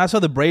that when I saw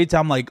the braids.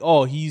 I'm like,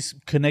 oh, he's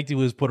connected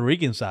with his Puerto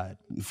Rican side.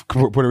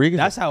 Puerto Rican.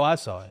 That's how I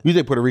saw it. You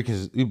think Puerto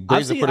Ricans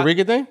braids a Puerto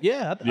Rican thing?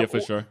 Yeah,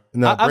 for sure.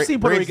 No, I've seen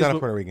Puerto Ricans. Not a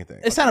Puerto Rican thing.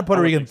 It's not a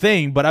Puerto Rican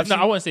thing, but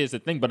I wouldn't say it's a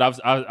thing, but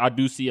I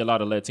do see a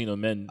lot of Latino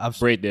men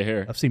braid their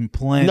hair. I've seen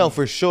plenty. No,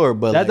 for sure,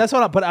 but that's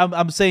what. But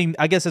I'm saying.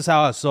 I guess that's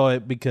how I saw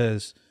it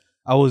because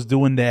I was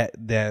doing that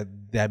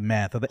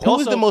math. Who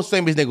was the most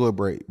famous nigga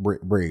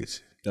with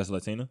braids? That's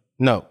Latino?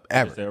 No,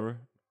 ever.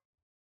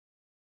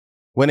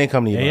 When they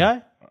come to you?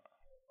 AI?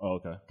 Oh,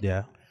 okay.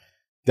 Yeah.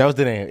 That was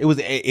the name.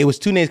 It was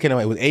two names came out.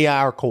 It was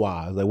AI or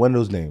Kawhi. It was like one of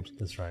those names.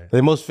 That's right.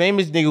 The most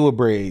famous nigga with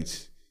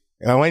braids.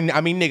 I mean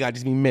nigga, I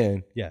just mean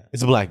men. Yeah.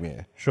 It's a Black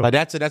man. Sure. Like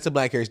that's a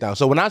Black hairstyle.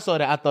 So when I saw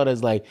that, I thought it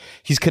was like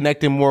he's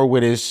connecting more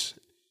with his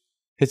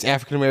his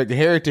African American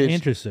heritage.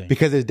 Interesting.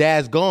 Because his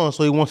dad's gone,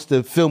 so he wants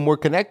to feel more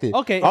connected.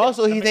 Okay.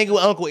 Also, he's thinking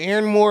with Uncle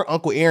Aaron more.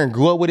 Uncle Aaron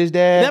grew up with his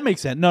dad. That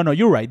makes sense. No,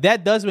 you're right.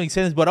 That does make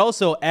sense. But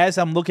also, as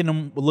I'm looking at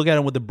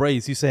him with the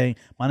braids, he's saying,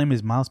 "My name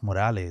is Miles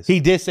Morales." He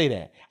did say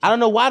that. I don't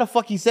know why the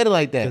fuck he said it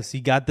like that. Because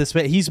he got this.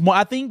 He's more.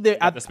 I think the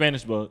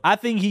Spanish book. I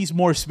think he's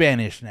more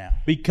Spanish now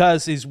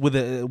because he's with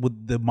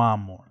the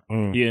mom more.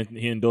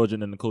 He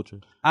indulging in the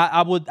culture.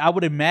 I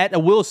would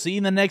imagine we'll see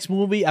in the next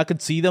movie. I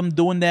could see them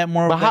doing that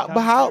more. But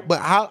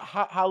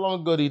how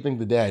long ago do you think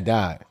the dad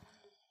died?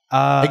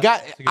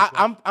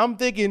 I'm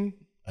thinking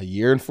a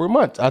year and 4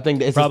 months. I think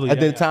that's Probably,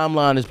 the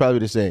timeline is probably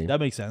the same. That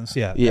makes sense.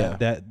 Yeah. Yeah.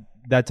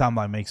 That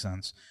timeline makes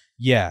sense.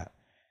 Yeah.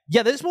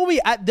 Yeah. This movie,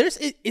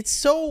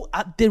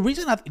 the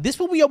reason this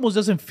movie almost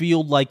doesn't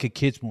feel like a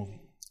kids movie.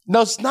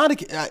 No, it's not.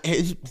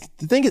 The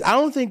thing is, I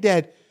don't think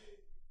that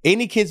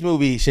any kids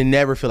movie should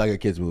never feel like a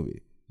kids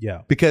movie.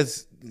 Yeah.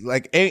 Because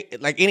like any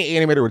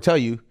animator would tell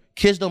you,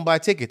 kids don't buy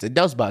tickets.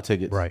 Adults buy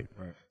tickets. Right.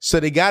 So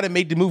they got to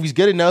make the movies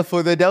good enough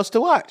for the adults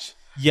to watch.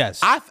 Yes.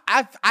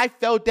 I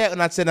felt that,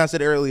 and I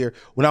said earlier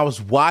when I was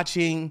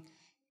watching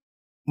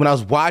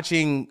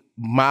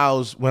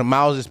Miles, when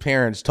Miles'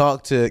 parents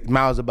talked to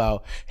Miles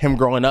about him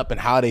growing up and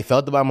how they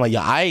felt about him, I'm like,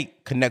 yeah, I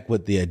connect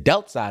with the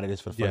adult side of this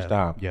for the first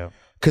time. Yeah.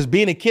 Because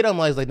being a kid, I'm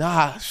like,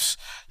 nah,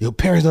 your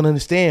parents don't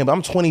understand. But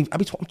I'm 20. I'll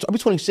be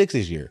 26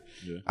 this year.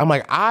 Yeah. I'm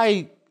like,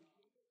 I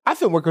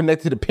feel more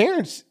connected to the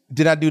parents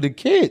than I do the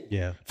kid.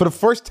 Yeah. For the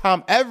first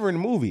time ever in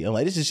the movie, I'm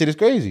like, this shit is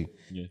crazy.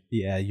 Yeah.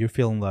 Yeah, you're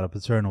feeling a lot of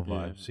paternal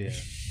vibes. Yeah.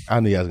 I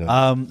knew I was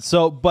gonna.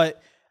 So,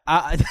 but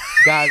guys,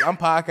 I'm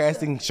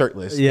podcasting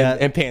shirtless. Yeah.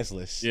 and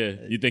pantsless.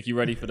 Yeah. You think you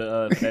ready for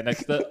that next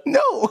step?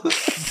 No.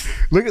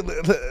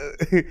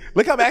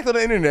 look how I'm acting on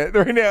the internet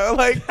right now.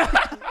 Like,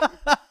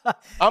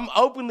 I'm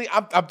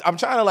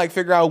trying to like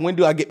figure out when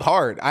do I get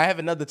hard. I have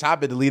another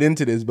topic to lead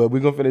into this, but we're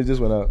gonna finish this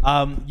one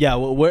up. Yeah,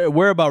 well,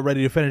 we're about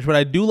ready to finish. But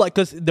I do like,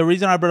 because the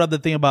reason I brought up the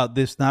thing about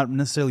this not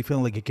necessarily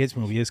feeling like a kids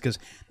movie is because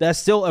that's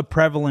still a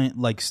prevalent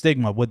like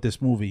stigma with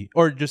this movie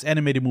or just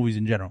animated movies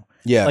in general.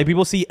 Yeah, like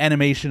people see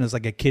animation as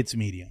like a kids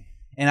medium,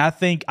 and I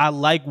think I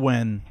like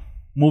when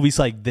movies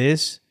like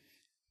this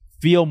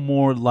feel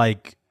more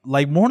like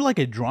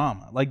a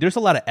drama. Like there's a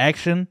lot of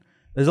action.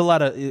 There's a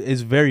lot of, it's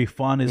very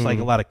fun. It's like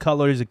a lot of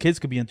colors. The kids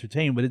could be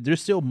entertained, but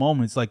there's still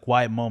moments, like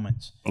quiet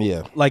moments.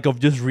 Yeah. Like of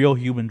just real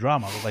human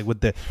drama. Like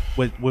with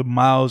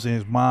Miles and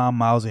his mom,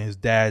 Miles and his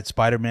dad,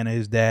 Spider-Man and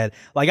his dad.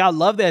 Like I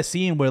love that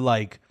scene where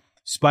like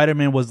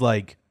Spider-Man was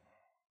like,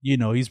 you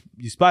know, he's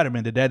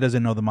Spider-Man. The dad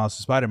doesn't know the Miles is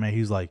Spider-Man.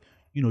 He's like,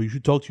 you know, you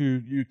should talk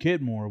to your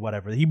kid more or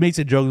whatever. He makes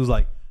a joke. He was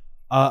like,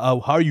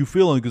 how are you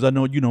feeling? Because I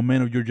know, you know,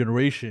 men of your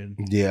generation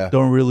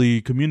don't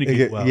really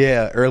communicate well.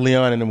 Yeah, early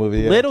on in the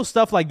movie. Yeah. Little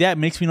stuff like that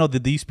makes me know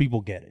that these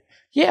people get it.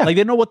 Yeah. Like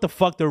they know what the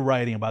fuck they're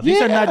writing about.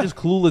 These are not just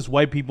clueless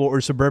white people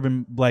or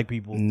suburban black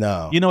people.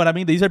 No. You know what I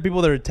mean? These are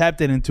people that are tapped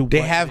into.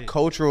 They have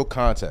cultural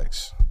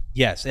context.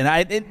 Yes.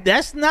 And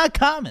that's not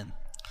common.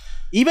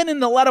 Even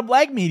in a lot of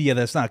black media,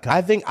 that's not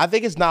common. I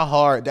think it's not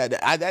hard.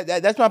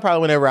 That's my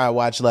problem whenever I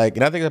watch and I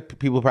think the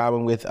people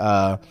problem with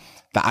The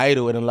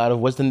Idol and a lot of,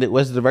 what's the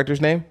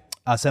director's name?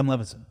 Sam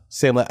Levinson.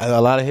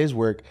 A lot of his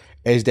work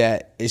is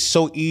that it's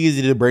so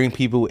easy to bring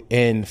people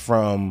in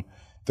from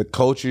the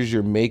cultures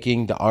you're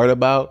making the art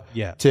about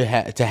to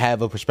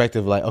have a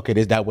perspective like, okay,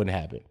 that wouldn't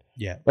happen.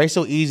 Yeah. Right? It's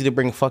so easy to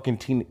bring fucking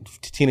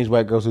teenage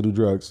white girls who do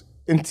drugs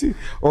into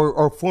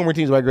or former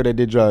teenage white girl that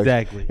did drugs.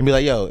 Exactly. And be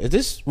like, yo, is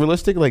this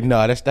realistic? Like, no,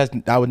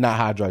 I would not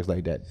hide drugs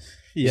like that.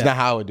 Yeah. It's not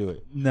how I would do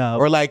it. No.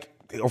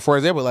 Or for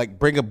example, like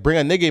bring a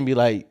nigga and be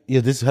like,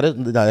 yeah,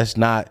 that's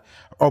not.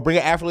 Or bring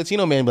an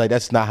Afro-Latino man and be like,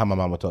 that's not how my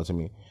mom would talk to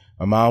me.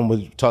 My mom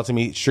would talk to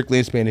me strictly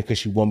in Spanish because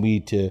she want me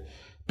to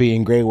be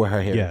ingrained with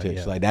her heritage.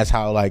 Yeah. Like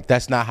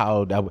that's not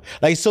how that would.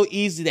 Like it's so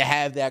easy to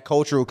have that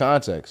cultural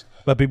context.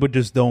 But people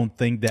just don't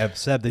think that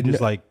upset. They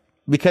just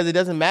because it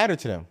doesn't matter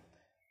to them.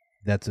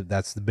 That's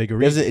the bigger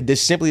reason. It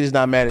simply does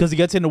not matter. Because it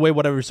gets in the way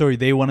whatever story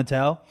they want to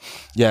tell.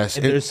 Yes.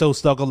 And they're so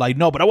stuck on like,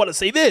 no, but I want to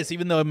say this,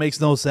 even though it makes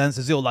no sense.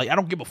 It's still like, I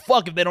don't give a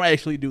fuck if they don't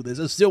actually do this.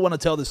 I still want to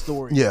tell this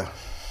story. Yeah.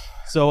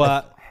 So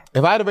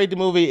if I had to rate the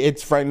movie,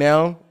 it's right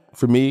now,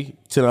 for me,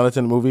 10 out of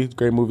 10 movie. It's a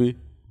great movie.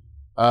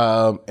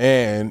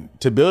 And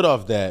to build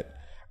off that,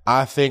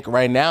 I think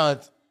right now,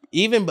 it's,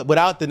 even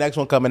without the next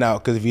one coming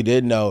out, because if you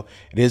didn't know,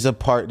 this is a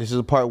part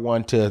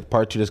 1 to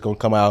part 2 that's going to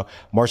come out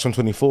March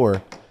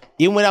 2024.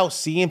 Even without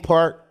seeing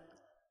part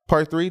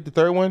 3, the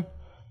third one,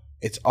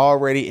 it's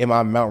already in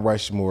my Mount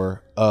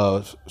Rushmore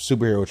of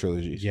superhero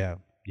trilogies. Yeah.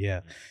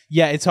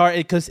 It's hard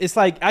because it's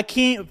like I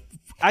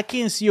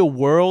can't see a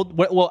world.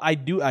 Well, I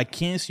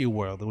can't see a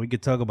world, and we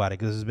could talk about it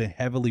because it's been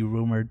heavily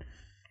rumored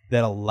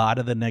that a lot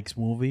of the next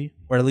movie,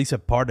 or at least a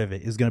part of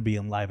it, is going to be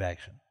in live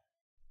action.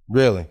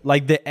 Really?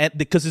 Like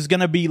because it's going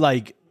to be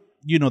like,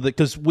 you know,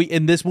 because we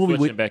in this movie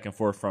switching back and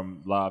forth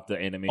from live to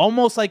animation,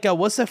 almost like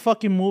what's that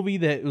fucking movie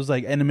that was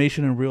like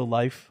animation in real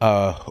life?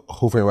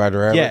 Who Framed Roger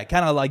Rabbit? Yeah,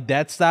 kind of like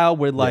that style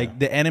where like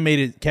the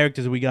animated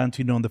characters we got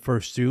into know in the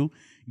first two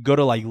go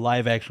to like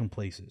live action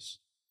places.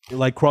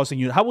 like crossing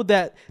you. How would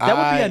that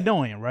would be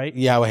annoying, right?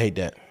 Yeah, I would hate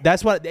that.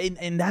 That's what,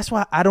 and that's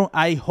why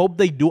I hope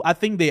they do. I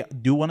think they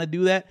do want to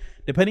do that,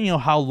 depending on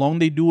how long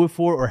they do it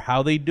for or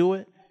how they do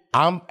it.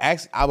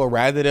 I would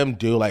rather them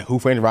do like Who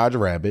Framed Roger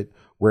Rabbit,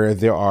 where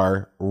there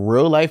are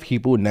real life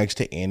people next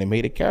to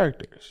animated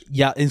characters.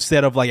 Yeah,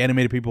 instead of like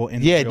animated people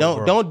in Yeah, the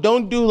real world.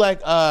 don't do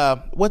like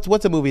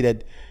what's a movie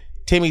that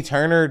Timmy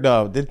Turner?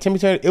 No, did Timmy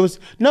Turner? It was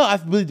no, I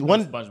believe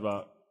one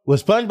SpongeBob.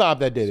 was SpongeBob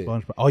that did it.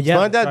 SpongeBob. Oh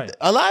yeah, that's right.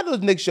 A lot of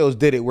those Nick shows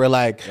did it, where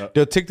like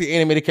they'll take the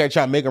animated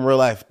character and make them real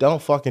life.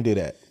 Don't fucking do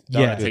that.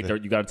 Yeah,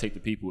 You got to take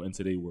the people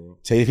into their world.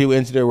 Take the people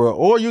into their world,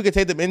 or you could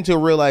take them into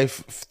real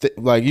life.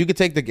 Like you could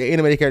take the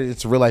animated characters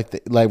into real life,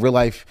 like real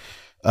life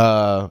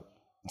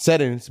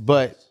settings,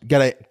 but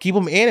gotta keep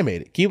them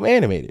animated. Keep them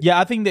animated. Yeah,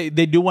 I think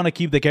they do want to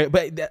keep the character,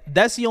 but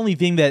that's the only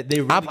thing that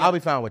they. Really I'll be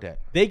fine with that.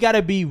 They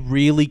gotta be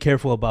really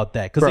careful about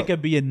that because it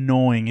could be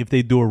annoying if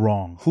they do it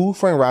wrong. Who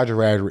Framed Roger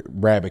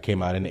Rabbit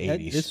came out in the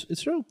 80s.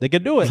 It's true. They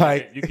could do it.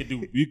 Like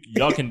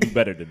Y'all can do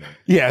better than that.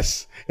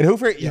 yes, and Who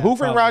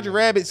Framed Roger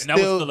Rabbit And that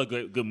was still a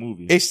good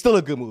movie. It's still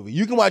a good movie.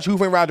 You can watch Who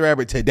Framed Roger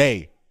Rabbit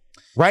today,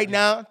 right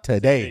now,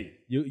 today.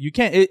 You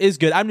can't. It's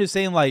good. I'm just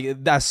saying,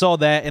 like I saw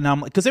that, and I'm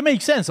because it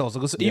makes sense also.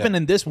 Because even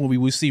in this movie,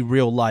 we see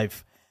real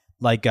life,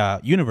 like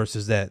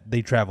universes that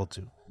they travel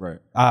to. Right.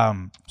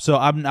 So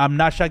I'm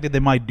not shocked that they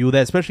might do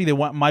that. Especially they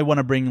might want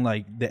to bring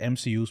like the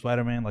MCU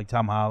Spider-Man, like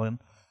Tom Holland.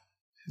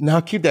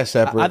 No, keep that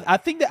separate. I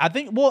think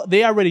well,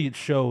 they already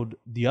showed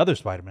the other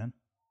Spider-Man.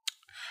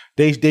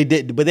 They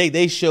did, but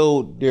they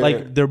showed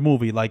their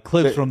movie, like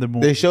clips from the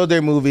movie. They showed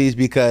their movies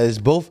because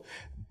both.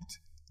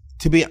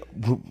 To be.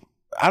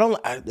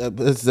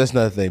 That's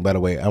another thing, by the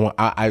way.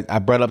 I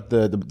brought up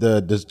the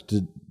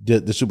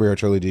superhero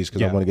trilogies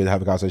because I want to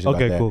have a conversation about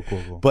that.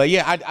 Cool. But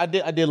yeah, I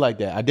did like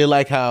that. I did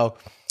like how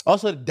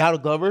also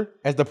Donald Glover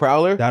as the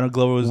Prowler. Donald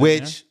Glover was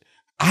which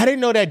I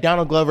didn't know that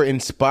Donald Glover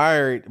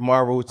inspired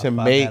Marvel to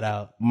make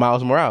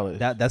Miles Morales.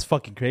 That's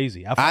fucking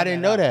crazy. I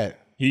didn't know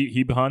that.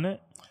 He behind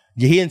it?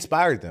 Yeah, he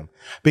inspired them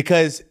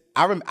because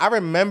I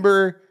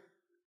remember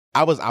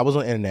I was on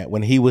the internet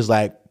when he was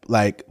like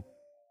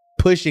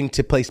pushing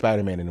to play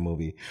Spider-Man in the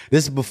movie.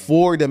 This is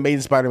before the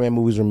Amazing Spider-Man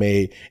movies were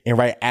made, and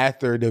right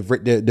after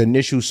the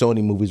initial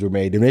Sony movies were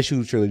made. The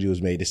initial trilogy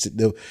was made.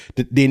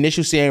 The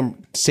initial Sam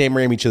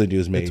Raimi trilogy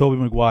was made. Tobey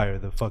Maguire,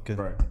 the fucking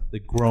the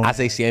grown. I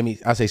say Sam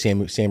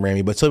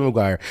Raimi, but Tobey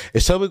Maguire.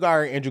 It's Tobey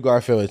Maguire, Andrew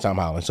Garfield, and Tom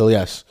Holland. So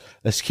yes,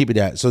 let's keep it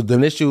that. So the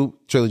initial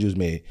trilogy was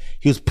made.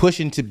 He was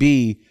pushing to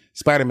be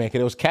Spider-Man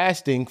because it was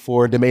casting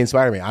for the main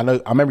Spider-Man. I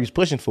remember he was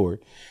pushing for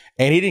it.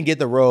 And he didn't get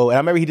the role. And I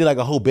remember he did like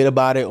a whole bit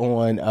about it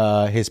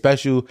on his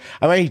special.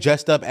 I remember he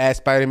dressed up as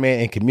Spider-Man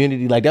in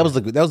Community. Like that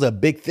was a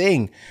big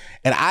thing.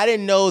 And I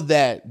didn't know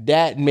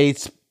that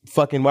made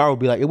fucking Marvel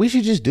be like, we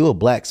should just do a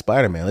black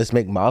Spider-Man. Let's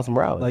make Miles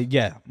Morales. Like,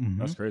 yeah. Mm-hmm.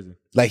 That's crazy.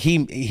 Like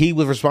he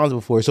was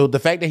responsible for it. So the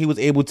fact that he was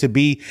able to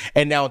be,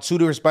 and now 2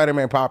 different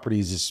Spider-Man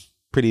properties is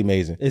pretty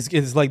amazing.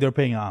 It's like they're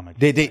paying homage.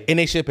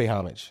 They should pay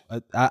homage.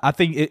 I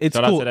think it's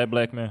Shout cool. out to that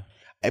black man.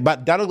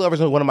 But Donald Glover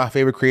is one of my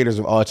favorite creators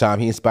of all time.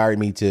 He inspired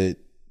me to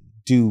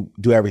do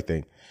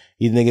everything.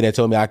 He's the nigga that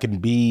told me I can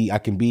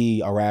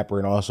be a rapper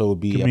and also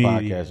be a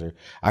podcaster.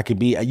 I can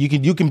be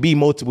you can be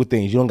multiple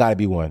things. You don't gotta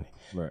be one.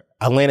 Right.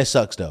 Atlanta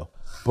sucks though.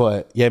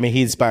 But yeah, I mean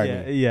he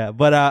inspired me. Yeah.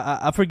 But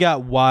I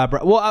forgot why.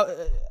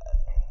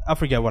 I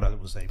forget what I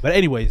was saying. But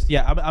anyways,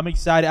 yeah, I'm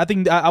excited. I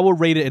think I will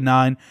rate it a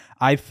 9.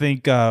 I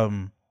think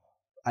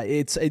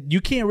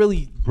you can't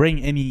really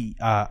bring any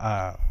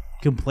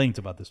complaints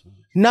about this movie.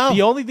 No.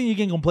 The only thing you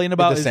can complain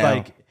about is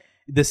like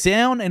the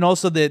sound and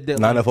also the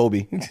not enough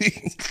Hobie.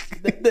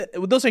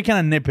 Those are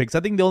kind of nitpicks. I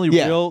think the only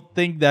real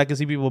thing that I can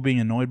see people being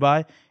annoyed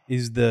by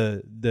is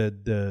the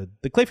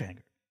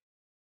cliffhanger.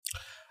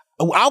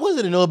 I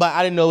wasn't annoyed by it.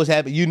 I didn't know what was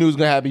happening. You knew it was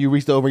going to happen. You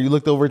reached over, you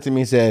looked over to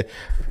me and said,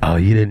 "Oh,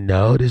 you didn't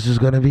know this was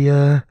going to be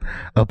a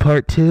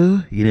part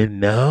 2? You didn't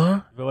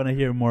know?" If I want to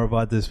hear more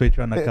about this,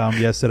 patreon.com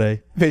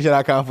yesterday.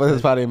 Patreon.com for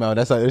this potty amount.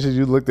 That's how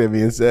you looked at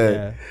me and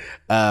said.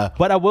 Yeah.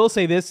 But I will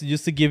say this,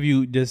 just to give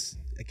you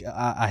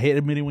I hate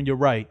admitting when you're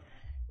right,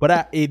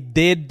 but it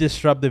did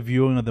disrupt the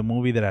viewing of the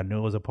movie that I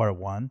knew was a part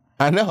 1.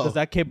 I know. Because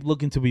I kept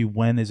looking to be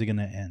when is it going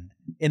to end?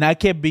 And I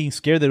kept being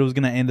scared that it was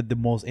going to end at the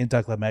most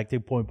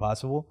anticlimactic point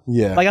possible.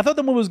 Yeah. Like I thought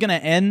the movie was going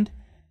to end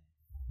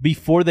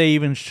before they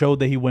even showed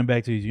that he went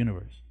back to his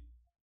universe.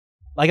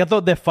 Like I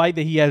thought that fight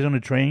that he had on the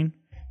train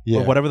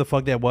or whatever the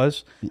fuck that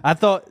was, I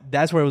thought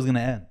that's where it was going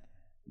to end.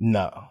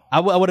 No. I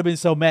would have been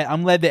so mad.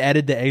 I'm glad they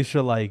added the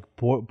extra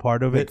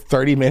part of it.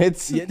 30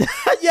 minutes? Yeah.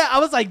 Yeah, I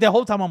was like the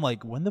whole time I'm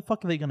like, when the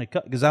fuck are they going to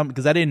cut? Because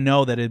I didn't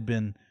know that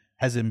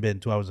hasn't been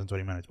 2 hours and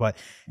 20 minutes. But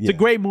it's a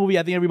great movie.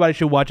 I think everybody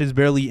should watch it. There's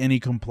barely any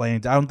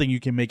complaints. I don't think you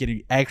can make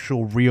any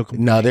actual real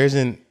complaints. No, there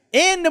isn't.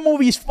 And the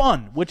movie's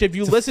fun, which if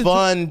you listen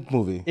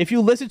movie. If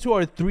you listen to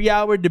our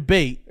 3-hour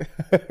debate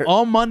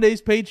on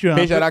Monday's Patreon,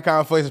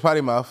 Patreon.com for his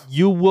potty mouth,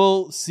 you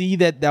will see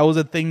that was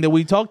a thing that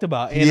we talked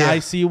about. And I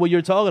see what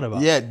you're talking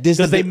about. Yeah.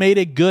 Because they made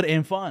it good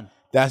and fun.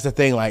 That's the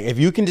thing. Like, if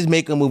you can just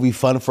make a movie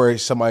fun for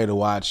somebody to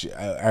watch,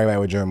 everybody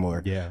would join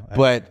more. Yeah.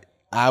 But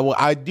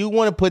I do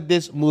want to put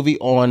this movie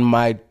on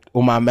my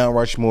Mount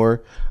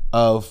Rushmore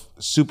of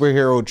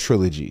superhero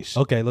trilogies.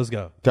 Okay, let's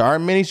go. There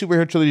aren't many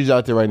superhero trilogies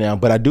out there right now,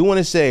 but I do want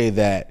to say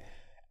that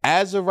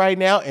as of right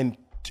now, and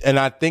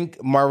I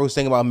think Marvel's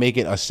thinking about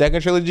making a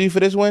second trilogy for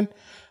this one,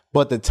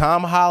 but the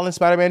Tom Holland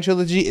Spider-Man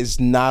trilogy is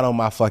not on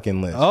my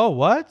fucking list. Oh,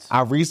 what?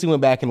 I recently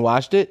went back and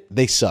watched it.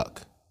 They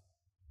suck.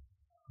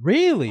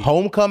 Really?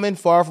 Homecoming,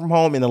 Far From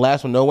Home, and the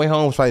last one, No Way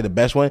Home, was probably the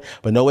best one.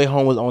 But No Way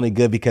Home was only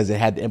good because it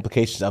had the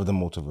implications of the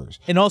multiverse.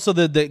 And also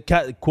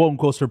the quote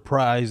unquote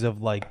surprise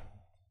of like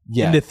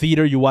in the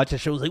theater you watch that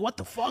show, was like, what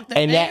the fuck?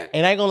 And I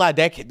ain't gonna lie,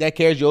 that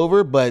carries you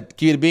over. But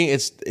keep it being,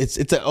 it's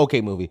an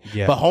okay movie.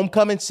 Yeah. But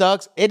Homecoming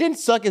sucks. It didn't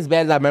suck as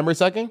bad as I remember it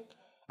sucking.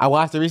 I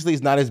watched it recently.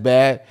 It's not as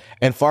bad.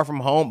 And Far From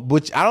Home,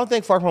 which I don't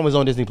think Far From Home was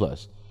on Disney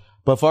Plus.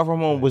 But Far From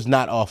Home was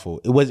not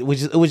awful. It was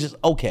just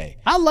okay.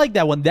 I like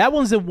that one. That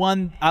one's the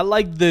one I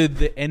like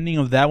the ending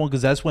of that one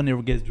because that's when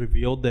it gets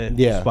revealed that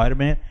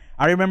Spider-Man.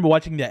 I remember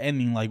watching that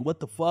ending like, what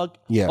the fuck?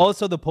 Yeah.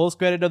 Also, the post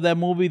credit of that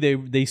movie,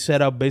 they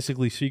set up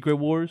basically Secret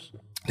Wars.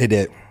 They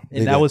did,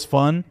 and that was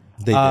fun.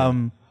 They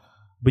did.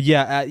 But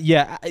they're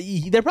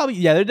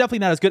definitely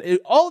not as good.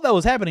 All that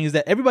was happening is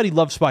that everybody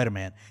loved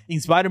Spider-Man,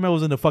 and Spider-Man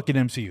was in the fucking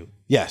MCU.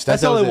 Yes,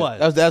 that's all it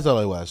was. That's all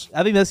it was.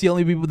 I think that's the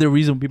only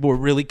reason people were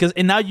really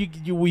and now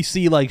we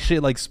see like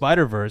shit like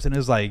Spider-Verse, and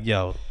it's like,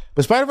 yo.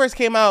 But Spider-Verse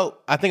came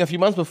out, I think, a few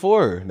months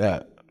before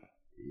that.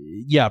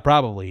 Yeah,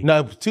 probably.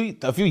 No,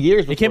 a few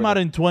years before. It came out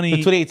in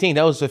 2018.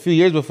 That was a few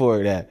years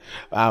before that.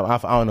 I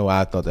don't know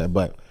why I thought that,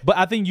 but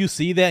I think you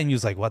see that and you're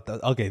like, what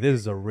the? Okay, this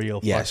is a real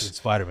fucking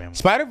Spider-Man movie.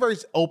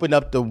 Spider-Verse opened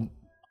up the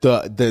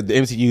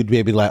MCU to be able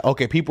to be like,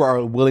 okay, people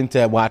are willing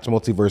to watch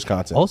multiverse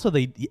content. Also,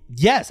 I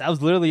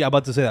was literally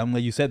about to say that. I'm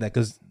glad you said that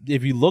because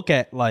if you look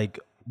at like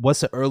what's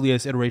the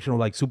earliest iteration of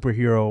like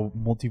superhero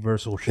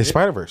multiversal shit, it's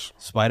Spider-Verse.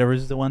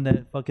 Spider-Verse is the one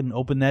that fucking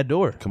opened that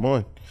door. Come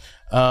on.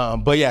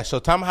 But yeah, so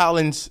Tom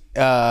Holland's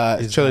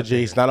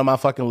trilogy is not on my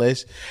fucking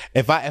list.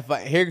 If I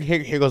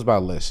here goes my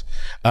list.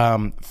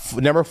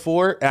 Number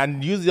 4, and I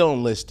usually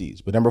don't list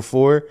these, but number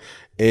 4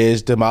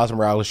 is the Miles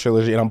Morales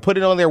trilogy, and I'm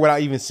putting it on there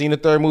without even seeing the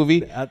third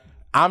movie.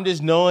 I'm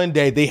just knowing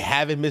that they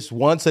haven't missed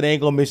once, so they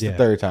ain't gonna miss the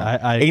third time.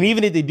 And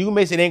even if they do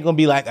miss, it ain't gonna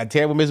be like a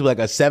terrible miss, like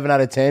a 7 out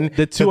of 10.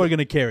 The two are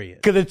gonna carry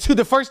it because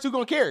the first two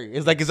gonna carry.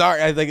 It's like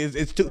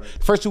it's too.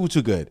 First two were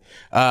too good.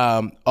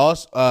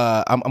 Also,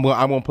 I'm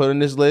gonna put on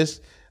this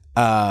list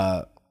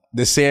the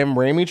Sam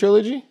Raimi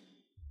trilogy.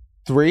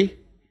 3.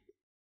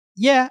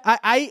 Yeah,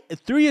 I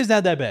 3 is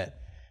not that bad.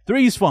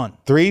 3 is fun.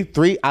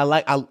 3. I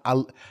like.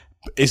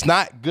 It's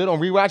not good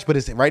on rewatch,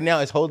 but right now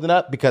it's holding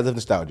up because of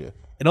nostalgia.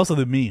 And also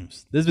the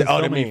memes. There's been so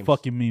many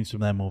fucking memes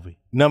from that movie.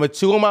 Number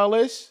 2 on my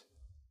list,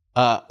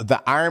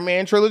 the Iron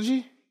Man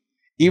trilogy.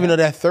 Even though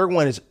that third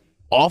one is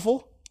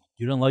awful.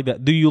 You don't like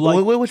that? Do you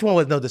like? Wait, which one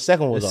was? No, the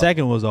second one was. The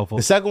second was awful.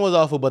 The second was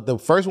awful, but the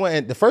first one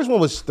is one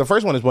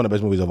of the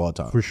best movies of all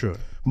time. For sure.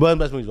 One of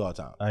the best movies of all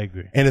time. I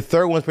agree. And the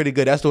third one's pretty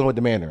good. That's the one with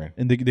the Mandarin.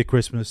 And the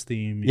Christmas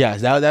theme. Yes,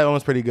 that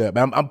one's pretty good.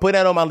 But I'm putting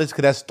that on my list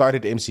because that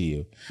started the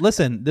MCU.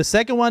 Listen, the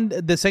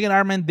second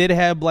Iron Man did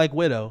have Black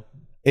Widow.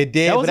 It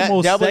did. That was the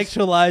most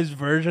sexualized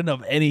version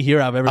of any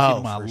hero I've ever seen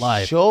in my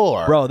life.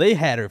 Sure, bro. They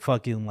had her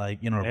fucking like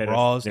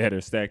bras. They had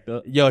her stacked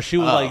up. Yo, she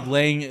was like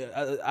laying.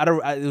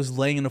 It was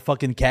laying in a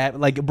fucking cat.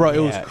 Like, bro, it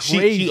was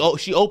crazy.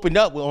 She opened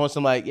up on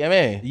some like,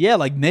 man,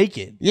 like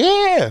naked.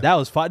 Yeah, that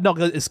was fun. No,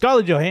 because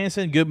Scarlett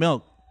Johansson, Good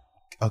Milk.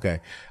 Okay,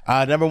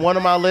 number 1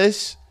 on my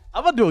list.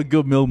 I'm gonna do a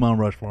Good Milk Mount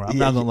Rushmore. I'm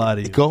not gonna lie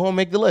to you. Go home and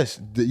make the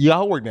list. You got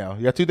homework now.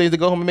 You got 2 days to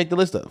go home and make the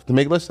list of. To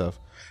make list of.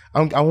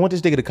 I want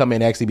this nigga to come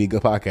in and actually be a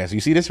good podcast. You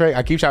see this, right?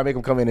 I keep trying to make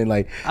him come in and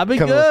like. I've been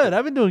good.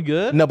 I've been doing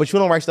good. No, but you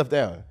don't write stuff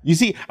down. You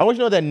see, I want you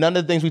to know that none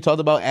of the things we talked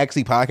about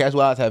actually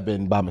podcast-wise have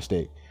been by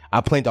mistake.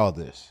 I planned all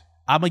this.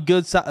 I'm a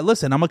good.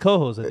 Listen, I'm a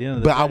co-host at the end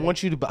of the day.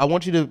 But I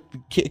want you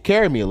to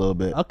carry me a little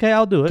bit. Okay,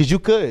 I'll do it. Because you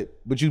could,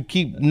 but you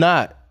keep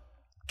not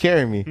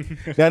carrying me.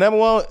 Number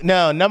one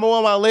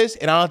on my list,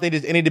 and I don't think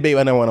there's any debate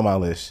about number 1 on my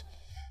list.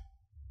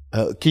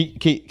 Can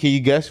you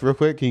guess real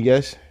quick? Can you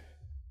guess?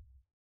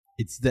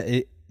 It's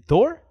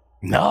Thor?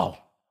 No,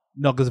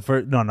 because the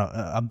first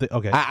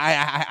okay.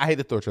 I hate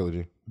the Thor trilogy.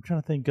 I'm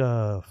trying to think.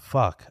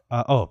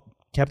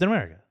 Captain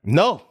America.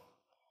 No.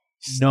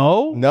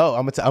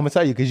 I'm gonna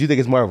tell you because you think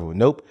it's Marvel.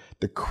 Nope,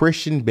 the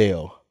Christian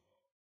Bale.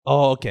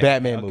 Oh, okay.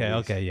 Batman movies.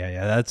 Okay,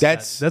 yeah.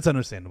 That's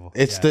understandable.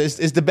 It's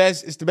the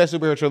best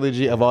superhero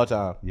trilogy of all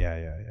time. Yeah.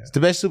 It's the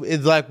best.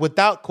 It's like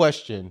without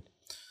question.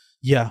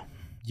 Yeah.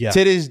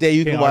 To this day,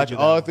 you can watch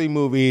all 3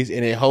 movies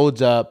and it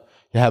holds up.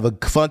 You have a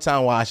fun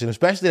time watching,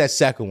 especially that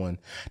second one.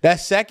 That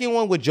second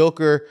one with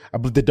Joker,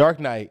 The Dark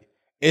Knight,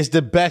 is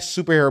the best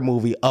superhero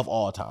movie of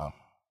all time.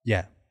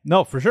 Yeah.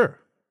 No, for sure.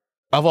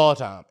 Of all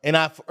time. And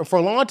for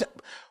a long time,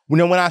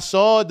 when I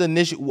saw the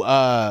initial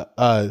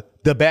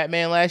the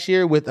Batman last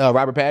year with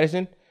Robert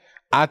Pattinson,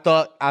 I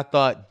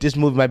thought this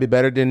movie might be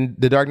better than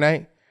The Dark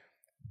Knight.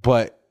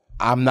 But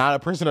I'm not a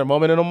person of the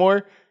moment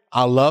anymore.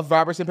 I love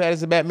Robert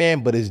Pattinson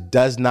Batman, but it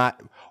does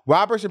not.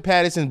 Robert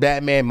Pattinson's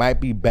Batman might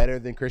be better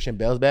than Christian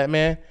Bale's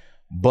Batman,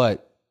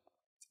 but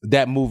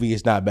that movie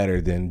is not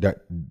better than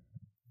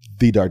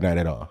The Dark Knight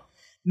at all.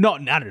 No,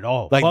 not at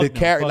all. Like Fuck the no,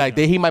 character, fuck like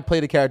no. he might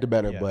play the character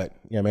better, but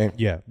yeah, man.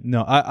 Yeah,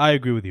 no, I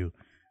agree with you.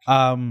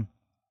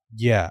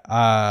 Yeah.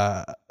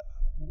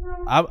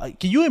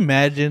 Can you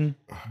imagine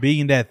being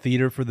in that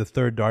theater for the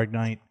third Dark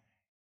Knight?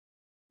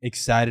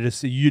 Excited to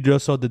see you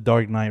just saw the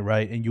Dark Knight,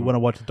 right? And you want to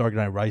watch the Dark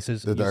Knight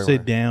Rises. You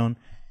sit down,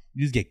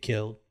 you just get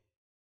killed.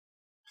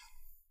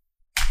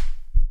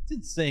 It's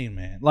insane,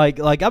 man. Like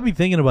I'll be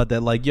thinking about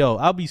that. Like, yo,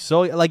 I'll be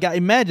so like. I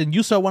imagine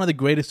you saw one of the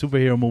greatest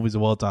superhero movies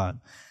of all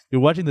time.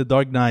 You're watching the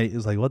Dark Knight.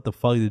 It's like, what the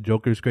fuck? The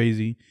Joker's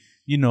crazy.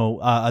 You know,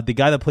 the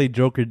guy that played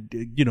Joker,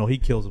 you know, he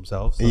kills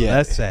himself. So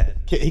that's sad.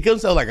 He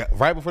kills himself like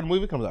right before the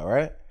movie comes out,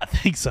 right? I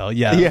think so.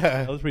 Yeah. Yeah.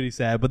 That was pretty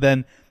sad. But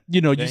then, you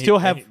know, you still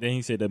have. Then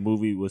he said that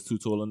movie was too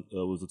tall.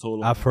 Was a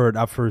total. I've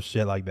heard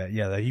shit like that.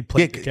 Yeah, that he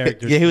played the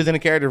character. Yeah, he was in the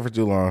character for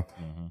too long.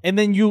 And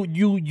then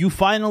you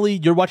finally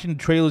you're watching the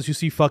trailers. You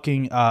see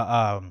fucking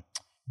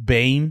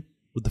Bane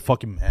with the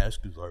fucking mask.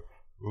 He's like,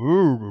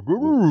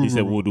 He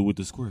said we'll do with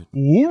the squirt.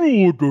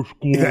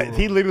 Yeah,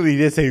 he literally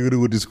did say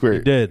with the squirt.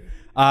 He did.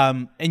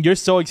 And you're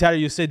so excited.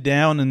 You sit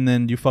down and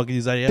then you fucking.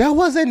 He's like, yeah. That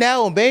wasn't that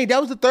one, Bane.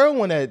 That was the third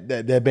one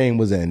that Bane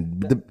was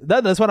in.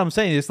 That's what I'm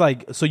saying. It's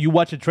like, so you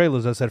watch the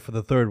trailers, I said, for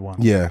the third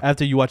one. Yeah.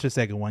 After you watch the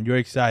second one, you're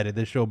excited.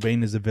 They show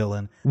Bane as the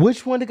villain.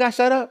 Which one that got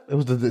shut up? It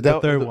was the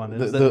Third one. It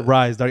was the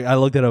Rise. I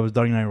looked at it. It was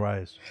Dark Knight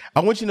Rise.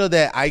 I want you to know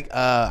that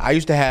I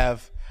used to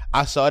have.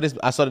 I saw the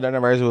Dark Knight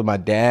Rises with my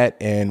dad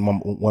and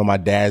one of my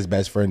dad's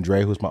best friend,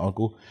 Dre, who's my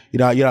uncle. You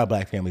know how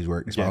black families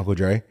work. It's my uncle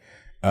Dre.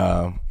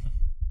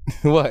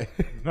 What?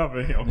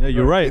 Yeah,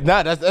 you're right.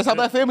 Nah, that's how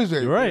black families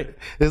work. You're right.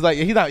 It's like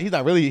he's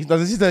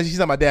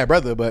not my dad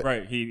brother, but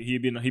Right. He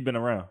been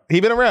around. he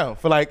been around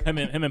for like Him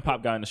and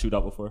Pop got in the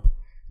shootout before.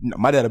 no,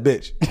 my dad a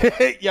bitch.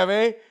 You know what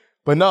I mean?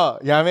 But no,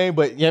 you know what I mean?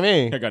 But you know what I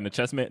mean? I got in the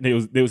chess match. They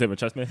was having a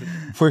chess match.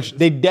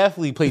 They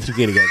definitely played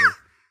 2K together.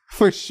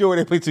 For sure,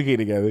 they played 2K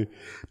together.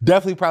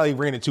 Definitely, probably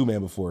ran a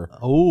 2-man before.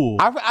 Oh.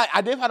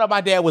 I did find out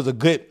my dad was a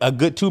good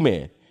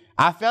 2-man.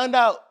 I found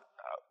out.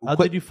 How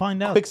did you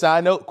find out? Quick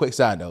side note.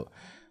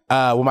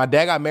 When my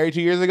dad got married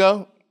 2 years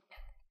ago,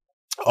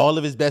 all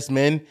of his best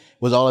men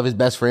was all of his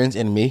best friends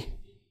and me,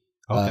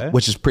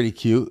 which is pretty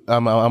cute.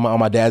 I'm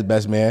my dad's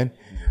best man.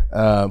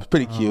 It's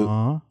pretty cute.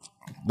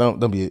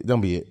 Don't be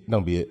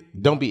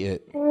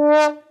it.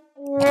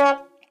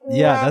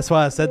 Yeah, that's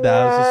why I said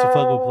that. I was just a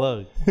fuck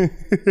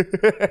with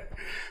plug.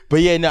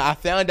 But yeah, no, I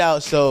found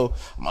out. So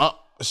my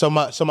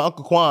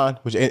Uncle Quan,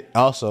 which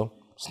also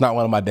it's not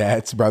one of my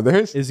dad's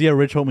brothers. Is he a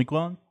rich homie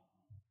Quan?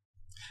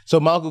 So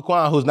my Uncle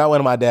Quan, who's not one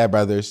of my dad's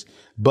brothers,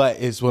 but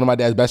is one of my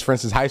dad's best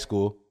friends since high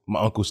school.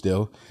 My uncle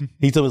still.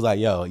 He told me, like,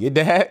 yo, your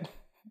dad,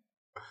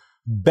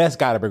 best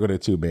guy to bring on a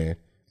 2-man.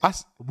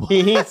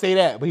 He didn't say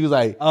that, but he was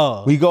like,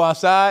 Oh. we go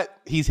outside,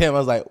 he's him. I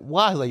was like,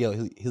 why? He's like, yo,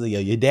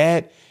 your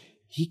dad,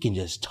 he can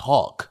just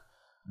talk.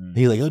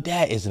 He's like, your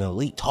dad is an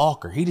elite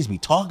talker. He just be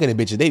talking to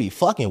bitches. They be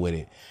fucking with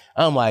it.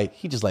 I'm like,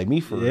 he just like me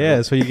for real. Yeah,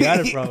 that's where you got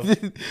it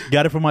from.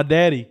 Got it from my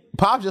daddy.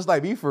 Pop just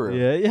like me for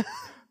real. Yeah.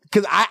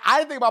 Because I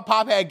didn't think my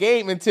Pop had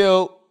game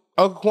until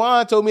Uncle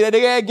Quan told me that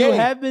they had game. You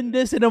have been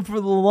dissing him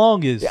for the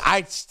longest.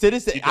 To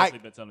this day,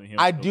 Been telling him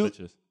I no do.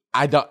 bitches.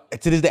 I don't.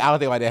 To this day, I don't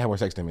think my dad had more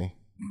sex than me.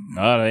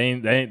 No, they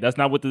ain't. That's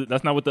not what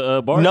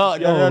the bar. No.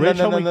 Rich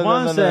homie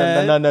Quan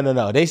said-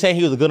 No. They say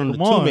he was good on the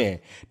Come on. 2-man.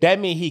 That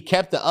mean he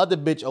kept the other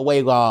bitch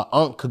away while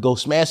Unc could go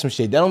smash some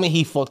shit. That don't mean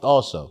he fucked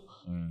also.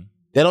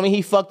 That don't mean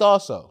he fucked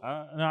also.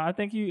 No, I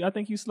think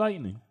you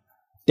slighting him.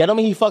 That don't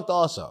mean he fucked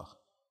also.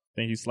 I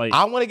think you slighting.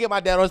 I want to get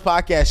my dad on this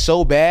podcast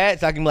so bad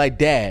so I can be like,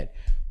 Dad,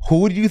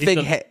 who do you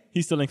think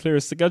He's still in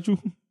Claire's schedule.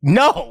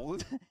 No.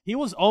 He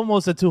was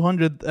almost a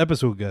 200th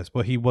episode guest,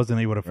 but he wasn't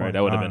able to find Right,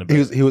 that would have been a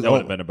He better. was that would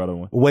have been a better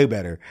one. way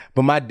better.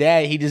 But my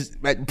dad, he just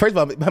first of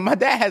all, my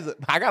dad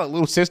I got a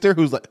little sister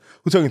who's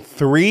turning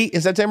 3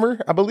 in September,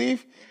 I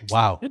believe.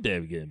 Wow. Your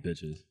dad be getting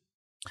bitches.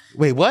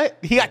 Wait, what?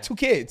 He got 2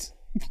 kids.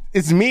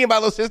 It's me and my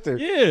little sister.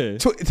 Yeah,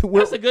 We're-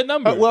 that's a good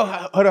number.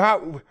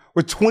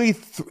 We're 20.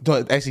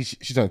 Actually,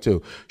 she's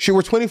 22.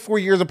 We're 24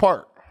 years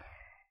apart.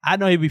 I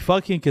know he'd be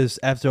fucking because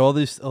after all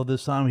this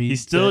time,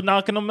 He's still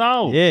knocking them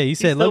out. Yeah, he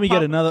said, He's "Let still me get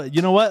popping. another."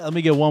 You know what? Let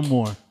me get one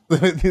more.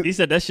 He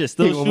said that shit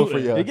still He one more for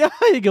shooting. y'all.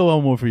 Yeah, you get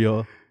one more for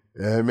y'all.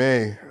 Yeah,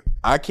 man.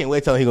 I can't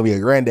wait till he's gonna be a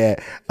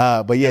granddad.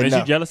 But yeah, Is no.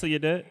 you jealous of your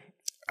dad?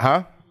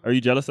 Huh? Are you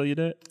jealous of your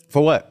dad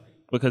For what?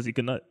 because he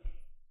can nut?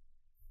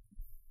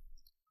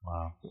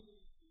 Wow.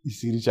 You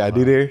see what I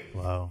do there?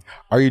 Wow.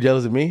 Are you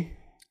jealous of me?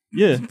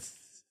 Yeah,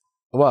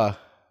 Why?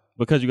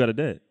 because you got a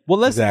dad. Well,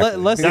 let's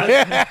Exactly. let's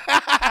wait.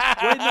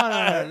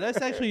 No.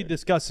 Let's actually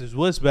discuss this.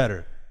 What's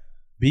better,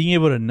 being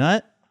able to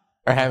nut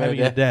Or or having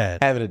a dad?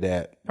 Having a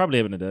dad. Probably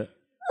having a dad.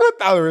 I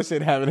thought we were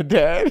saying having a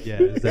dad. Yeah.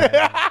 Exactly.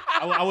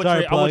 I would Sorry,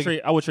 trade. plug.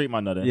 I would trade my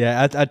nut in.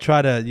 Yeah. I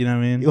try to. You know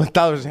what I mean? I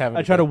thought we were having.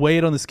 I try to weigh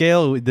it on the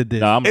scale. It did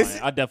this. Nah, It's-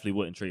 I definitely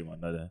wouldn't trade my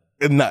nut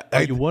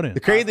in. You wouldn't. The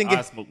crazy thing I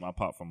is, smoke my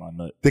pop from my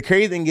nut. the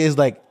crazy thing is,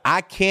 like,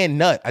 I can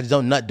nut. I just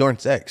don't nut during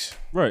sex.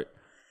 Right.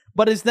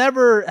 But it's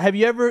never. Have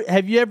you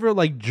ever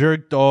like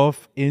jerked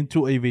off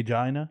into a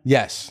vagina?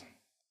 Yes,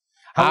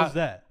 How was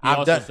that? He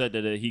also said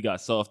that he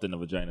got soft in the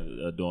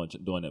vagina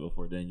doing that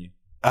before, didn't you?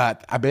 I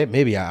bet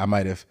maybe I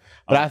might have,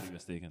 but I was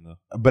mistaken though.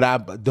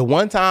 But the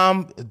one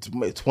time,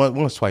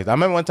 once twice. I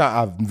remember one time.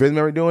 I really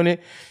remember doing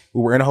it.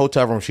 We were in a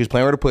hotel room. She was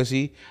playing with her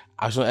pussy.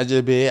 I was on the edge of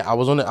the bed. I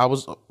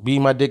was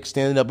beating my dick,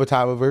 standing up on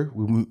top of her.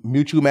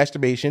 Mutual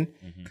masturbation.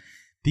 Mm-hmm.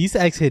 These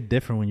acts hit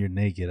different when you're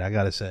naked. I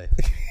gotta say,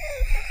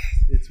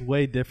 it's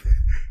way different.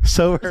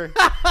 So we're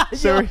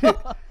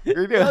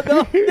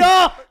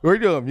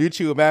doing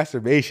mutual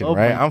masturbation,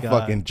 right? I'm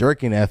fucking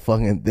jerking that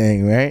fucking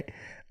thing, right?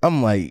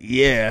 I'm like,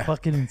 yeah,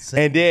 fucking insane.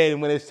 And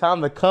then when it's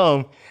time to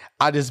come,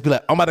 I just be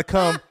like, I'm about to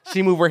come.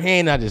 She move her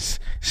hand, I just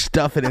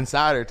stuff it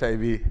inside her, type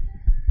B.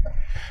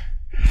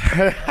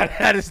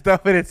 I just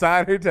stuff it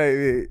inside her, type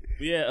B.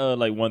 We had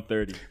like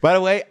 1:30. By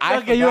the way,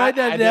 can you write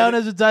that down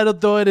as a title?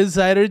 Throw it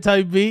inside her,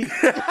 type B.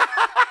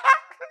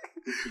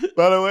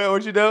 By the way,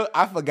 what you know?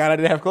 I forgot I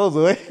didn't have clothes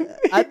on.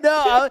 I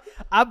know.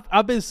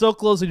 I've been so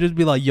close to just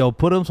be like, yo,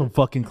 put on some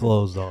fucking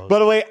clothes, dog. By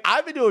the way,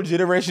 I've been doing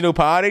generational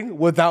potting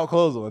without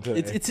clothes on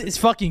today. It's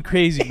fucking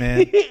crazy,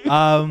 man.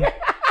 I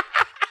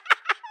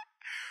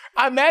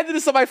imagine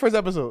it's somebody's first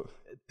episode.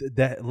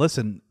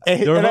 Listen,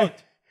 you're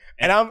hooked.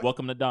 And I'm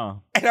welcome to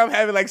Dom. And I'm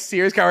having like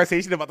serious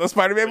conversation about the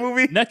Spider-Man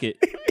movie. Naked.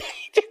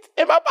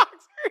 In my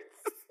boxers.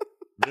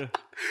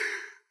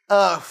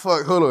 Yeah.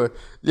 Fuck. Hold on.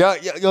 Y'all.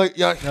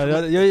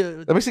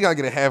 Let me see if I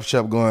can get a half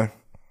chub going.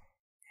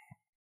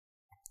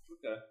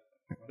 Okay.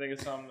 I think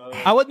it's something. No.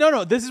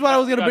 This is what I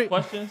was gonna bring.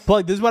 Questions?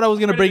 Plug. This is what I was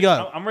gonna bring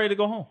up. I'm ready to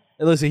go home.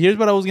 Listen, here's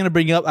what I was gonna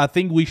bring up. I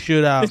think we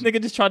should. This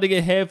nigga just tried to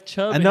get half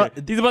chub.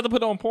 He's about to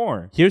put on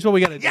porn. Here's what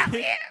we gotta do.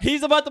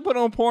 He's about to put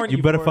on porn.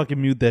 You better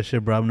fucking mute that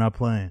shit, bro. I'm not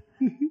playing.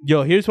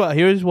 Yo, here's what.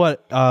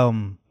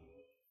 I'm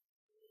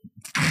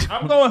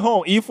going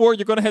home. E4,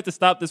 you're gonna have to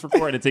stop this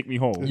recording and take me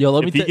home. Yo,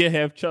 let me get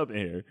half chub in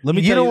here.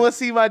 You don't want to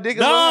see my dick?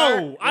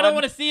 No, I don't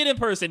want to see it in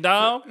person,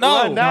 dog.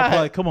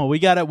 No, come on. We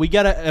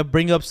gotta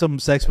bring up some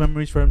sex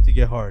memories for him to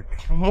get hard.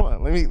 Come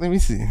on, let me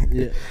see.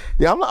 Yeah.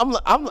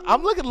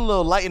 I'm looking a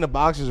little light in the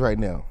boxers right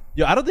now.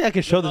 Yo, I don't think I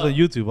can show this on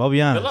YouTube. I'll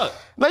be honest. Good luck.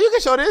 No, you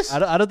can show this.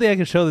 I don't think I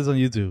can show this on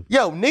YouTube.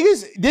 Yo,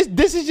 niggas,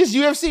 this is just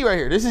UFC right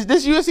here. This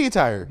UFC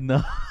attire.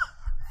 No.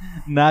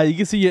 Nah, you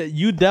can see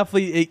you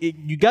definitely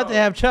you got to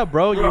have chub,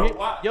 bro. Yo,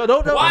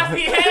 don't know. Why does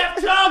he have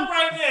chub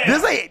right there?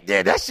 This ain't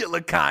that shit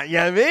look kind. You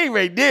know what I mean?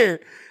 Right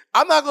there.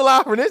 I'm not gonna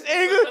lie, from this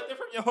angle.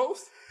 From your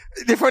host?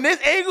 From this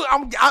angle,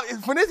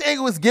 from this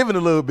angle, it's giving a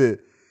little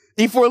bit.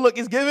 E4 look,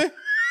 it's giving.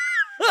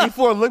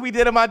 E4 look, we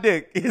did in my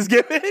dick. It's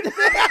giving.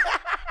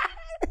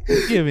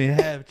 Give me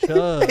half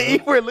chub.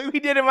 E4 look,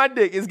 we did in my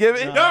dick. It's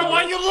giving. No,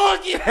 why you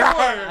looking for?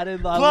 I didn't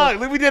Plug,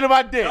 look, we did in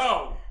my dick.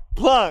 No.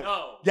 Plug.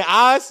 No. Your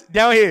eyes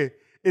down here.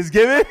 It's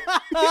giving.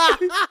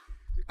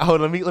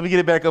 Hold on, let me get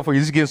it back up for you.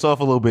 Just getting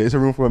soft a little bit. It's a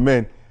room for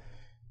men.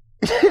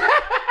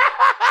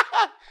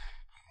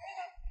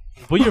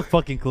 Put your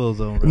fucking clothes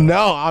on, bro.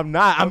 No, I'm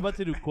not. I'm about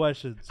to do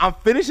questions. I'm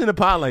finishing the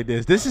pod like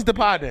this. This is the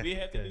pod now. We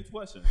have to do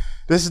questions.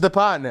 This is the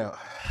pod now.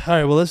 All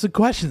right, well, let's do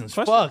questions.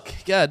 Fuck.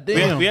 God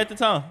damn. We at the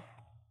time.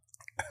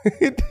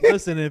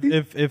 Listen, if you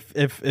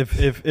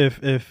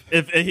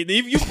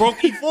broke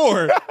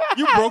E4,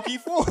 you broke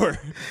E4.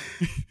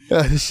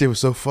 This shit was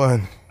so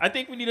fun. I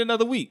think we need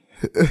another week.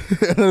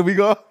 Another week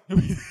off?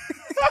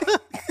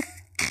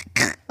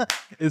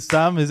 It's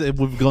time.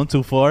 We've gone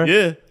too far.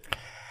 Yeah.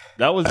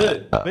 That was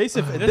it.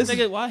 Basically, this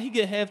nigga, why he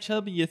get half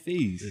chub in your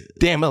face?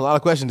 Damn, a lot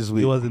of questions this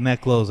week. It wasn't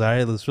that close. All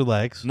right, let's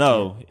relax.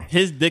 No,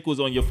 his dick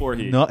was on your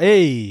forehead. No,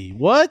 hey,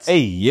 what? Hey,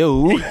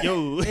 yo. Hey,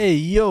 yo. Hey,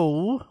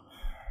 yo.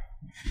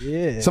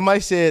 Yeah. Somebody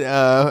said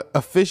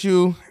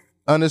official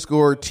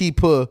 _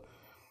 T-Puh.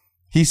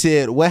 He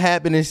said, what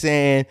happened in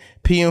saying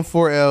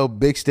PM4L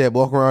big step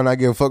walk around I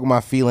give a fuck with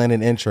my feeling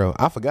and intro?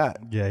 I forgot.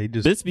 Yeah, he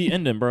just This be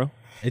ending, bro.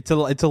 It's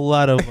a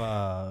lot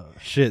of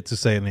shit to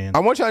say in the end. I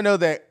want y'all to know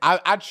that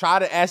I try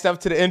to add stuff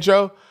to the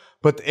intro,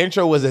 but the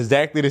intro was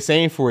exactly the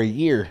same for a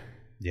year.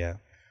 Yeah.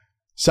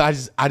 So I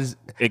just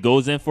it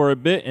goes in for a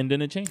bit and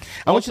then it changes.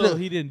 I want you Also,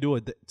 to he didn't do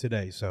it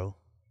today, so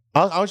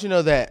I want you to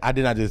know that I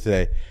did not do it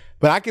today,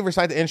 but I can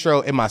recite the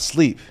intro in my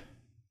sleep.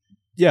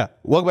 yeah.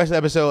 Welcome back to the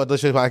episode of the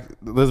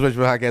Elizabeth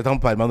Podcast. I'm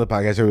playing the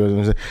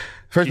podcast.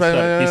 First,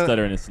 He's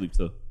stuttering in his sleep,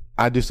 so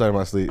I do stutter in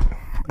my sleep.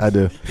 I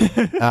do.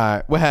 All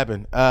right, what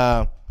happened?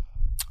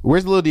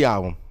 Where's the Lil D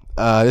album?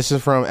 This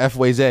is from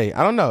F-Way Zay.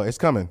 I don't know. It's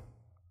coming.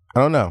 I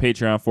don't know.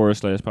 Patreon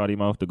 /Potty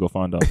Mouth to go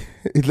find out.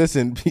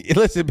 listen,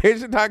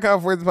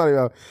 patreon.com/Potty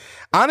Mouth.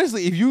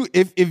 Honestly, if you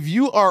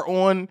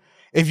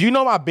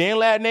know my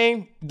BandLab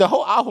name, the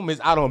whole album is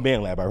out on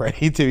BandLab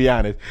already, to be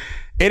honest.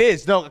 It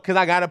is. No, because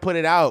I got to put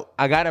it out.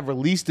 I got to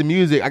release the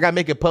music. I got to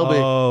make it public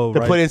to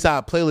put it inside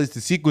a playlist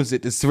to sequence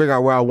it to figure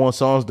out where I want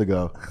songs to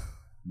go.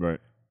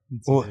 Right.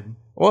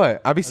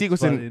 What? I'll be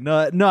sequencing.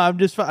 No, I'm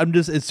just.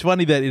 It's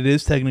funny that it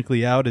is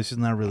technically out. It's just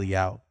not really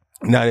out.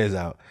 No, it is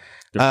out.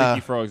 The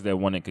Freaky Frogs that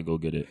want it can go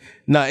get it.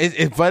 No,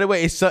 it's by the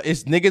way, it's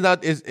niggas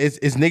out.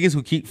 It's niggas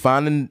who keep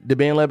finding the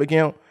BandLab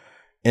account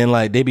and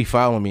like they be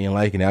following me and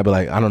liking it. I be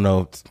like, I don't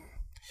know.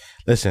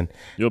 Listen,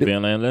 You're a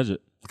BandLab legend.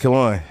 Come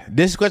on.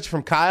 This question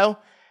from Kyle.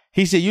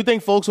 He said, "You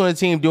think folks on the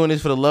team doing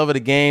this for the love of the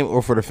game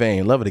or for the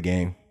fame? Love of the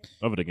game.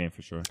 Over the game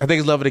for sure. I think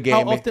it's love of the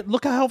game.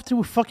 Look how often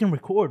we fucking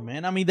record,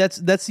 man. I mean, that's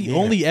the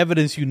only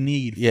evidence you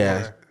need.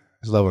 Yeah,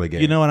 it's love of the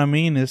game. You know what I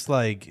mean? It's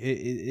like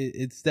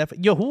it's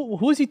definitely. Yo,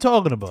 who is he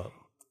talking about?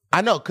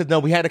 I know,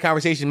 because we had a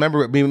conversation.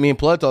 Remember, me and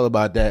Plug talked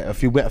about that a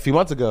few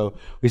months ago.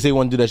 We said we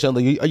want to do that show.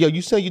 Like, yo,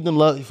 you said you didn't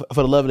love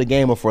for the love of the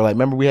game or for like.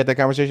 Remember, we had that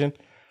conversation.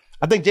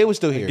 I think Jay was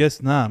still here. I guess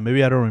not.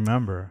 Maybe I don't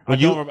remember. I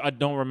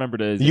don't remember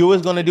the. You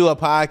was gonna do a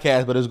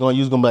podcast, but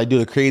you was gonna like do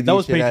the crazy. That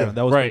was shit Patreon.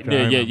 That was right.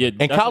 Patreon, Yeah.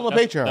 And Kyle on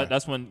Patreon.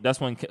 That's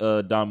when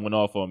Dom went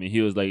off on me.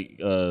 He was like,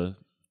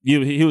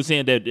 he was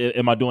saying that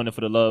am I doing it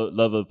for the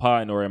love of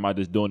Pine or am I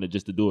just doing it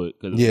just to do it?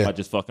 Because am I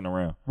just fucking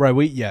around? Right.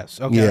 Yes.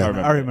 Okay. Yeah.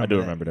 I remember. I do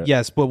remember that.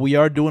 Yes, but we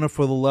are doing it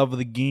for the love of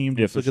the game.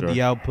 Just Yeah, look at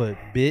the output,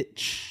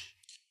 bitch.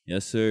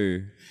 Yes,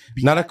 sir.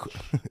 Not a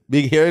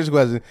big. Here's a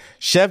question.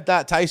 Chef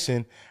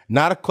Tyson.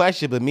 Not a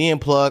question, but me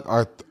and Plug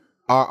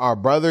are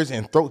brothers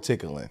and throat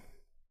tickling.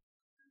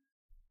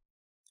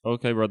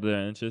 Okay, brother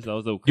and inches. That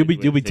was okay. You'll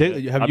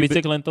be I'll be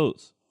tickling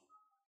throats.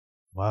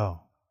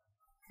 Wow.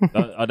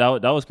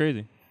 that was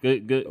crazy.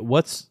 Good.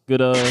 What's good?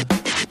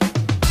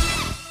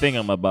 Thing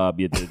on my bob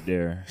you did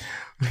there.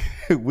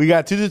 We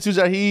got two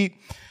Zahid.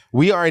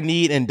 We are in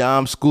need in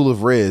Dom's School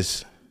of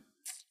Riz.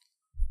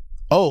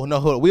 Oh no,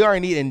 hold on. We are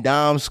in need in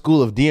Dom's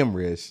School of DM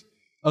Riz.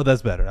 Oh,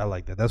 that's better. I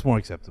like that. That's more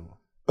acceptable.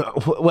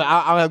 Well,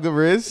 I'll have good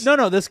Riz.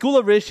 No, the School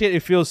of Riz shit.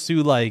 It feels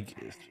too like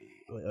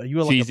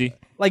you cheesy.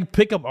 Like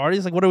pickup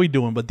artists. Like what are we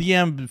doing? But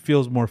DM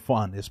feels more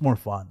fun. It's more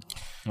fun.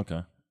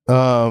 Okay.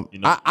 I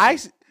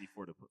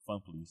before to put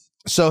fun, please.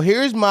 So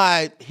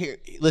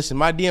listen,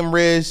 my DM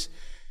Riz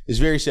is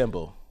very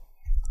simple.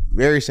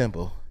 Very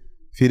simple.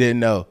 If you didn't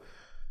know,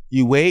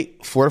 you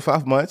wait 4 to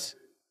 5 months,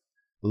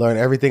 learn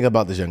everything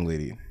about this young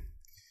lady.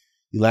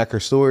 You like her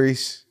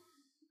stories.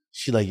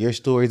 She like your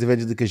stories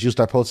eventually because you'll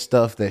start posting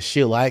stuff that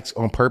she likes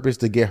on purpose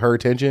to get her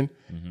attention.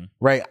 Mm-hmm.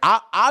 Right?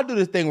 I'll do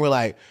this thing where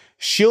like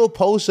she'll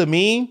post a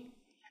meme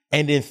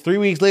and then 3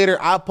 weeks later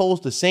I'll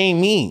post the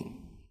same meme.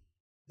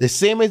 The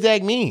same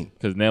exact meme.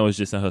 Because now it's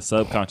just in her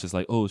subconscious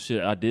like, oh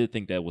shit, I did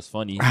think that was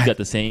funny. You got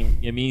the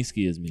same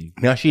ski as me.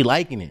 Now she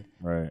liking it.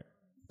 Right.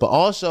 But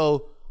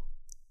also,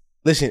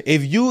 listen,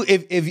 if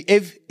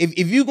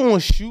you gonna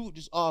shoot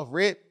just off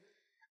rip,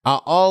 I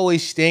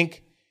always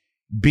think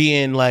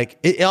being like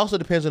it also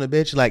depends on the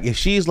bitch. Like if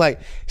she's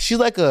like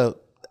to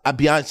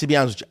be honest with you,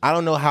 I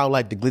don't know how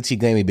like the glitzy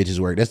glammy bitches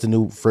work. That's the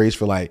new phrase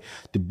for like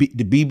the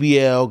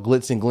BBL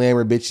glitz and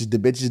glamour bitches. The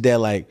bitches that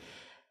like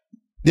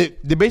the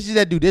bitches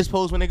that do this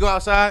pose when they go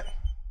outside.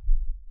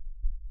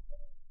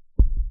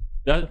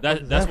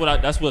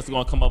 That's what's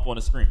gonna come up on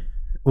the screen.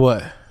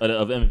 What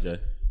of MJ?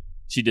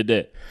 She did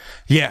that.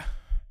 Yeah.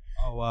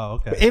 Oh wow,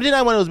 okay. MJ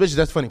not one of those bitches.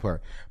 That's the funny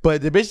part.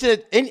 But the bitch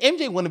that and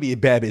MJ want to be a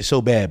bad bitch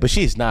so bad, but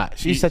she's not.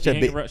 She's such a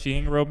bitch. She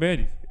hang real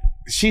baddies.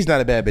 She's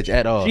not a bad bitch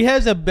at all. She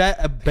has a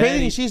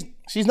baddie.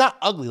 She's not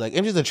ugly. Like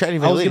MJ's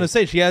attractive. I was gonna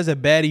say she has a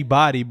baddie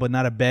body, but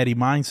not a baddie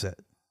mindset.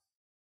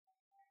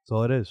 That's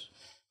all it is.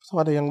 What's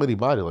about a young lady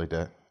body like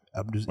that?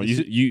 I'm just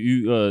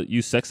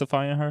you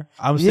sexifying her?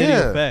 I'm stating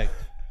the fact.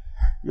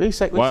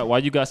 Why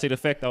you gotta say the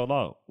fact out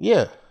loud?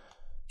 Yeah.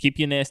 Keep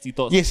your nasty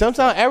thoughts. Yeah,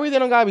 sometimes everything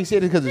don't gotta be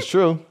said because it's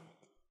true.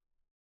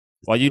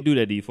 Why you do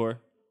that, D4?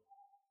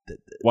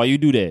 Why you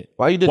do that?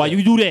 Why you do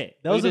that?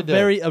 That was a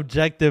very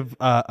objective.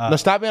 No,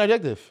 stop being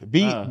objective.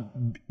 Be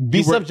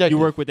subjective. You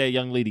work with that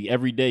young lady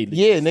every day.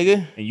 Yeah,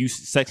 nigga. And you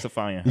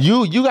sexifying her.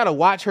 You gotta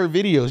watch her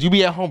videos. You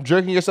be at home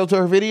jerking yourself to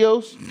her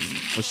videos.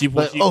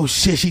 Oh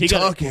shit, she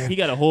talking. He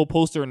got a whole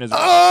poster in his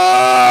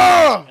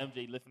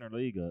MJ lifting her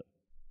leg up.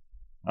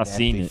 I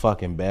seen it.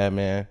 Fucking bad,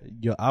 man.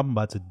 Yo, I'm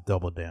about to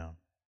double down.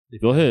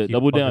 Go ahead,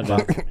 double down.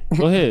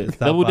 Go ahead,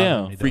 double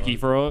down, freaky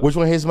frog. Which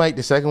one his mic?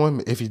 The second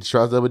one. If he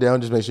tries to double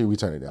down, just make sure we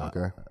turn it down.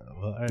 Okay.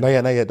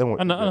 Not yet. Don't worry.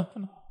 I know.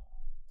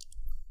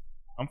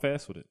 I'm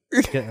fast with it.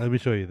 Let me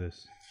show you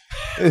this.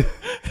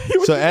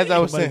 So as I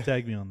was saying,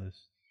 tag me on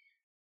this.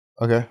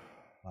 Okay.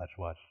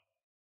 Watch.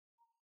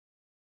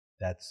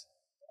 That's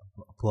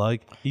a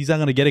plug. He's not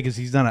gonna get it because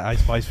he's not an Ice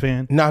Spice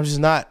fan. No, I'm just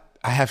not.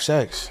 I have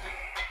sex.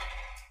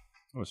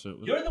 Oh, shit.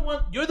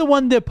 You're the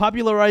one that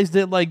popularized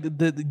it. Like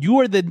you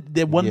are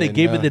the one that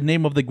gave it the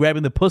name of the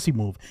grabbing the pussy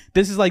move.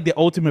 This is like the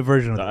ultimate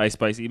version of the Ice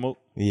Spice emote.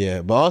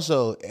 Yeah, but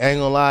also ain't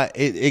gonna lie,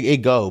 it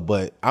go.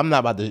 But I'm not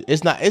about to.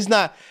 It's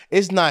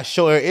not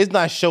show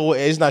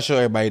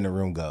everybody in the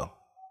room go.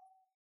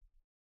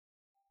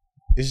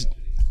 This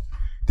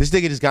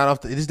nigga just got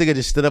off. This nigga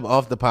just stood up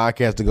off the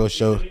podcast to go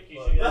show.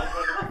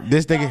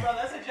 This nigga.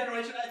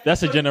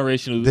 That's a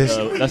generational.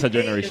 That's a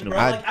generational.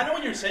 I know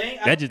what you're saying.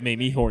 That just made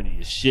me horny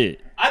as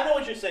shit. I know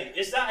what you're saying.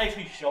 It's not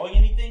actually showing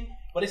anything,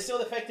 but it's still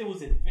the fact it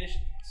was in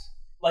fishnets.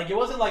 Like it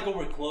wasn't like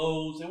over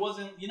clothes. It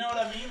wasn't. You know what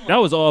I mean? Like, that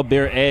was all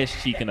bare ass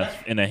cheek in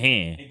a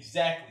hand.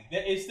 Exactly.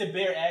 It's the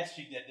bare ass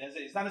cheek that does it.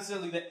 It's not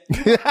necessarily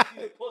that.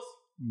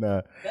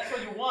 Nah. That's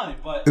what you wanted,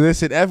 but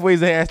listen. F ways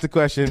to ask the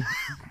question.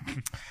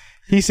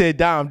 He said,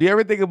 "Dom, do you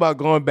ever think about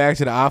going back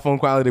to the iPhone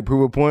quality to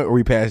prove a point, or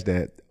we passed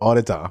that all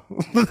the time?"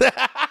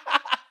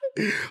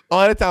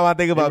 All the time I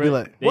think about, be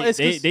like, They, Well, it's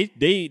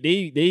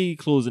they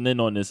closing in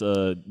on this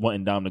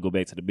wanting Dom to go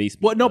back to the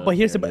basement. Well, no, but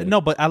here's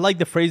area. but I like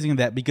the phrasing of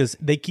that because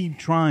they keep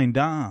trying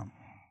Dom.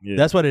 Yeah.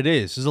 That's what it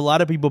is. There's a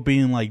lot of people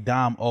being like,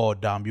 Dom,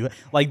 you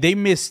like they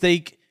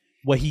mistake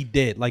what he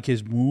did, like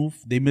his move.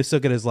 They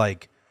mistook it as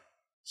like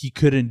he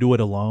couldn't do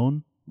it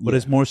alone, but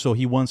it's more so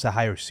he wants a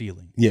higher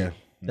ceiling. yeah.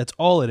 That's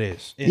all it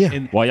is. Yeah.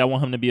 Why y'all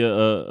want him to be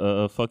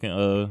a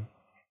fucking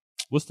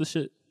what's the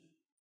shit?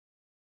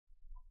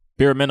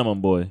 Bare minimum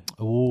boy.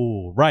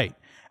 Oh, right.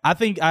 I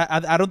think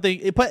I don't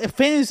think but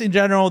fans in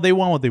general, they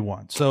want what they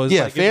want. So it's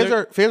Yeah, like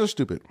if fans are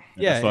stupid.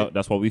 yeah,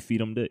 That's why we feed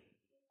them dick.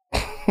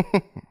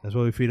 that's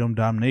why we feed them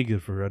Dom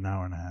naked for an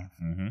hour and a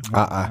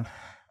half.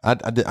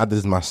 I did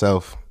this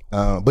myself.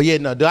 But yeah,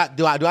 no. Do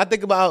I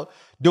think about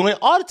doing it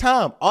all the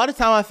time? All the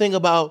time I think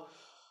about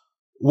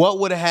what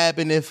would have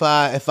happened if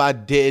I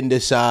didn't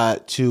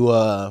decide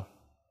to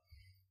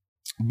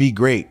be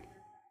great.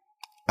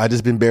 I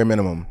just been bare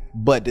minimum.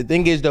 But the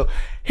thing is though,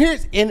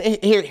 here's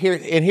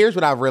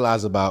what I've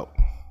realized about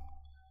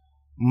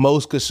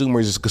most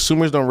consumers is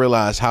consumers don't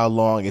realize how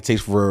long it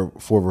takes for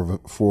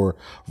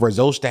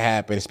results to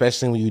happen,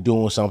 especially when you're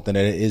doing something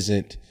that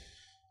isn't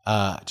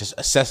just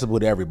accessible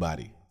to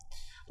everybody.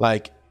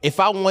 Like if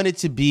I wanted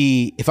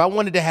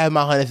to have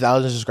my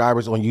 100,000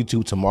 subscribers on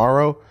YouTube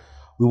tomorrow,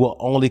 we will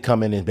only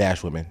come in and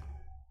bash women.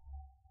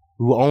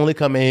 We will only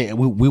come in and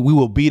we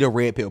will be the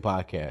Red Pill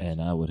Podcast. And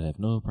I would have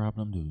no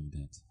problem doing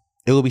that.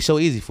 It would be so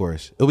easy for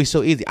us. It would be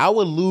so easy. I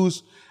would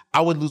lose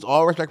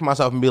all respect for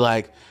myself and be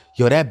like,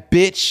 yo, that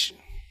bitch,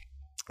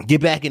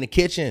 get back in the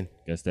kitchen.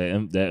 Guess that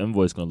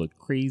invoice gonna look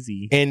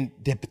crazy. And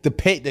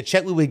the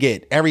check we would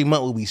get every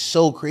month would be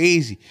so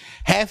crazy.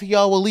 Half of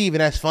y'all will leave,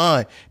 and that's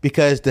fine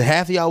because the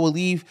half of y'all will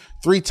leave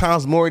 3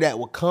 times more of that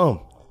will come.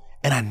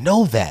 And I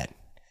know that.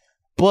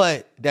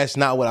 But that's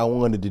not what I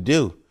wanted to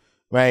do.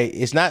 Right?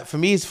 It's not for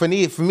me,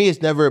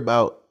 it's never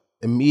about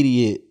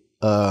immediate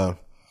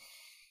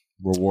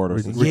Reward or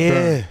something.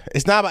 yeah.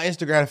 It's not about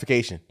instant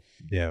gratification.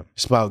 Yeah.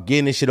 It's about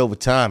getting this shit over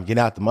time,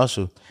 getting out the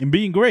muscle. And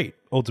being great,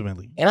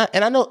 ultimately. And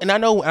I know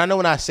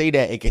when I say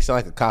that, it can sound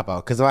like a cop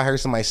out. Because if I heard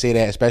somebody say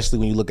that, especially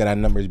when you look at our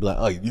numbers, be like,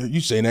 "Oh, you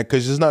saying that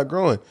because it's not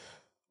growing."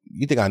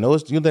 You think I know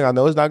it's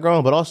not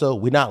growing, but also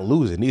we're not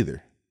losing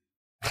either.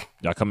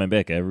 Y'all coming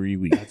back every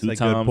week, a 2 good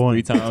times, point.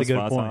 3 That's a times, good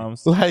 5 point.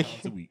 times, Like-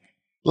 once a week.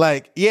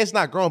 Like, yeah, it's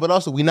not growing, but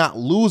also we're not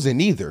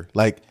losing either.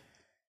 Like,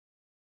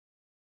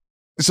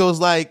 so it's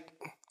like,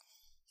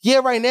 yeah,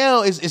 right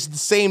now it's the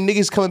same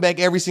niggas coming back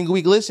every single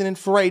week listening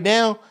for right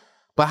now.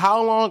 But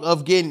how long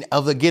of getting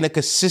a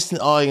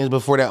consistent audience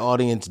before that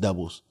audience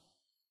doubles?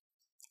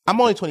 I'm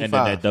only 25. And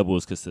then that double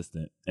is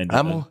consistent, and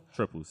then the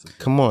triples.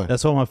 Come on.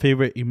 That's one of my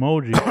favorite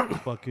emoji.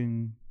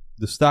 Fucking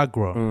the stock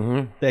growth,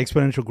 the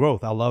exponential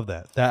growth. I love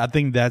that. I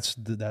think that's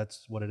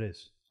what it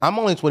is. I'm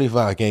only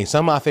 25, gang.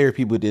 Some of my favorite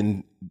people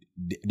didn't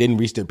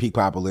reach their peak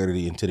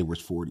popularity until they was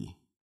 40.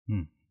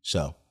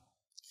 So,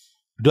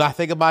 do I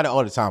think about it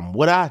all the time?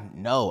 What I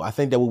know, I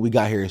think that what we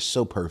got here is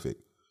so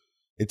perfect.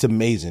 It's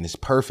amazing. It's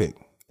perfect.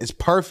 It's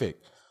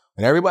perfect.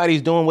 When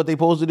everybody's doing what they're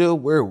supposed to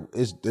do,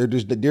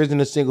 there isn't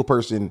a single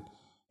person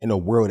in the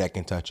world that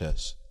can touch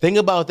us. Think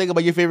about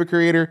your favorite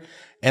creator,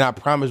 and I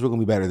promise we're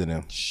gonna be better than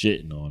them.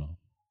 Shitting on them.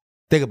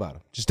 Think about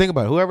them. Just think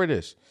about it, whoever it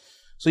is.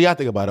 So y'all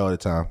think about it all the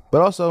time.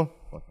 But also,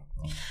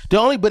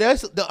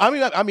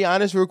 I'll be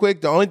honest real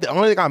quick. The only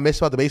thing I miss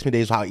about the basement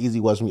days is how easy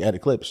it was when we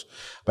edit clips.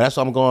 But that's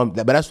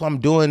why I'm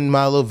doing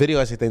my little video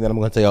essay thing that I'm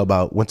gonna tell y'all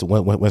about once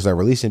they're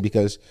releasing,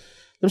 because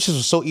them shit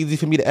was so easy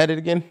for me to edit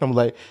again. I'm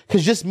like,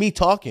 cause just me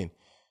talking.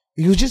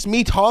 It was just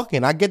me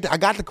talking. I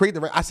got to create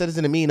I said this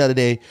in a meeting the other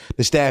day,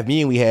 the staff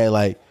meeting we had,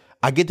 like,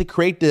 I get to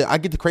create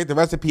the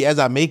recipe as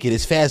I make it.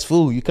 It's fast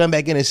food. You come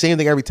back in the same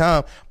thing every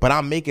time, but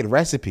I'm making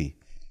recipe.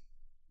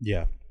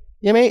 Yeah.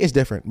 You know what I mean? It's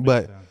different.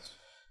 But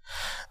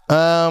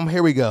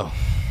here we go.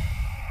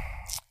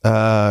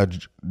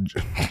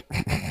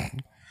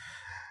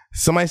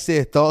 Somebody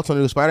said thoughts on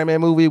the new Spider-Man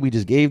movie. We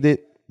just gave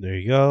it. There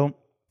you go.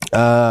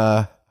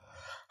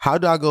 How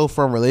do I go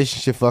from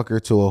relationship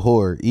fucker to a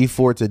whore?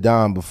 E4 to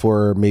Dom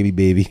before maybe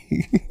baby.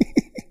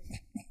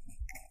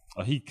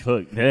 Oh, he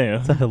cooked.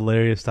 Damn. It's a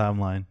hilarious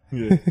timeline.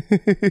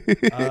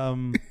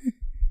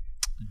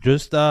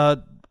 Just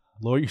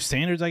lower your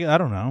standards. I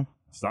don't know.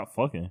 Stop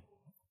fucking.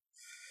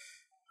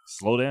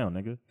 Slow down,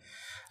 nigga.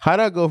 How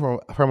do I go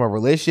from a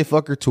relationship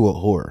fucker to a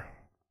whore?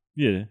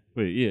 Yeah.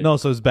 Wait. Yeah. No,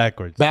 so it's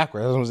backwards.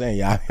 Backwards. That's what I'm saying.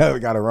 Yeah, I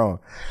got it wrong.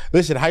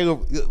 Listen, how you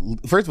go?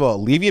 First of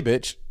all, leave your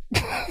bitch.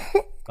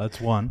 That's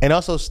one. And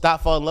also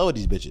stop falling in love with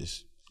these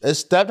bitches. That's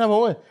step number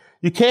one.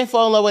 You can't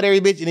fall in love with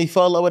every bitch, and if you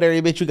fall in love with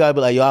every bitch, you gotta be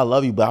like, yo, I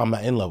love you, but I'm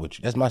not in love with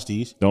you. That's my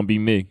steez. Don't be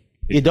me.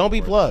 Yeah, don't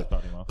be Plug.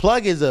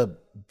 Plug is a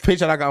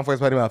picture I got on first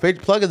party mouth.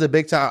 Plug is a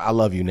big time, I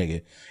love you,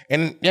 nigga.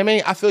 And you know what I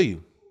mean, I feel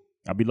you.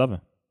 I be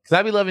loving. Cause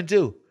I be loving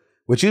too.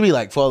 But you be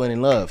like falling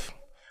in love.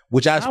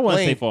 Which I wouldn't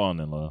say explained. falling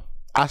in love.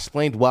 I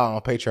explained why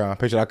on Patreon.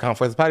 Patreon.com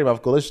first party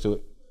mouth. Go listen to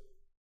it.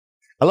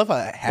 I love how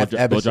half the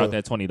Go episode. drop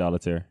that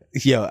 $20 tier.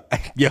 Yo,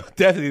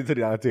 definitely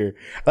 $20 tier.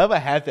 I love how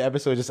half the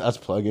episode just us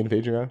plugging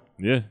Patreon.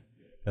 Yeah.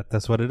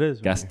 That's what it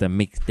is. Got to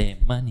make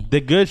that money.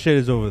 The good shit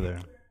is over there.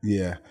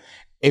 Yeah.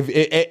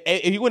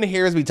 If you want to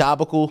hear us be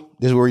topical,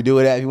 this is where we do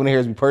it at. If you want to hear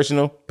us be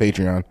personal,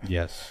 Patreon.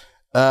 Yes.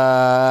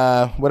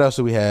 What else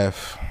do we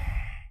have?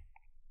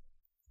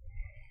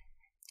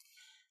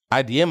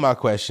 I DM my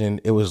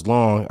question. It was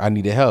long. I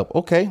needed help.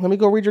 Okay, let me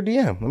go read your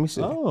DM. Let me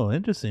see. Oh,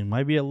 interesting.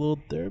 Might be a little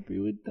therapy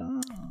with Dom.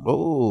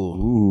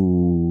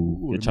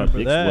 Oh. Get your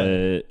dick that.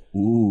 wet.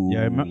 Ooh.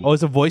 Yeah, I remember. Oh,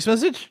 it's a voice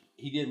message?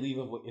 He did leave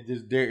a voice.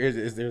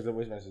 There's a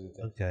voice message.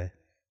 Okay.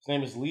 His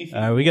name is Leafy.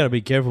 All right, we got to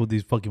be careful with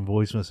these fucking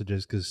voice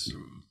messages because...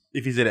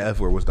 If he said an F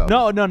word, what's up?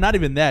 No, not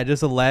even that. Just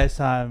the last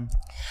time.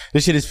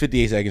 This shit is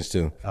 58 seconds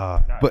too.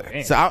 But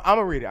so I'm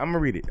gonna read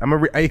it.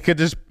 I could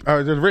just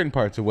there's written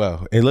parts as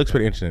well. It looks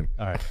pretty interesting.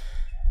 All right.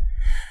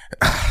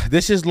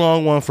 This is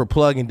long one for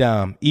Plug and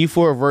Dom.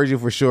 E4 virgin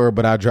for sure,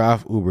 but I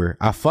drive Uber.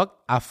 I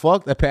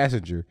fucked a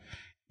passenger.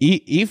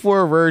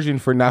 E4 virgin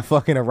for not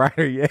fucking a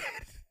rider yet.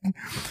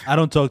 I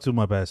don't talk to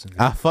my passengers.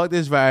 I fucked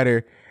this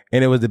rider,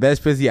 and it was the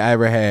best pussy I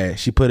ever had.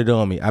 She put it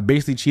on me. I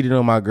basically cheated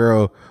on my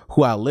girl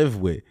who I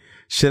live with.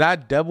 Should I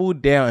double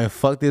down and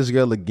fuck this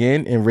girl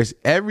again and risk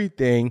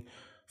everything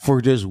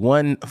for just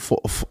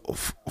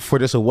for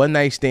just a one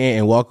night stand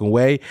and walk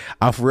away?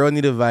 I for real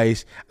need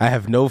advice. I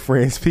have no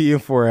friends.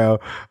 P4L.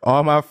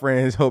 All my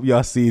friends hope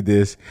y'all see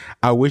this.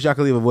 I wish I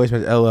could leave a voice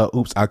message. LL.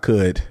 Oops, I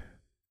could.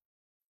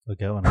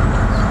 Okay,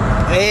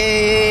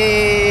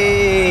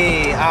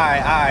 Hey, all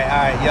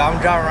right. Yo,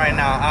 I'm driving right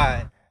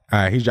now. All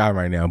right, he's driving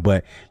right now.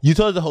 But you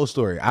told us the whole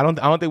story. I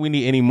don't think we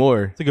need any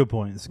more. It's a good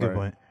point.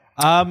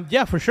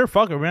 Yeah, for sure.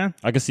 Fuck her, man.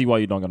 I can see why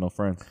you don't got no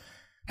friends.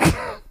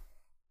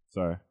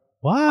 Sorry.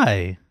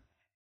 Why?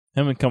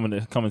 Him and coming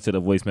to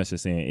the voice message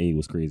saying A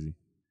was crazy.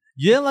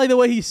 You didn't like the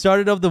way he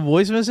started off the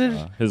voice message?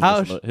 His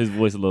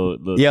voice a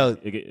little Yo.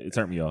 It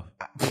turned me off.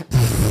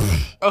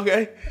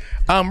 Okay.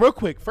 Real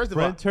quick. First of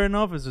all, turn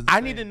off is I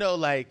need to know,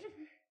 like,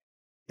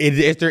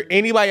 is there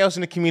anybody else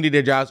in the community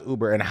that drives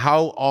Uber, and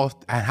how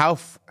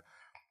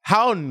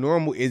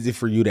normal is it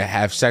for you to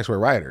have sex with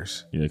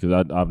riders? Yeah,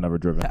 because I've never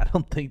driven. I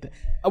don't think that.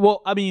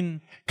 Well, I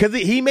mean, because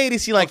he made it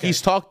seem like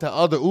he's talked to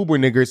other Uber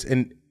niggers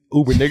and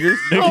Uber niggers.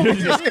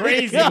 Niggas is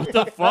crazy. What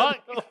the fuck?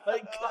 Oh my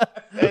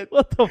God.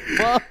 What the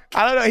fuck?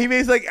 I don't know. He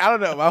made it like, I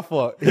don't know. My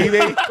fault. He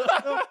made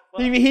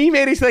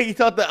it seem like he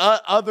talked to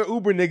other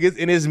Uber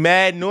niggas, and it's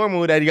mad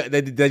normal that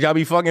y'all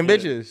be fucking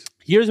bitches.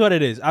 Here's what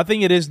it is. I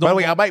think it is By normal.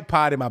 the way, I might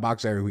pod in my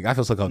box every week. I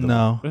feel so comfortable.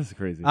 No. That's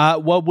crazy.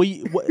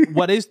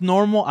 What is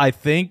normal, I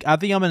think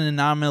I'm an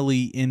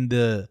anomaly in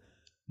the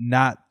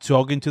not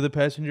talking to the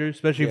passengers,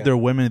 especially if they're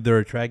women, if they're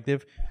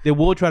attractive. They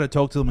will try to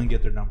talk to them and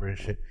get their number and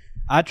shit.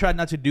 I try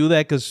not to do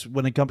that because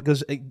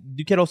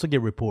you can also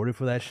get reported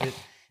for that shit.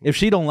 If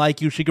she don't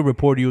like you, she can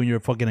report you and your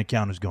fucking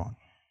account is gone.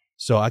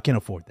 So I can't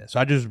afford that. So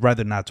I just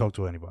rather not talk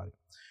to anybody.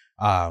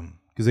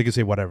 Because they can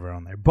say whatever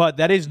on there. But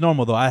that is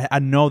normal though. I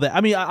know that. I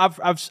mean,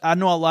 I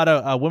know a lot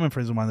of women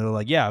friends of mine that are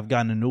like, yeah, I've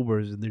gotten in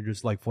Ubers and they're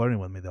just like flirting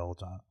with me the whole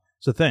time.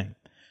 It's a thing.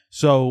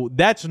 So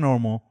that's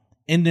normal.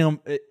 And then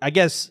I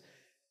guess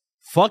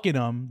fucking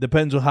them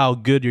depends on how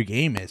good your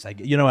game is. Like,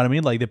 you know what I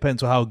mean? Like,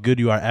 depends on how good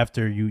you are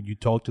after you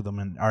talk to them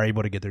and are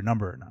able to get their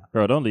number or not.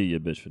 Bro, don't leave your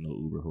bitch for no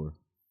Uber whore.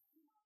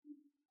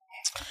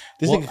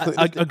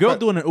 A girl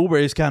doing an Uber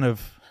is kind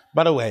of.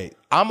 By the way,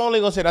 I'm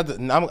only gonna say that.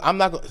 I'm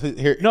not gonna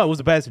here. No, it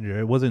was a passenger.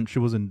 It wasn't. She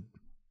wasn't.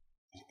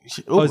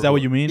 Oh, is that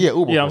what you mean? Yeah,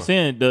 Uber. Yeah, I'm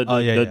saying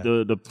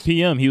the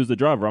PM. He was the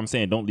driver. I'm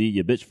saying don't leave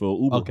your bitch for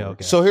Uber.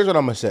 Okay. So here's what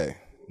I'm gonna say.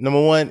 Number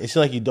one, it seems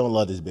like you don't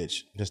love this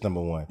bitch. That's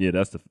number one. Yeah,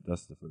 that's the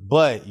first.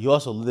 But you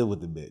also live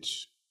with the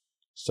bitch.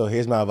 So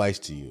here's my advice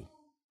to you.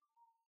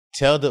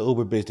 Tell the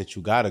Uber bitch that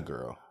you got a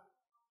girl,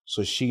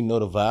 so she know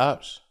the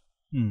vibes.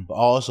 But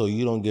also,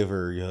 you don't give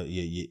her your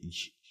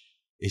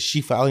is she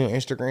following you on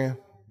Instagram?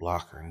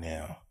 Block her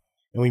now.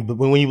 And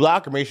when you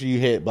block her, make sure you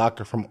hit block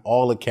her from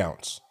all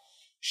accounts.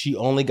 She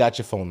only got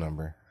your phone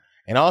number.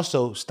 And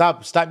also,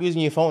 stop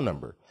using your phone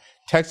number.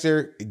 Text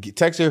her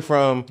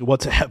from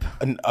WhatsApp.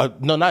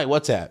 No, not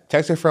WhatsApp.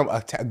 Text her from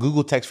a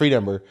Google text free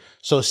number,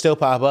 so it still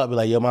pop up. Be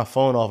like, yo, my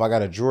phone off. I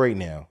got a Droid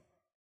now.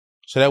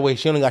 So that way,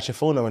 she only got your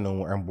phone number no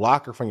more. And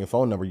block her from your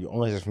phone number. You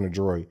only have from the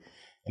Droid,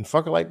 and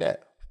fuck her like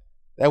that.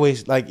 That way,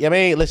 it's like, I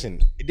mean, listen,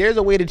 there's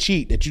a way to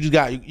cheat that you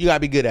got to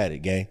be good at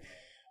it, gang.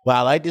 But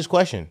I like this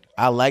question.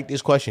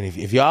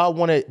 If y'all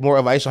wanted more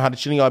advice on how to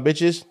cheat on y'all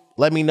bitches,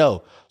 let me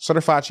know.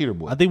 Certified cheater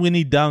boy. I think we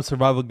need Dom's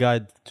survival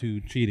guide to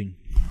cheating.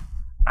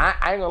 I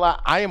ain't gonna lie.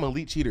 I am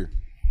elite cheater.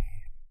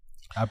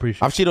 I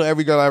appreciate. I've cheated on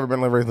every girl I've ever been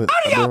in a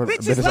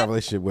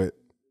relationship with.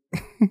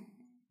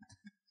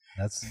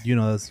 That's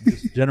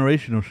just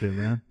generational shit,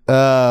 man.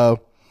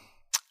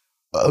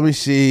 Let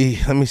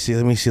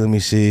me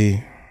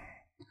see.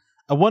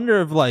 I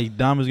wonder if like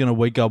Dom is gonna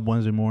wake up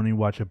Wednesday morning,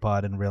 watch a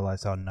pod, and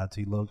realize how nuts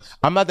he looks.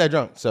 I'm not that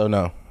drunk, so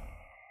no.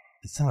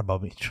 It's not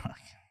about being drunk.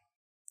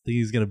 I think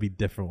he's gonna be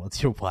different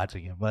once you're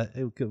watching it, but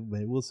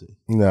maybe we'll see.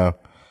 No.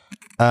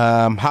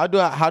 How do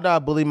I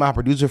bully my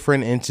producer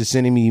friend into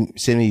sending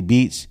me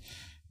beats?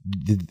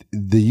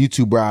 The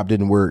YouTube bribe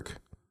didn't work.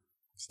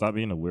 Stop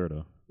being a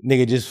weirdo.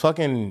 Nigga, just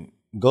fucking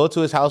Go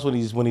to his house when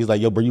he's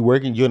like, yo, bro, you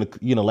working? You in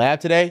the lab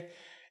today?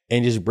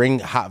 And just bring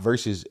hot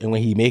verses. And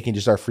when he making,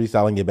 just start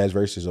freestyling your best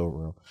verses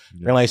over him.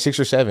 Bring like 6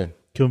 or 7.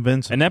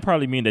 Convincing. And that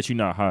probably mean that you're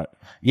not hot.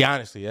 Yeah,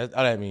 honestly, that's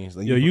all that means.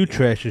 Like, Yo, you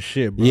trash as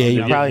shit, bro. Yeah,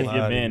 you If probably.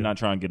 your man not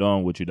trying to get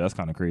on with you, that's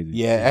kind of crazy.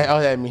 Yeah,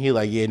 all that mean he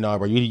like, yeah, no,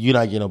 bro, you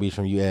not getting no beats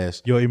from you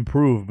ass. Yo,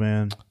 improve,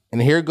 man.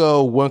 And here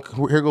go one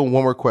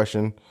more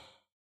question.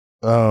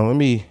 Let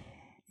me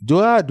do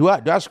I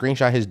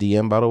screenshot his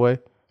DM, by the way?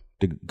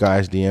 The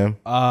guy's DM.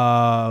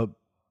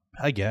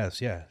 I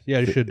guess, yeah. Yeah,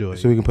 you should do it.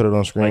 So we can put it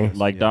on screen.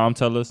 Like Dom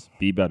tell us,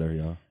 be better,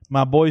 y'all.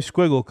 My boy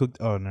Squiggle cooked.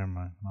 Oh, never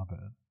mind. My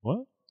bad.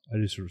 What? I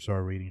just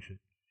started reading shit.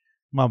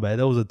 My bad.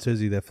 That was a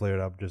tizzy that flared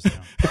up just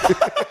now.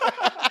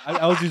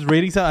 I was just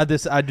reading something.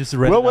 I just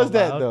read. What it was out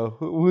that loud. though?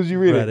 Who's you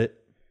reading? Reddit.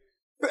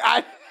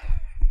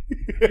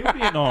 You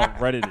being on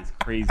Reddit is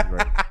crazy,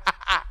 right?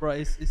 Bro,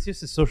 it's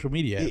just a social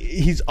media app.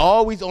 He's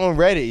always on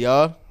Reddit,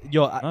 y'all.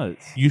 Yo,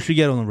 Nuts. you should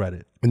get on the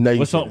Reddit. No, you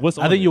What's on? shouldn't. What's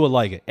on? I think it? you would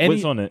like it.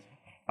 What's on it?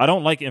 I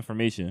don't like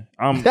information.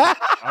 I'm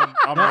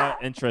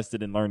not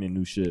interested in learning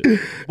new shit.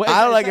 But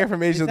I don't like not-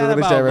 information it's the not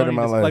realest shit I about read in learning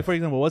my this. life. Like, for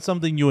example, what's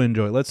something you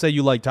enjoy? Let's say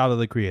you like Tyler,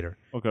 the Creator.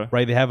 Okay.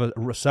 Right? They have a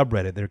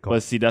subreddit. They're called.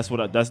 But see, that's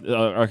what that's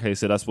okay.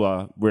 So that's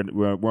why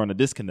we're on a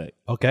disconnect.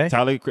 Okay.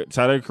 Tyler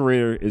the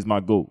Creator is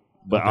my goat,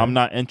 but I'm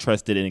not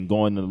interested in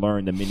going to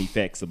learn the many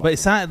facts about. But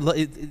it's not.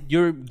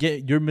 You're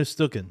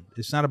mistaken.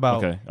 It's not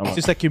about. Okay, It's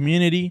just a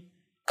community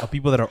of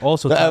people that are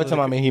also. The Tyler other time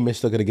the I mean he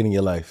mistook it again in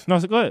your life. No,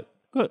 so go ahead.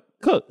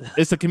 Cook.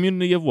 It's a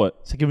community of what?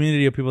 It's a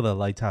community of people that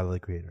like Tyler the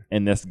Creator.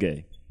 And that's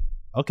gay.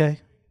 Okay.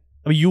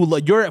 I mean, you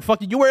were an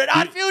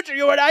Odd Future.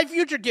 You were an Odd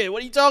Future kid.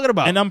 What are you talking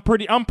about? And I'm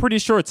pretty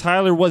sure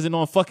Tyler wasn't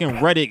on fucking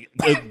Reddit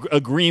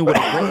agreeing with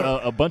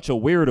a bunch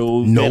of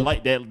weirdos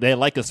Nope. that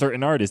like a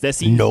certain artist. That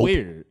seems Nope.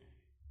 weird.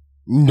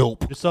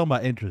 Nope. just talking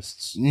about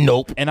interests.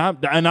 Nope. And I'm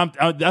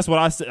that's what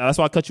I said. That's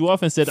why I cut you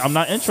off and said I'm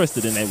not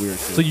interested in that weird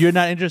shit. So you're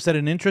not interested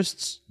in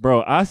interests?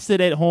 Bro, I sit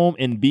at home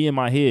and be in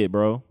my head,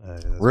 bro.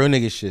 Real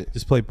nigga shit.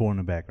 Just play porn in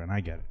the background. I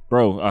get it.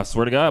 Bro, I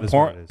swear to God, That's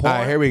what it porn, is. porn, All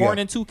right, here we go. porn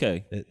in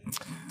 2K.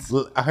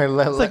 All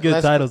right, It's a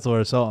good title to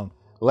our song.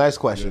 Last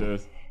question.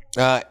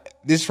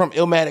 This is from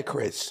Illmatic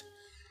Chris.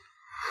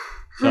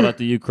 Shout out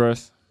to you,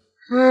 Chris.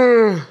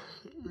 You're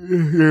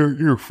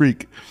a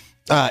freak.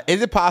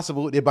 Is it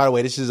possible? By the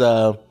way, this is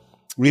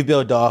we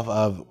built off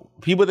of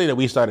people think that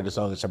we started the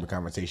Song of the Summer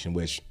conversation,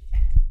 which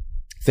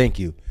thank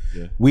you.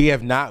 Yeah. We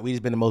have not. We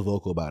just been the most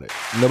vocal about it.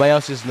 Nobody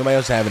else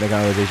having a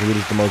conversation. We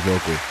just the most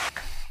vocal.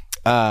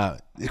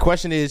 The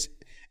question is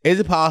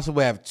it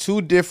possible to have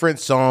 2 different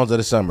songs of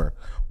the summer,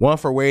 one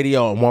for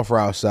radio and one for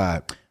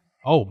outside?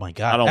 Oh my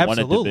God! I don't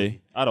Absolutely. want it to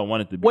be. I don't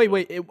want it to be.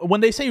 Wait.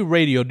 When they say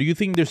radio, do you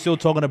think they're still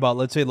talking about,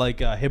 let's say,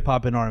 like a hip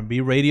hop and R&B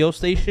radio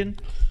station?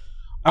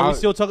 Are we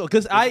still talking?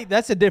 Because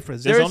that's a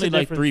difference. There's There is only a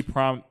like difference.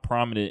 3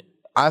 prominent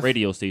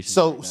radio stations.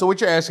 So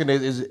what you're asking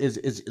is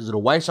it a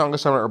white song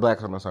of summer or black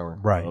song of summer?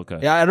 Right. Okay.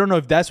 Yeah, I don't know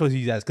if that's what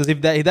he's asking. Because if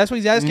that's what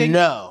he's asking,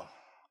 No.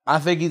 I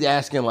think he's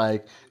asking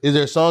like, is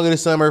there a song of the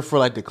summer for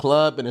like the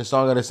club and a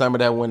song of the summer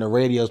that when the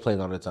radio's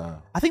playing all the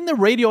time? I think the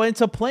radio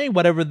ends up playing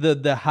whatever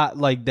the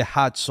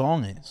hot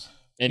song is,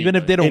 even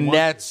if they don't.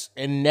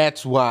 And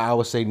that's why I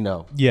would say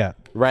no. Yeah.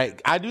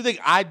 Right. I think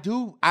I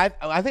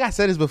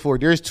said this before.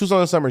 There's 2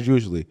 songs of summers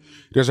usually.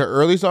 There's an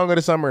early song of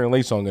the summer and a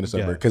late song of the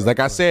summer. Because like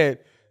I said,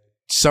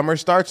 summer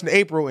starts in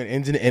April and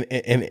ends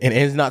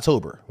in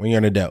October when you're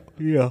an adult.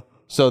 Yeah.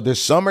 So the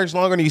summer's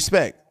longer than you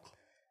expect.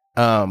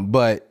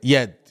 But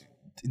yeah,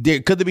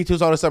 could there be 2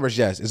 songs of summers?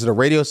 Yes. Is it a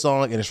radio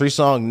song and a street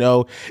song?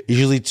 No. It's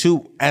usually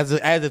 2. As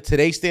of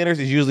today's standards,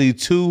 it's usually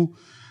 2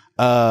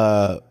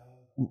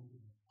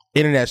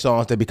 internet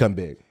songs that become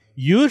big.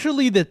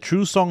 Usually, the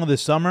true song of the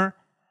summer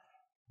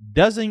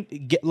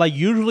doesn't get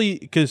usually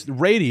because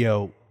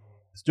radio.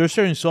 There's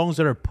certain songs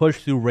that are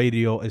pushed through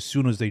radio as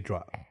soon as they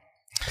drop.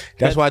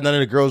 That's why none of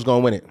the girls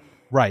gonna win it.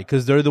 Right,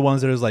 because they're the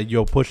ones that is like,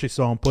 yo, push this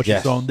song, push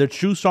Yes. this song. The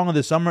true song of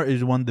the summer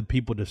is one that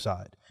people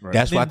decide. Right.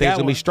 That's why I think it's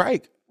gonna be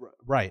Strike.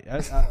 Right,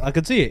 I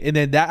could see it, and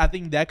then I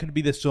think that could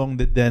be the song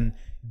that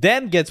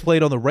then gets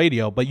played on the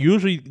radio. But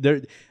usually,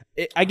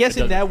 I guess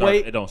in that way,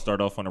 it don't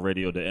start off on the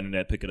radio. The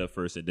internet pick it up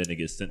first, and then it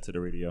gets sent to the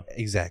radio.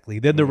 exactly.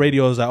 Then the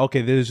radio is like,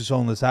 okay, there's a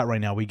song that's out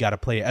right now. We got to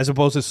play it, as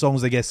opposed to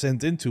songs that get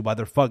sent into by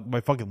by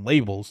fucking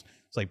labels.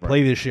 It's like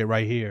play this shit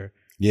right here.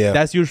 Yeah.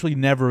 That's usually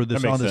never the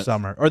That song makes of the sense.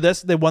 summer, or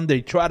that's the one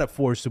they try to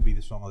force to be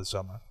the song of the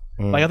summer.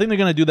 Like I think they're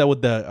gonna do that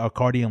with the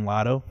Cardi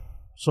Lotto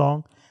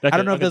song. I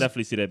don't know I if could that's.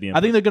 definitely see that being. I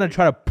think they're gonna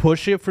try to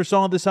push it for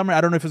song of the summer. I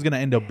don't know if it's gonna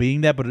end up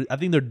being that, but I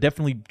think they're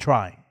definitely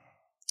trying.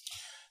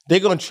 They're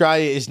gonna try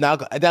it. It's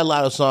not that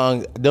Lotto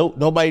song.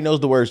 Nobody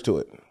knows the words to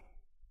it.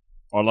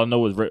 all I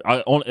know is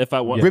if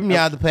I want Rip me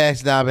out the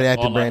past now, but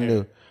acting All I brand hear.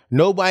 new.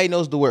 Nobody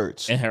knows the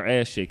words. and her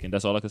ass shaking.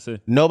 That's all I can say.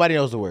 Nobody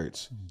knows the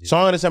words.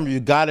 Song of the summer, you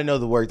gotta know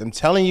the words. I'm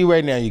telling you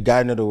right now, you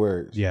gotta know the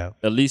words. Yeah.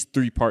 At least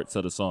 3 parts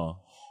of the song,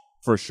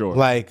 for sure.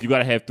 Like- you got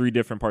to have 3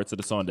 different parts of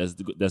the song that's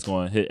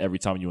going to hit every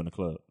time you in the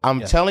club. I'm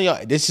telling you,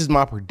 this is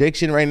my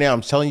prediction right now. I'm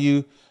telling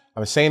you,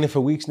 I'm saying it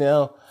for weeks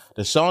now.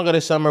 The song of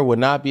the summer would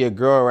not be a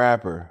girl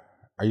rapper.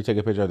 Are you taking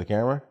a picture of the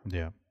camera?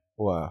 Yeah.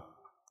 Wow.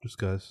 Just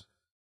cause.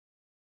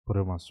 Put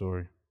it on my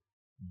story.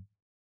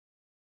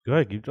 Go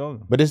ahead, keep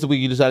talking. But this is the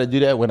week you decided to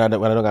do that when I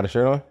don't got a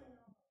shirt on?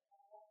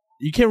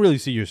 You can't really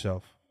see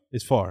yourself.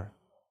 It's far.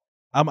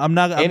 I'm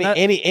not.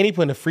 Any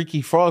putting a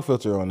freaky frog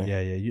filter on it.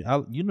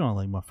 Yeah. You know I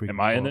like my freaky. Am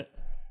I in it?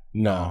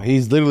 No,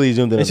 he's literally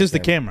zoomed in. It's just the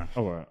camera.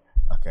 All right.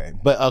 Okay.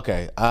 But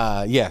okay.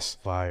 Yes.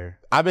 Fire.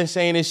 I've been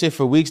saying this shit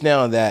for weeks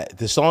now that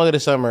the song of the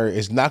summer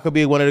is not gonna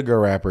be one of the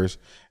girl rappers.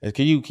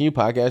 Can you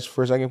podcast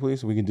for a second,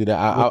 please? We can do that.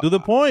 I'll do the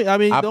point. I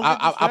mean,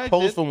 I'll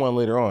post for one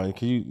later on.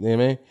 Can you know what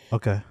I mean?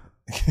 Okay.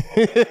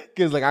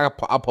 Because like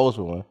I'll post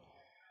for one.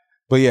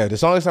 But yeah, the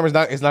song of the summer is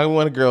not. It's not gonna be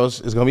one of the girls.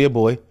 It's gonna be a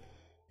boy,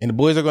 and the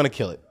boys are gonna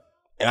kill it.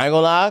 And I ain't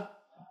gonna lie,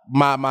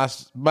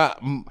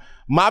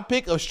 my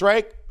pick of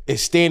Strike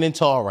is standing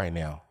tall right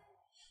now.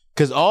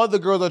 Because all the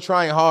girls are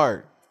trying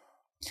hard.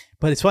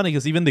 But it's funny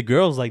because even the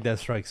girls like that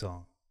Strike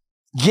song.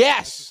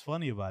 Yes. It's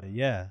funny about it,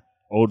 yeah.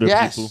 Older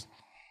people.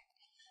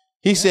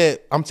 He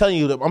said, I'm telling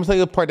you the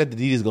part that the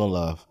DJ's gonna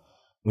love.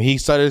 When he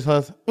started his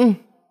hunt,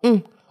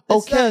 okay.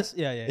 Us.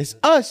 Yeah. It's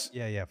us.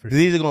 Yeah, for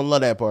The DJ's gonna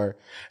love that part.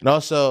 And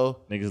also,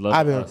 Niggas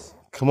love us.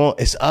 Come on,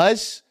 it's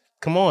us.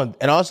 Come on.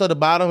 And also the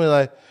bottom is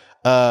like,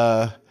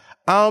 I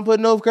don't put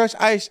no crushed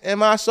ice in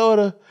my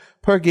soda.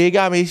 Perky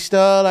got me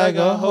stuck like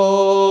a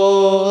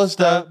whole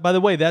stuff. By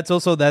the way,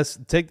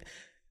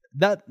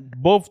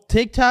 both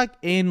TikTok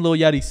and Lil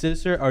Yachty's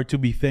sister are to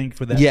be thanked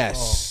for that.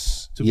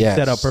 Yes. To be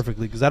set up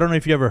perfectly. Because I don't know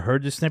if you ever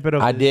heard the snippet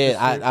of I this did.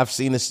 sister. I've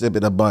seen the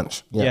snippet a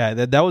bunch. Yeah,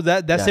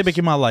 that snippet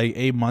came out like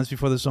 8 months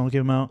before the song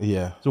came out.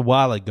 Yeah. It's a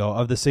while ago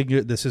of the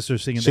sister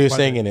singing. She was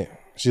singing it.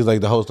 She's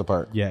like the host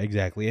part. Yeah,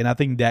 exactly. And I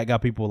think that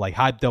got people like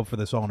hyped up for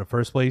the song in the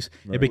first place.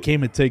 Right. It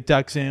became a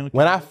TikTok sound.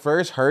 When I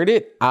first heard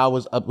it, I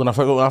was up. When I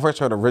first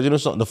heard the original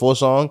song, the full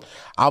song,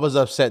 I was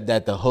upset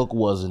that the hook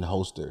wasn't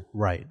Hoster.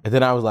 Right. And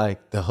then I was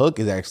like, the hook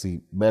is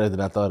actually better than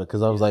I thought.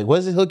 Because I was like,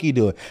 what's this hook he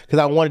doing? Because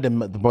I wanted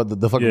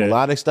the fucking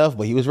melodic stuff,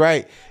 but he was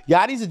right.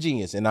 Yachty's a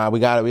genius, and we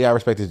got to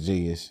respect his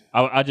genius.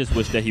 I just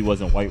wish that he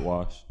wasn't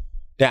whitewashed.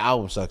 That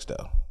album sucks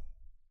though.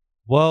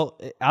 Well,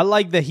 I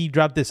like that he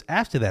dropped this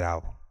after that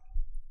album.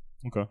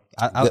 Okay,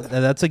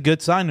 that's a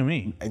good sign to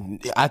me.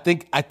 I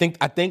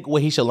think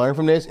what he should learn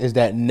from this is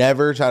that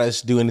never try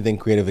to do anything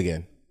creative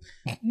again.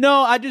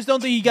 No, I just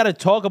don't think you got to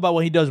talk about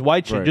when he does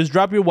white shit. Right. Just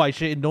drop your white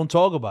shit and don't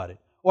talk about it,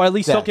 or at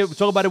least talk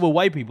about it with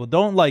white people.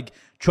 Don't like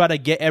try to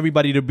get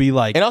everybody to be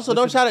like. And also,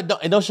 don't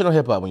shit on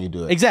hip hop when you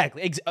do it.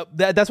 Exactly.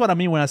 That's what I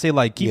mean when I say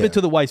like keep it to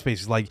the white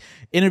spaces. Like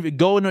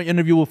go in an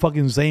interview with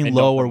fucking Zane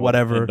Lowe or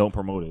whatever. And don't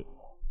promote it.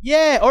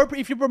 Yeah, or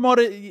if you promote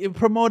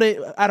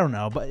it. I don't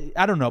know,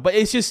 but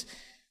it's just.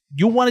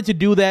 You wanted to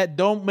do that.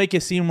 Don't make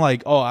it seem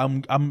like, oh,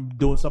 I'm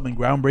doing something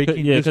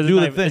groundbreaking. Yeah, just do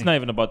the thing. It's not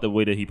even about the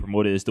way that he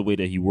promoted it. It's the way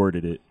that he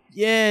worded it.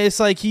 Yeah, it's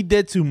like he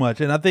did too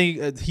much. And I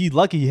think he's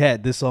lucky he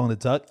had this song to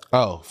tuck.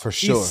 Oh, for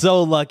sure. He's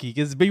so lucky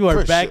because people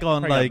are back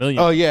on like.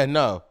 Oh, yeah,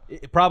 no.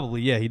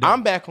 Probably, yeah. He did.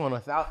 I'm back on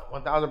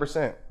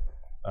 1,000%.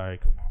 All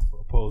right, come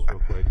on. Pause real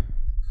quick.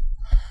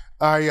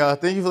 All right, y'all.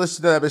 Thank you for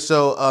listening to the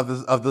episode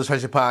of the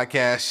Treasure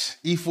Podcast.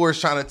 E4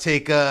 is trying to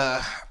take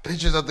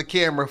pictures of the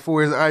camera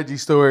for his IG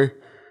story.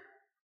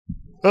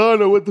 I don't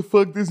know what the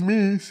fuck this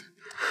means.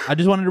 I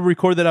just wanted to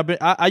record that.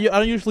 I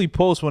don't usually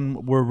post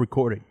when we're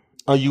recording.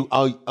 I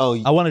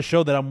want to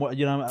show that I'm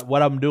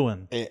what I'm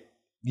doing.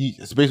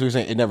 It's basically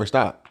saying it never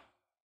stopped.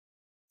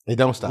 It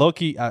don't stop.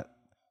 Low-key,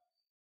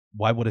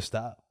 why would it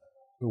stop?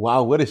 Why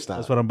would it stop?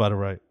 That's what I'm about to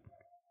write.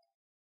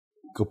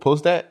 Go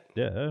post that.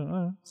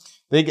 Yeah.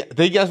 Thank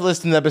you guys for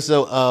listening to the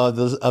episode of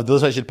the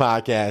Illustrated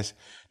Podcast,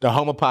 the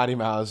home of Potty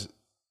Mouths.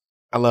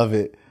 I love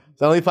it.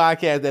 The only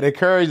podcast that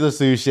encourages us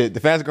to do shit. The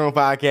fastest growing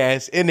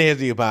podcast in the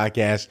history of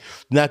podcasts.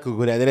 Not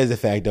Google that. That is a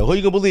fact, though. Who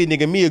you gonna believe,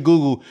 nigga? Me or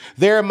Google?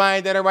 They're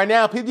mine that are right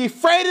now. People be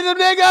afraid of them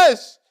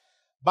niggas.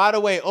 By the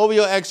way,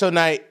 OVO EXO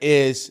night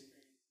is,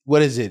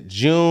 what is it?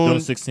 June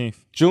 16th.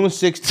 June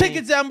 16th.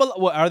 Tickets down below.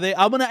 What are they?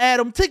 I'm gonna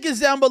add them. Tickets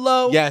down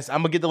below. Yes,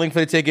 I'm gonna get the link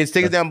for the tickets.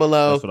 Tickets down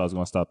below. That's what I was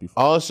gonna stop you for.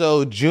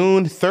 Also,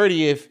 June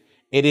 30th.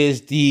 It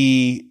is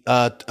the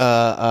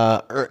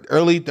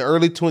early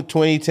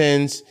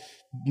 2010s.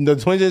 The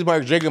 2010s bar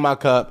drinking my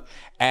cup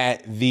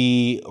at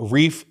the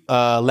Reef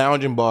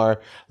Lounge and Bar.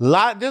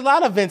 There's a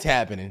lot of events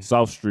happening.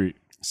 South Street.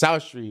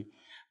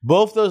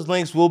 Both those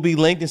links will be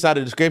linked inside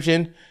the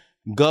description.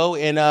 Go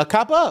and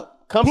cop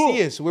up. Come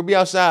see us. We'll be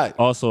outside.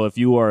 Also, if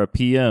you are a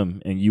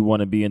PM and you want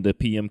to be in the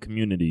PM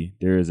community,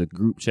 there is a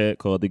group chat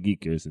called the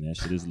Geekers, and that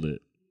shit is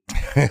lit.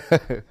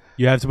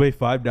 You have to pay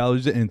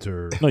 $5 to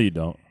enter. No, you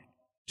don't.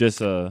 Just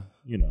So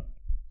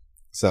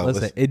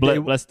bless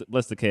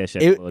the cash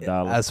app for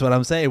 $1. That's what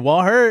I'm saying. It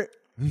won't hurt.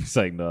 It's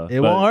like no, it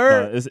won't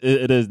hurt. No,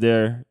 it is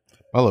there.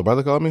 Hello,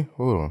 brother called me.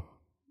 Hold on.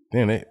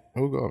 Damn it.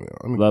 Who called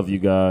me? Love you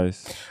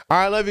guys. All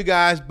right, love you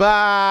guys.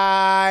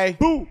 Bye.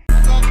 Boo.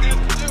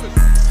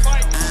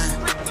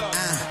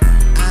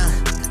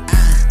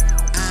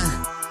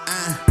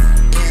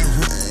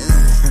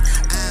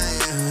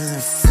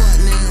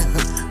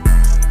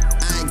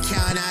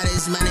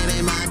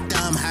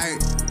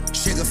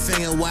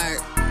 Finger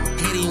work,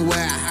 hitting where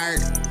I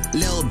hurt.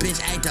 Little bitch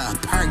ate a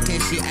perk,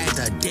 then she ate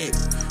a dick.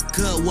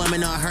 Good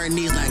woman on her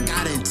knees like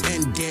God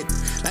intended.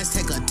 Let's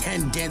take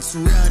attendance,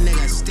 real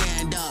nigga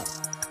stand up.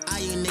 All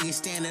you niggas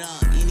standing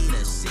up, you need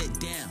to sit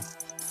down.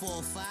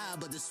 4-5,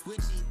 but the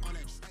switchy on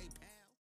a